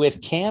signed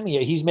with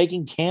Cameo. He's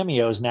making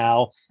cameos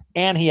now,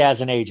 and he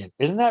has an agent.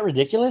 Isn't that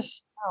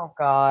ridiculous? Oh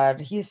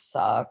God, he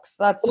sucks.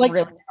 That's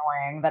really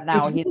annoying that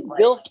now he's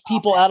built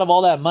people out of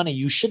all that money.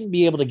 You shouldn't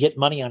be able to get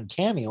money on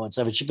Cameo and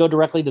stuff. It should go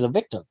directly to the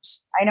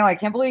victims. I know. I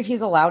can't believe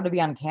he's allowed to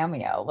be on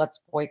Cameo. Let's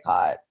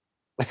boycott.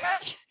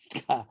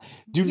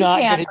 Do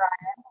not.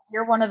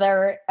 You're one of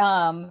their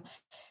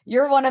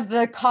you're one of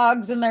the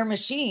cogs in their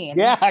machine.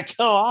 Yeah,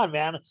 come on,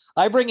 man.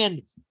 I bring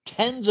in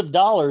tens of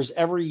dollars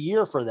every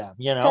year for them,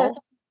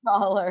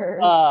 dollars.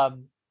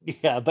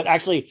 Yeah, but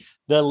actually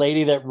the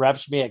lady that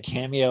reps me at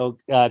Cameo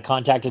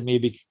contacted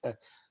me.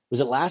 Was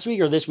it last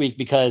week or this week?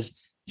 Because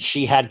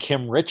she had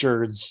Kim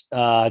Richards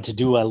to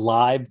do a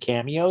live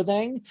Cameo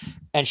thing.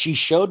 And she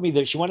showed me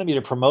that she wanted me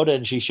to promote it.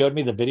 And she showed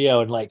me the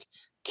video, and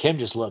Kim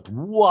just looked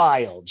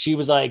wild. She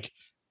was like,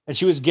 And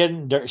she was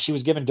given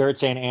dirt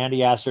saying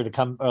Andy asked her to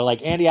come, or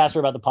like Andy asked her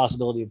about the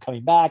possibility of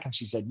coming back, and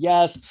she said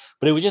yes.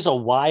 But it was just a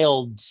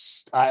wild.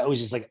 I was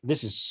just like,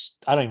 this is,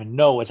 I don't even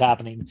know what's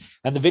happening.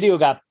 And the video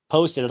got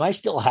posted, and I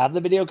still have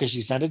the video because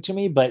she sent it to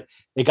me, but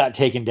it got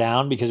taken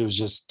down because it was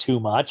just too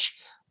much.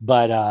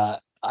 But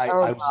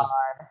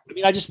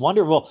I just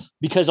wonder, well,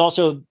 because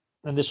also,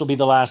 and this will be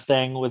the last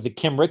thing with the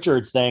Kim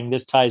Richards thing.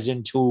 This ties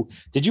into.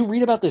 Did you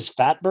read about this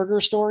Fat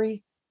Burger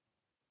story?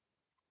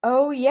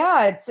 Oh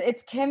yeah,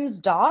 it's Kim's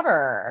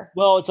daughter.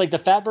 Well, it's like the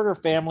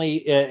Fatburger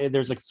family.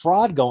 There's like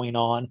fraud going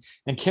on,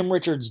 and Kim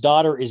Richards'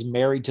 daughter is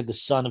married to the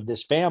son of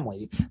this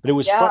family. But it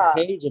was front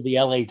page of the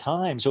LA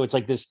Times, so it's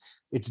like this.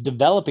 It's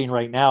developing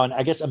right now, and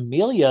I guess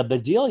Amelia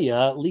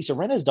Bedelia, Lisa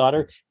Rinna's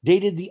daughter,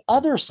 dated the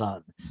other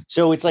son.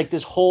 So it's like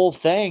this whole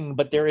thing.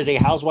 But there is a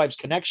housewives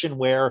connection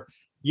where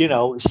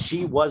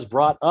she was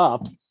brought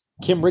up.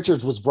 Kim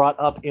Richards was brought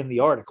up in the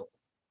article.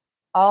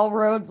 All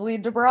roads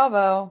lead to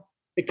Bravo.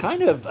 It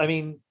kind of, I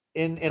mean,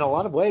 in a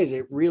lot of ways,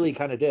 it really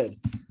kind of did.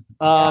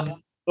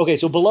 Okay,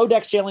 so Below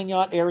Deck Sailing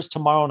Yacht airs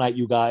tomorrow night,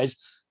 you guys.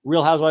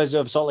 Real Housewives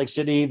of Salt Lake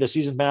City, the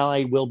season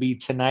finale will be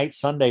tonight,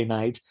 Sunday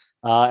night,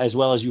 as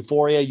well as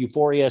Euphoria.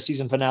 Euphoria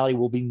season finale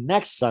will be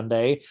next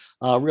Sunday.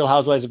 Real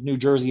Housewives of New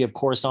Jersey, of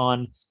course,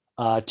 on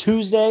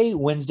Tuesday.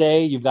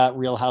 Wednesday, you've got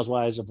Real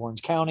Housewives of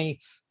Orange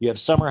County. You have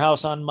Summer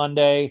House on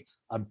Monday.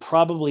 I'm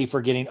probably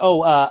forgetting.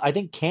 I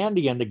think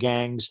Candy and the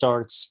Gang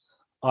starts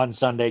on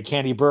Sunday.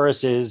 Candy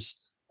Burris's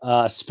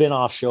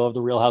spin-off show of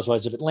the Real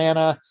Housewives of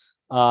Atlanta.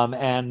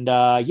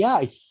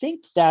 I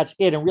think that's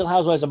it. And Real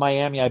Housewives of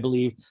Miami, I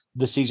believe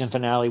the season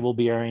finale will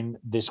be airing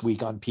this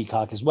week on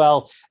Peacock as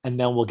well. And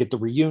then we'll get the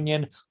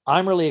reunion.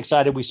 I'm really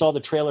excited. We saw the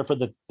trailer for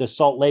the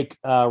Salt Lake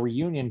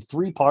reunion,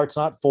 3 parts,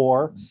 not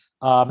 4.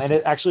 And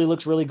it actually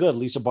looks really good.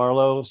 Lisa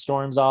Barlow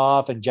storms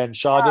off and Jen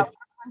Shaw. That's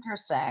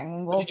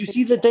interesting. Did you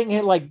see the thing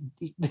like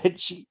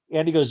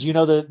Andy goes,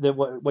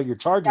 what you're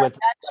charged with?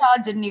 Jen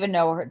Shaw didn't even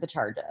know the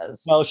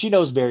charges. No, she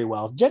knows very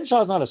well. Jen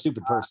Shaw's not a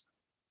stupid person.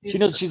 She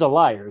knows she's a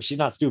liar. She's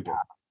not stupid.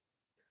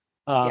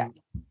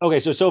 Okay,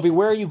 so Sophie,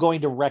 where are you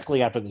going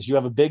directly after this? You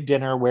have a big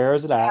dinner. Where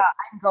is it at? Yeah,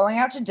 I'm going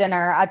out to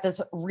dinner at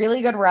this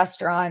really good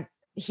restaurant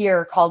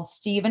here called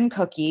Steve and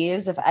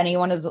Cookies. If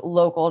anyone is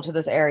local to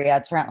this area,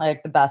 it's apparently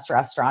like the best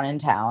restaurant in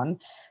town.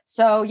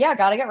 So yeah,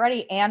 got to get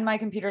ready. And my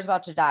computer's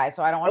about to die,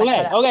 so I don't want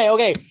to.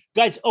 Okay,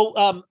 guys.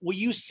 Will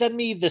you send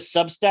me the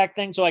Substack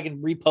thing so I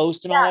can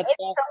repost and all that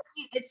stuff?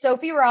 It's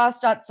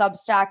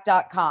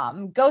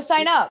sophieross.substack.com. Go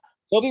sign up.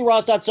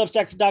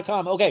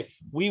 SophieRoss.substack.com. Okay,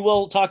 we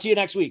will talk to you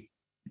next week.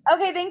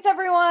 Okay, thanks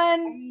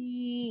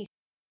everyone.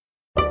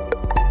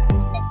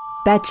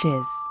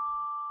 Betches.